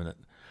love driving it.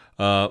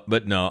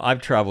 But no, I've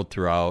traveled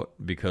throughout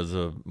because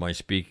of my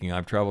speaking.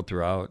 I've traveled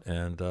throughout,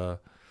 and no,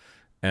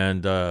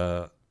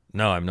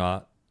 I'm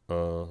not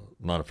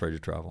afraid to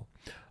travel.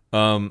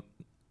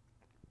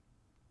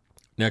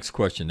 Next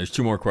question. There's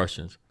two more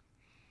questions.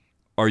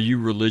 Are you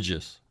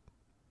religious?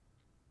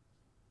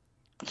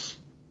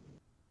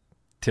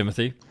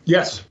 Timothy?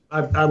 Yes,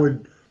 I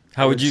would.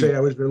 How would you say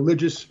I was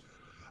religious?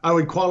 I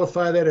would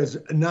qualify that as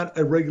not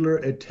a regular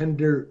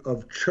attender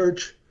of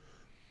church,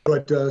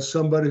 but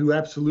somebody who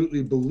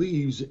absolutely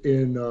believes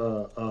in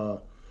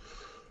God,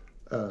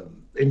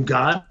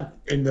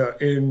 in the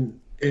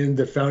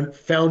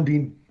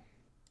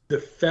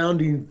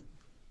founding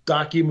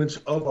documents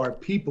of our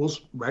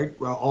peoples. Right,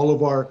 well, all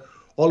of our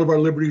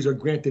liberties are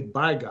granted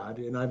by God,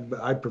 and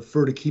I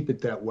prefer to keep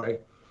it that way.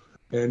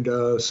 And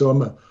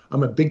so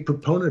I'm a big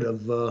proponent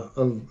of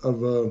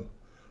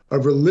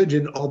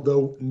religion,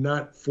 although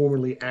not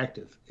formally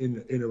active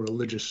in a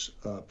religious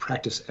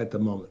practice at the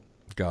moment.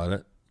 Got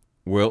it.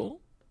 Will?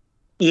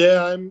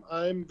 Yeah,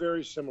 I'm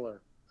very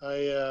similar.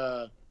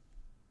 I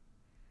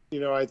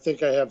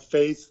think I have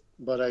faith,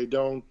 but I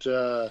don't.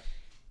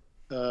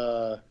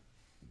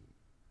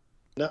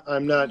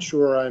 I'm not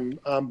sure I'm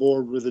on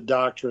board with the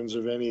doctrines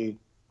of any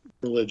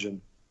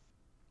religion.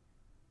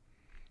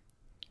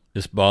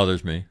 This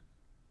bothers me.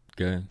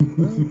 Okay.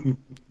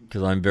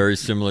 Because I'm very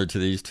similar to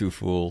these two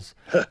fools.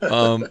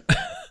 No,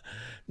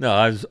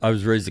 I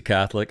was raised a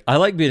Catholic. I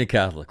like being a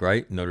Catholic,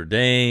 right? Notre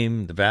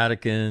Dame, the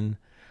Vatican.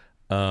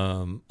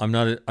 I'm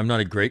not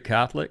a great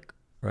Catholic,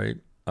 right?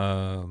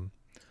 I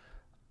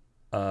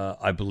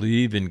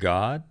believe in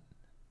God,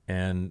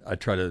 and I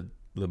try to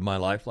live my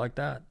life like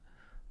that.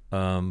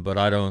 But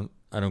I don't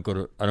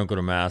go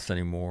to mass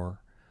anymore.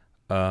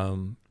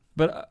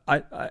 But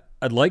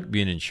I'd like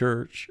being in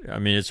church. I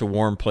mean, it's a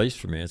warm place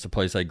for me. It's a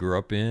place I grew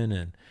up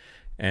in,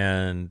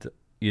 and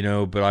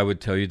But I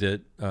would tell you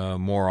that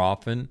more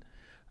often,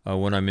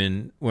 when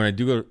I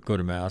do go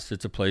to mass,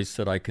 it's a place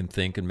that I can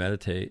think and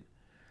meditate.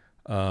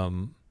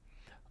 And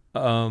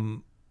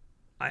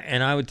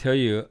I would tell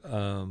you,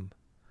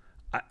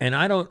 and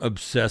I don't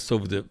obsess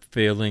over the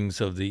failings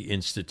of the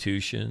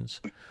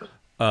institutions.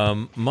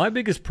 My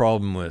biggest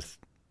problem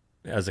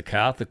as a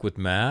Catholic with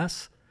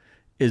mass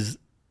is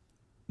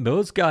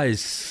those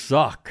guys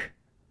suck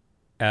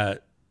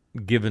at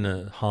giving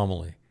a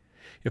homily.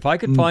 If I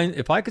could find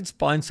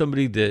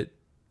somebody that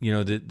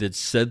that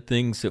said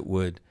things that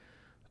would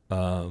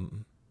that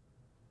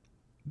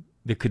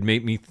could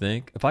make me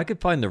think. If I could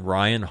find the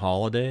Ryan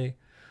Holiday,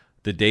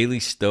 the Daily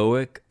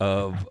Stoic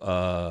of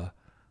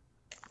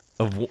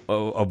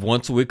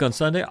once a week on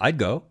Sunday, I'd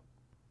go.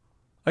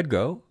 I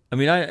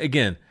mean,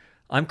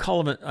 I'm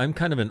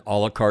kind of an a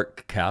la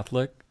carte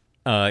Catholic.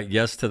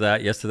 Yes to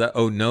that.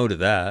 Oh, no to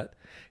that.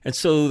 And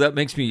so that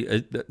makes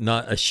me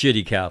not a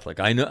shitty Catholic.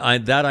 I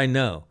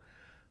know.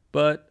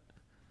 But,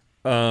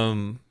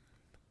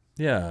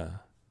 yeah.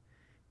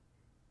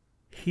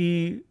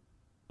 He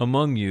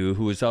among you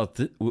who is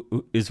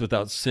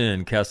without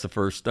sin cast the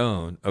first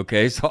stone.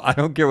 Okay, so I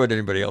don't care what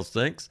anybody else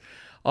thinks.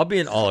 I'll be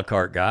an a la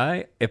carte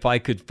guy if I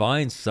could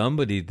find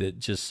somebody that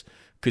just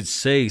could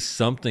say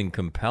something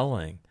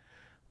compelling.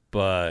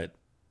 But,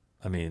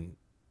 I mean,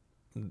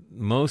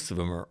 most of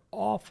them are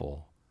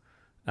awful.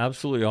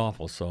 Absolutely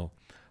awful. So,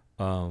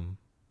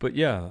 but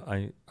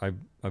yeah, I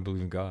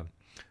believe in God.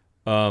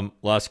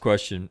 Last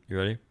question. You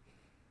ready?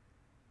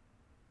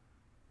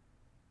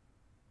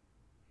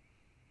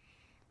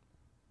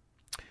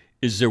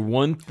 Is there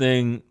one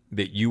thing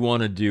that you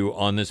want to do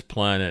on this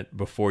planet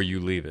before you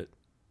leave it?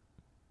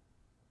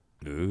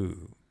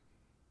 Ooh.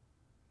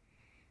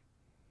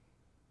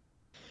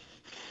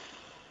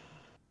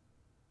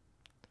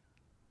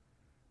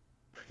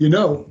 You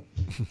know,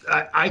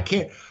 I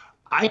can't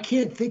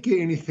think of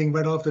anything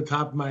right off the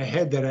top of my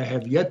head that I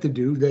have yet to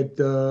do that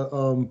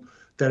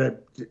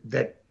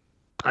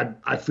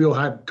I feel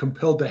I'm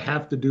compelled to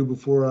have to do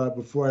before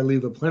I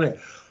leave the planet.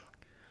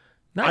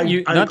 Not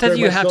that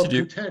you have to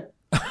do. Content.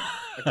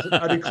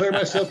 I declare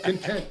myself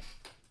content.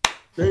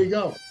 There you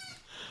go.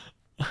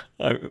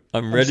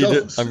 I'm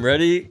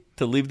ready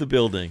to leave the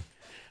building.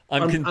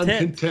 I'm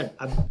content.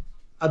 I'm content.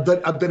 I've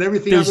done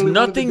everything. There's I really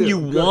nothing wanted to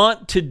you do.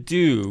 want to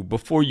do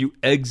before you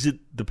exit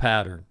the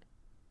pattern.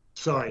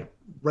 Sorry,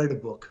 write a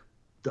book.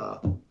 Duh.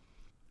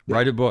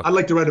 Write a book. I'd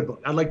like to write a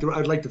book.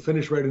 I'd like to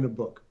finish writing a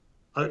book.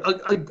 I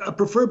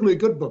preferably a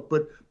good book,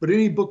 but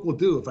any book will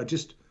do.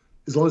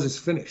 As long as it's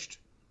finished,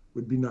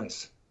 would be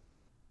nice.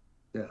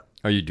 Yeah.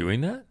 Are you doing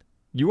that?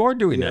 You are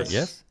doing that,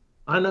 yes?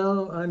 I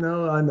know.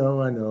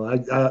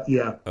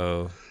 Yeah.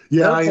 Oh.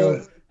 Yeah.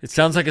 It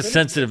sounds like a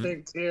sensitive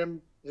thing, Tim.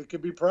 It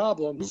could be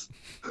problems.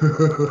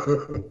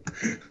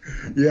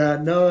 Yeah.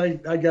 No,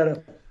 I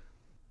gotta.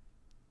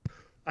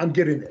 I'm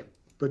getting there,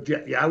 but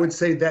yeah. I would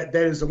say that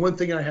is the one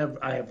thing I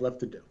have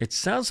left to do. It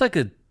sounds like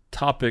a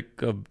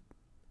topic of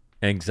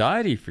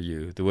anxiety for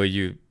you. The way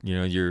you're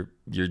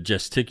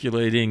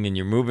gesticulating and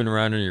you're moving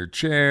around in your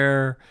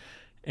chair.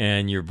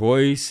 And your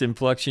voice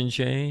inflection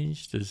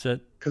changed? Is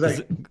that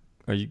because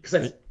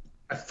I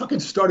fucking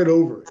started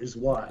over is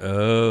why.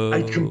 Oh,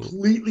 I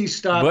completely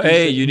stopped. But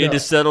hey, you need to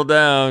settle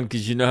down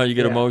because you know how you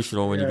get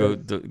emotional when you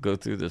go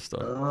through this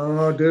stuff.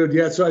 Oh, dude,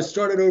 yeah. So I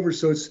started over.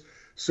 So it's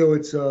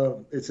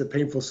a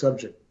painful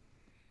subject,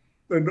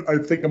 and I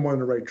think I'm on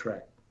the right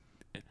track.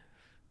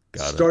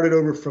 Started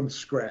over from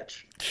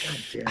scratch. God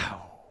damn.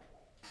 Ow.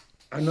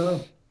 I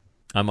know.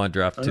 I'm on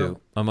draft 2.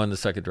 I'm on the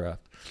second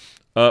draft.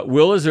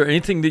 Will, is there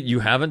anything that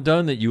you haven't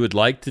done that you would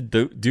like to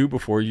do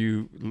before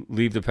you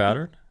leave the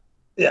pattern?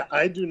 Yeah,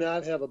 I do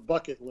not have a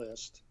bucket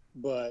list,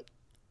 but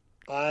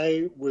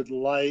I would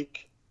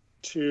like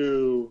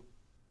to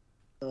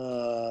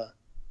go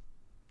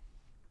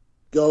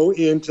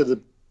into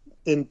the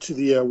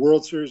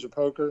World Series of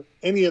Poker,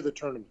 any of the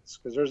tournaments,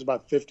 because there's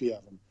about 50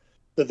 of them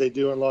that they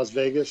do in Las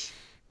Vegas,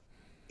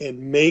 and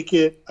make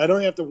it. I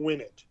don't have to win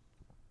it,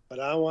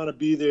 but I want to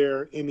be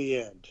there in the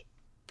end,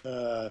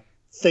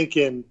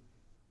 thinking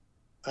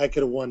I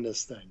could have won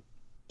this thing.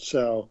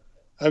 So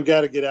I've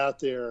got to get out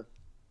there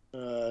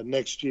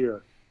next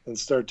year and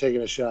start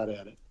taking a shot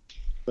at it.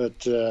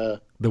 But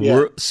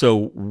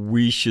so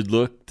we should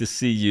look to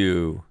see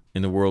you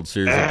in the World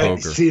Series of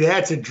Poker. See,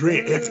 that's a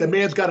dream. If the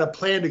man's got a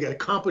plan to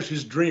accomplish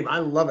his dream, I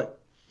love it.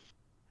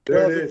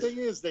 The thing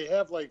is, they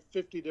have like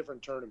 50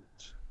 different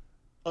tournaments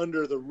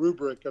under the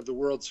rubric of the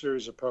World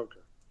Series of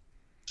Poker.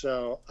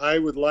 So I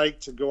would like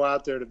to go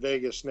out there to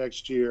Vegas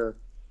next year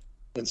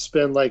and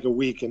spend like a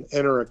week and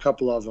enter a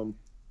couple of them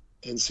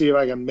and see if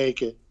I can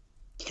make it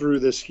through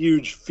this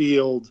huge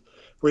field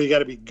where you got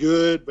to be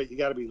good, but you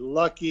got to be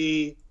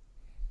lucky,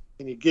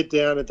 and you get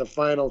down at the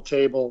final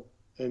table.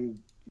 And,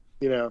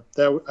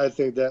 I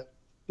think that,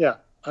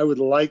 I would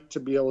like to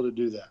be able to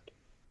do that.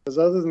 Because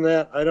other than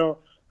that, I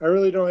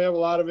really don't have a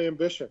lot of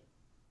ambition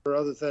for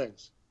other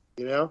things,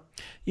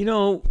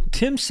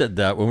 Tim said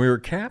that when we were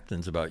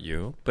captains about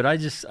you, but I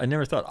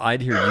never thought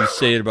I'd hear you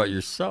say it about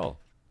yourself.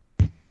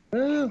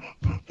 Well,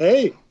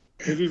 hey,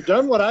 if you've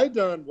done what I've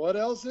done, what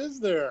else is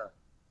there?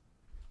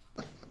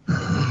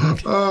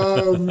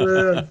 Oh,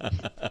 man.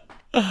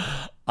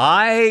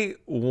 I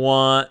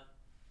want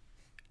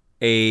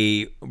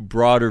a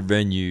broader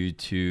venue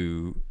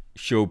to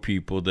show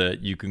people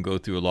that you can go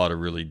through a lot of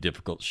really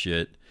difficult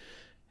shit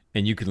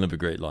and you can live a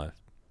great life.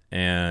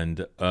 And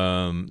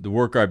the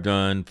work I've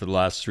done for the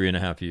last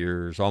 3.5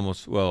 years,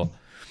 almost the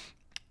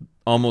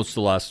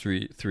last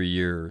three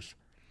years,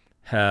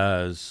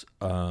 has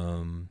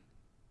been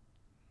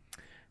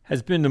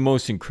the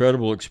most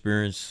incredible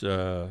experience.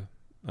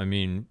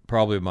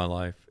 Probably of my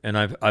life, and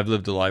I've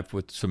lived a life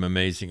with some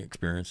amazing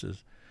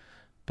experiences.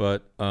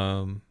 But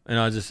I'll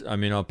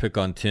pick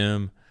on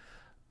Tim.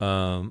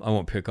 I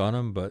won't pick on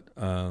him, but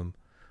when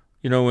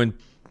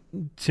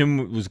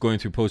Tim was going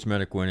through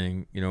post-traumatic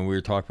winning, we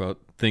were talking about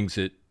things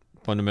that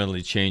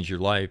fundamentally change your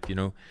life.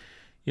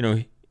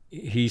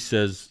 he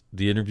says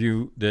the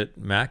interview that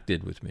Mac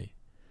did with me,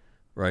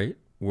 right?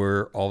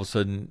 Where all of a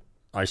sudden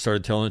I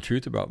started telling the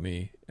truth about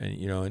me,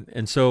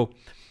 and so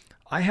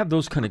I have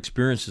those kind of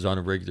experiences on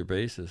a regular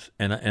basis,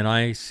 and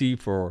I see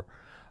for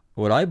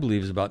what I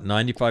believe is about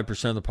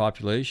 95% of the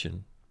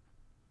population,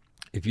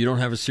 if you don't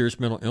have a serious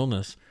mental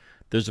illness,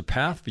 there's a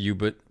path for you,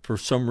 but for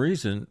some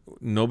reason,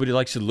 nobody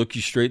likes to look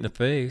you straight in the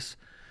face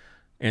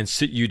and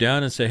sit you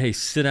down and say, hey,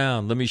 sit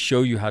down. Let me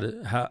show you how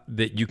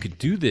that you could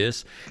do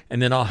this,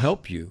 and then I'll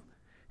help you.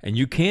 And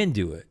you can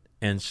do it.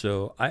 And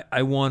so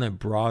I want a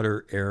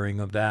broader airing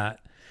of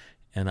that,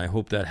 and I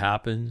hope that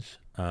happens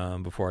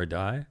before I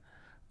die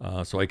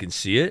so I can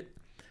see it,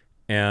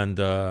 and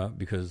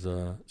because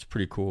it's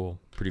pretty cool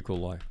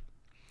life.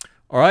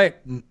 All right,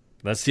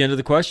 that's the end of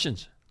the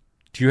questions.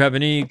 Do you have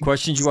any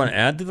questions you want to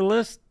add to the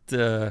list?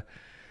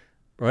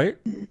 Right?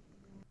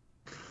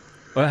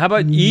 Well, how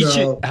about each?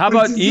 No. How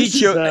about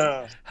each?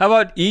 How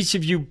about each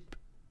of you?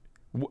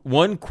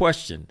 One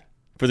question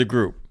for the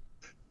group.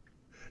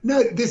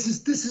 No, this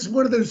is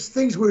one of those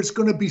things where it's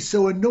going to be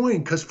so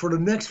annoying because for the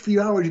next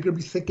few hours you're going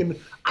to be thinking,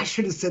 I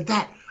should have said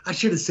that. I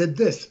should have said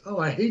this. Oh,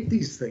 I hate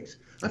these things.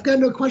 I've got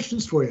no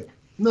questions for you.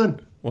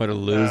 None. What a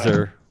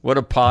loser. What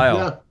a pile.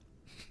 Yeah.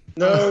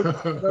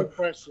 No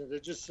question. To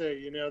just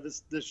say,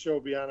 this show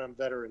will be on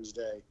Veterans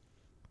Day,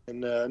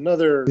 and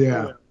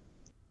another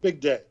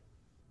big day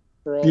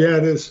for all. Yeah,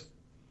 it is.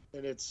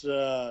 And it's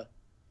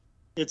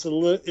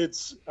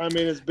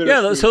bittersweet.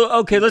 Yeah. So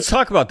okay, let's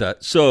talk about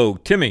that. So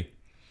Timmy,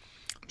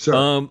 Sir.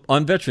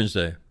 On Veterans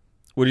Day,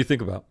 what do you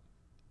think about?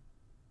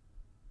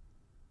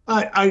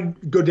 I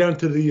go down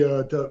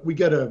to we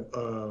got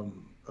a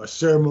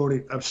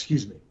ceremony.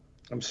 Excuse me.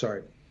 I'm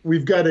sorry.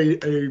 We've got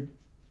a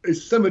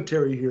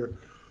cemetery here,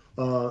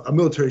 a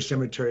military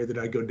cemetery that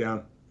I go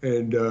down,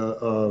 and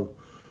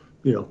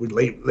we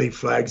lay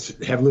flags,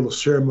 have a little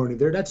ceremony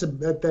there. That's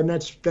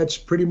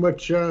pretty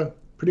much it.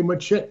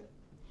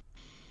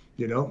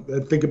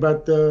 Think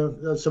about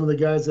some of the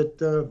guys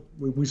that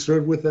we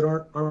served with that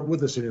aren't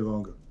with us any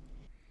longer.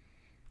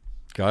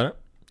 Got it.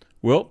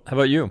 Will, how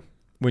about you?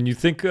 When you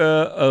think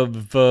of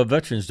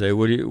Veterans Day,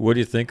 what do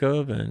you think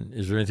of, and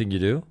is there anything you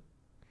do?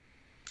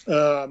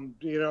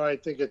 I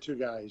think of two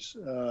guys,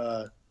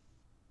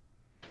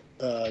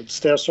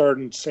 Staff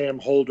Sergeant Sam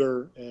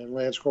Holder and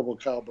Lance Corporal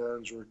Kyle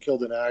Burns were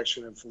killed in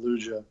action in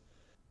Fallujah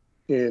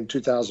in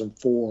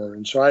 2004.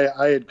 And so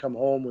I had come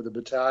home with a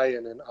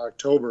battalion in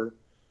October,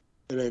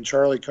 and then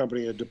Charlie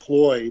Company had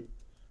deployed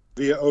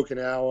via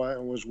Okinawa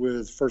and was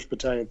with 1st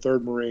Battalion,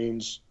 3rd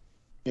Marines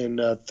in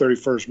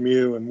 31st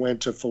MEU and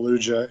went to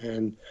Fallujah.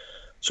 And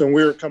so when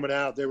we were coming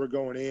out, they were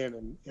going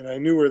in, and I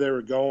knew where they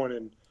were going,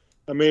 and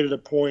I made it a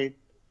point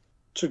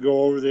to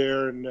go over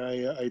there, and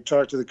I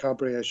talked to the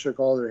company. I shook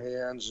all their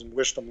hands and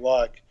wished them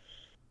luck.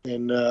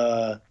 And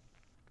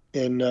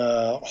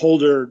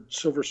Holder,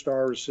 Silver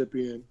Star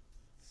recipient,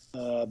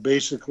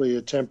 basically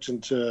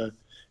attempting to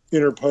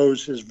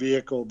interpose his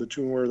vehicle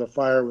between where the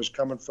fire was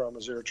coming from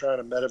as they were trying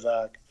to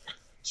medevac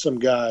some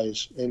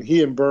guys. And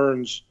he and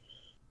Burns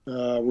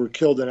were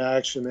killed in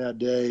action that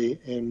day.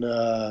 And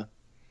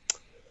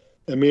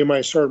me and my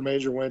sergeant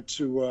major went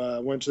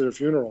to their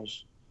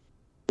funerals,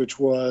 which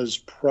was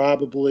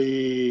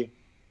probably,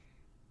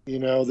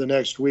 the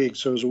next week.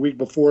 So it was a week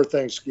before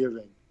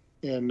Thanksgiving.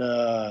 And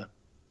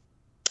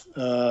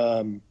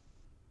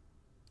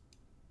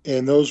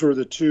those were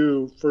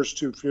the first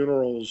two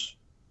funerals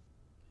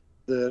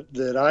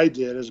that I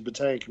did as a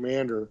battalion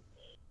commander,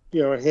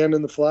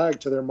 handing the flag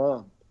to their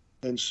mom.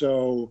 And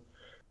so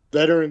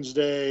Veterans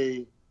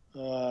Day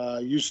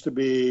used to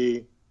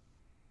be,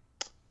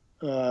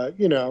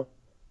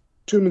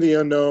 Tomb of the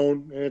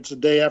Unknown, and it's a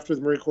day after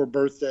the Marine Corps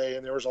birthday,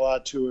 and there was a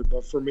lot to it.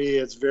 But for me,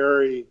 it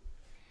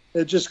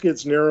just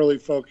gets narrowly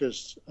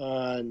focused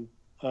on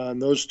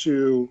those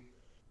two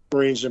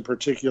Marines in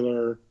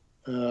particular,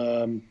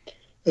 and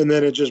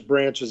then it just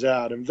branches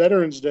out. And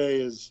Veterans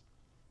Day is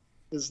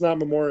not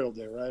Memorial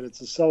Day, right?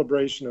 It's a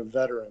celebration of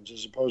veterans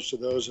as opposed to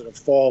those that have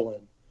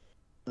fallen.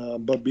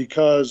 But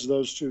because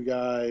those two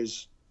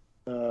guys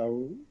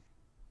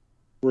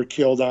were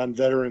killed on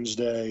Veterans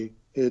Day,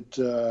 it's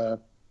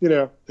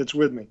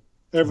with me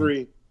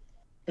every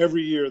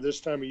year,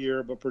 this time of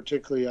year, but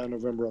particularly on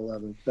November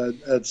 11th.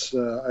 That's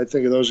I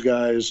think of those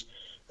guys,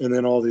 and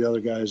then all the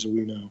other guys that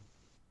we know.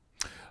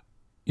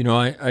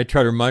 I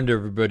try to remind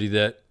everybody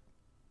that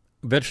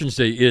Veterans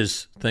Day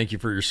is Thank You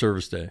for Your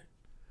Service Day.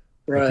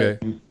 Right.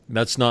 Okay?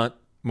 That's not,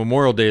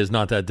 Memorial Day is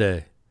not that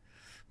day.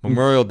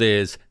 Memorial Day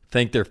is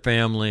thank their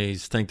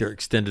families, thank their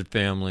extended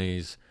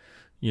families,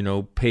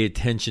 pay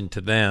attention to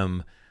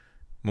them.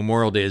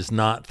 Memorial Day is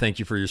not Thank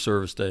You for Your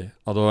Service Day.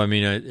 Although,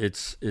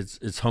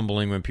 it's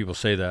humbling when people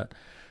say that.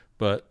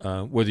 But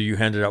whether you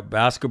handed out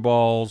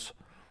basketballs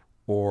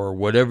or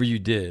whatever you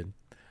did,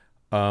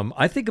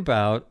 I think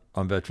about,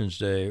 on Veterans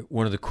Day,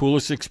 one of the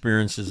coolest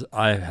experiences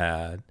I've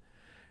had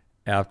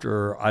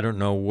after, I don't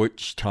know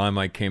which time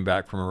I came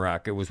back from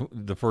Iraq. It was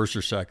the first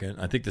or second.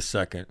 I think the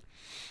second.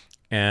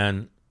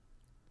 And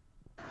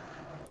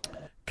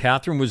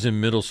Catherine was in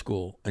middle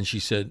school, and she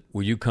said,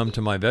 will you come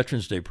to my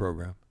Veterans Day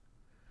program?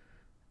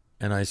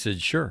 And I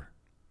said, sure.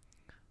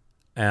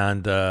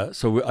 And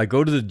so I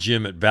go to the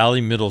gym at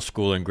Valley Middle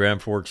School in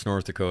Grand Forks,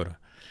 North Dakota.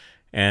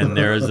 And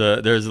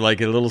there's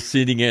like a little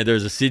seating area.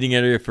 There's a seating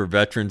area for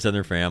veterans and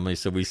their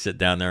families. So we sit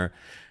down there.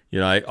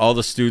 All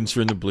the students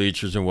are in the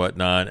bleachers and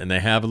whatnot, and they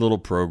have a little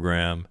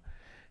program.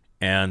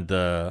 And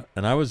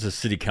I was a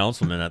city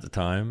councilman at the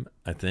time,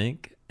 I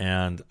think.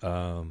 And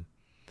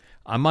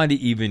I might have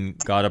even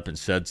got up and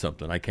said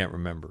something. I can't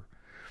remember.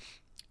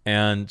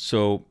 And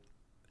so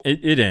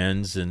it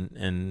ends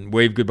and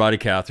wave goodbye to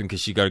Catherine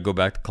because she got to go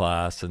back to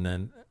class. And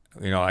then,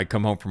 I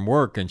come home from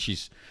work and she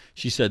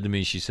said to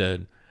me, she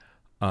said,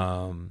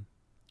 I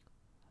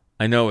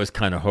know it was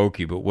kind of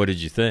hokey, but what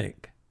did you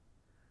think?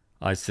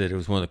 I said, it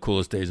was one of the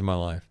coolest days of my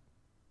life.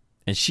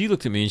 And she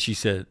looked at me and she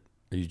said,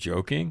 are you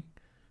joking?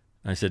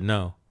 I said,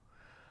 no.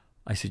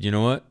 I said, you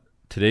know what?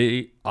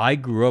 Today, I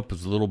grew up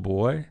as a little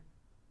boy.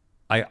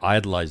 I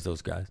idolized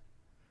those guys.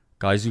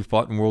 Guys who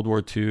fought in World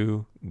War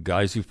II,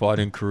 guys who fought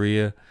in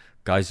Korea,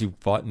 guys who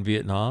fought in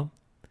Vietnam.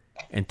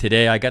 And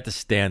today I got to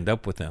stand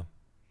up with them.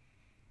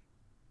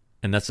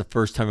 And that's the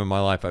first time in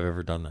my life I've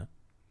ever done that.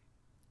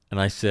 And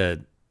I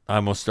said, I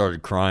almost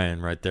started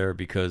crying right there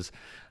because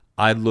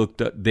I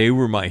looked up, they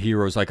were my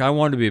heroes. Like, I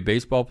wanted to be a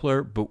baseball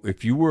player, but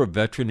if you were a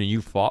veteran and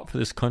you fought for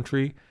this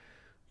country,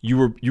 you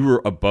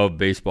were above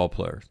baseball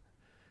players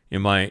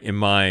in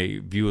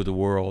my view of the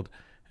world.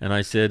 And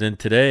I said, and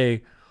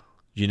today,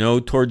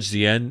 towards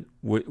the end,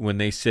 when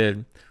they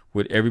said,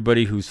 would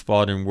everybody who's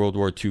fought in World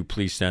War II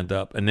please stand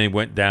up? And they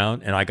went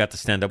down, and I got to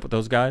stand up with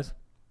those guys.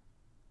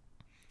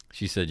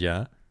 She said,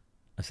 yeah.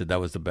 I said, that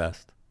was the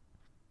best.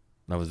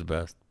 That was the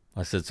best.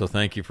 I said, so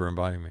thank you for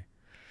inviting me.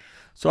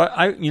 So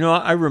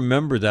I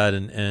remember that,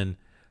 and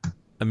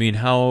I mean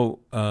how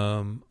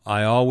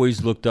I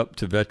always looked up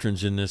to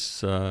veterans in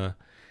this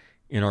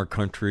in our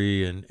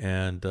country,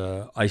 and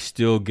I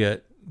still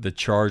get the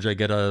charge I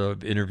get out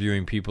of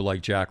interviewing people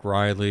like Jack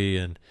Riley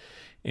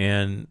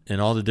and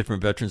all the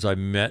different veterans I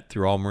met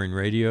through All Marine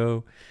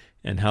Radio,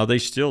 and how they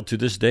still to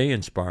this day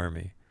inspire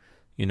me.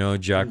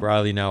 Jack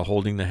Riley now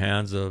holding the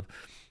hands of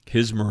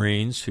his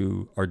Marines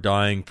who are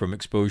dying from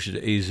exposure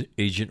to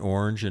Agent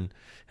Orange and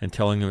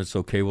telling them it's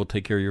okay, we'll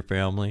take care of your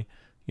family.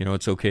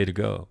 It's okay to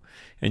go.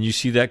 And you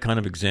see that kind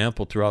of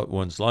example throughout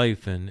one's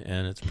life, and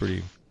it's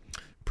pretty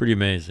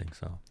amazing.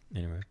 So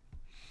anyway,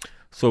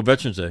 so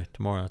Veterans Day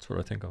tomorrow, that's what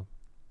I think of.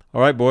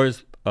 All right,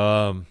 boys.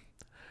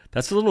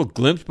 That's a little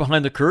glimpse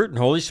behind the curtain.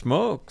 Holy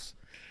smokes.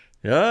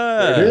 Yeah.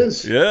 There it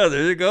is. Yeah,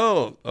 there you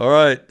go. All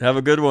right. Have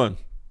a good one.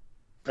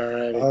 All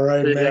right. All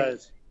right, man.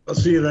 guys. I'll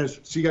see you guys.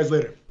 See you guys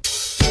later.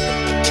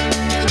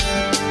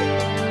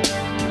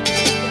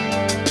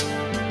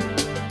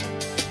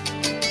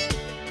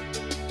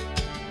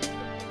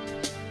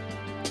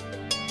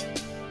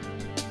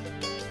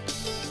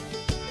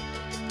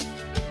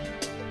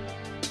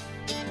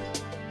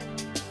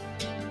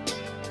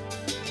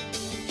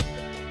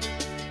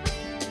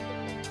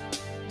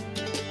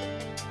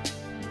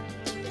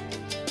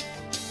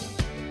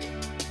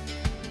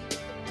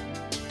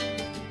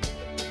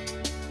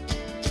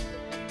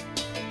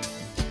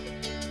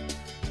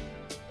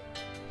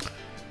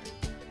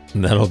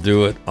 And that'll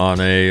do it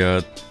on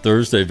a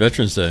Thursday,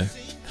 Veterans Day.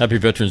 Happy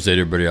Veterans Day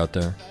to everybody out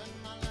there.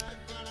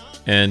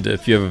 And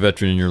if you have a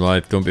veteran in your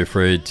life, don't be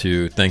afraid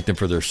to thank them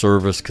for their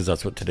service, because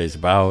that's what today's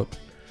about.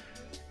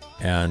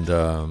 And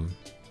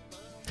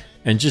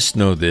just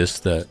know this,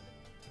 that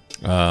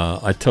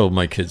I tell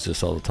my kids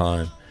this all the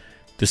time.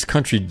 This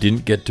country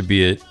didn't get to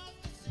be it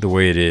the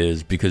way it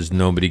is because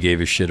nobody gave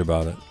a shit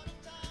about it.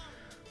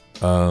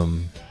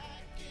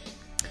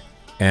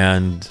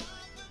 And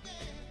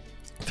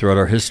throughout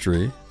our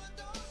history,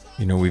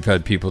 we've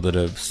had people that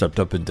have stepped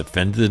up and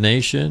defended the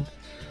nation.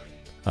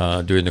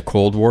 During the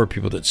Cold War,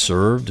 people that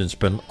served and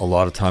spent a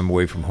lot of time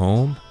away from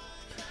home.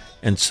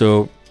 And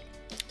so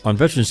on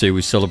Veterans Day,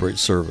 we celebrate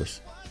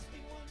service.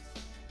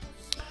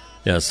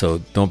 Yeah, so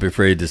don't be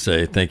afraid to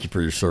say thank you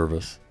for your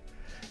service.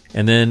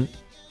 And then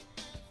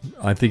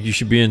I think you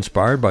should be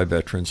inspired by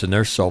veterans and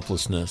their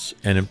selflessness,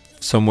 and in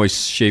some way,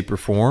 shape, or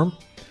form,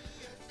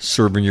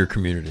 serving your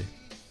community.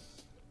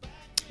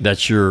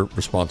 That's your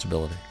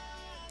responsibility.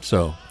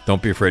 So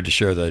don't be afraid to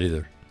share that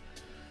either,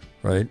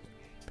 right?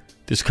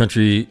 This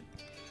country,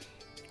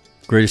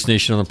 greatest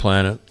nation on the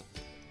planet,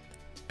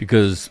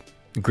 because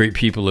great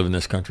people live in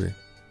this country.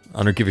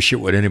 I don't give a shit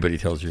what anybody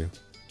tells you.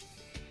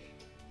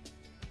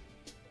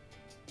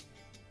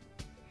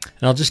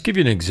 And I'll just give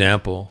you an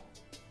example.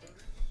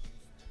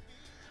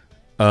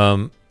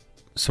 Some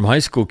high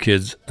school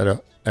kids at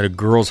a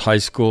girls' high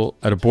school,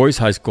 at a boys'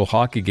 high school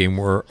hockey game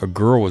where a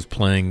girl was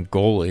playing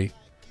goalie,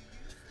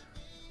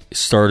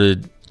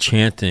 started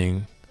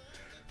chanting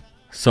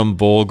some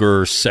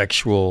vulgar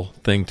sexual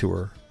thing to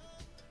her.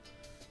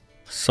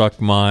 Suck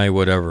my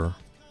whatever.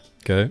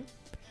 Okay?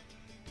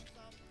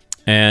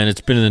 And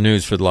it's been in the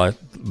news for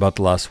about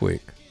the last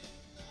week.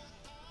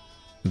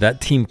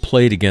 That team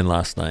played again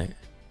last night.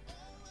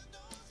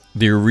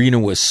 The arena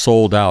was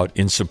sold out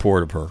in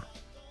support of her.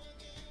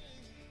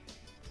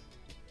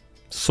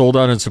 Sold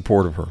out in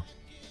support of her.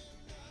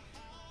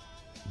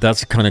 that's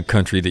the kind of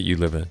country that you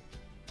live in,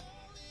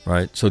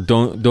 right? So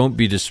don't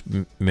be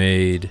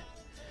dismayed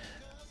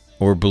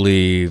or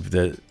believe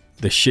that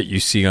the shit you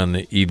see on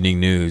the evening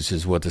news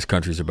is what this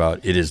country's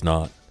about. It is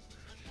not.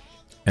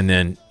 And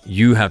then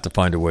you have to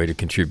find a way to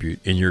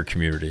contribute in your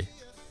community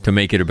to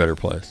make it a better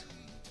place.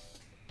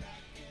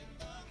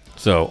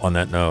 So on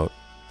that note,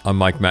 I'm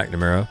Mike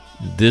McNamara.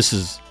 This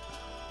is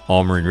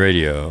All Marine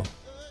Radio.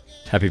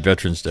 Happy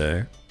Veterans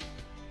Day.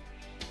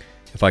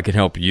 If I can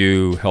help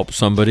you help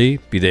somebody,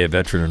 be they a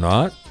veteran or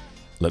not,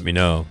 let me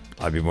know.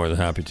 I'd be more than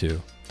happy to.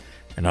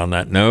 And on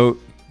that note,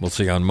 we'll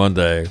see you on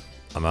Monday.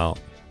 I'm out.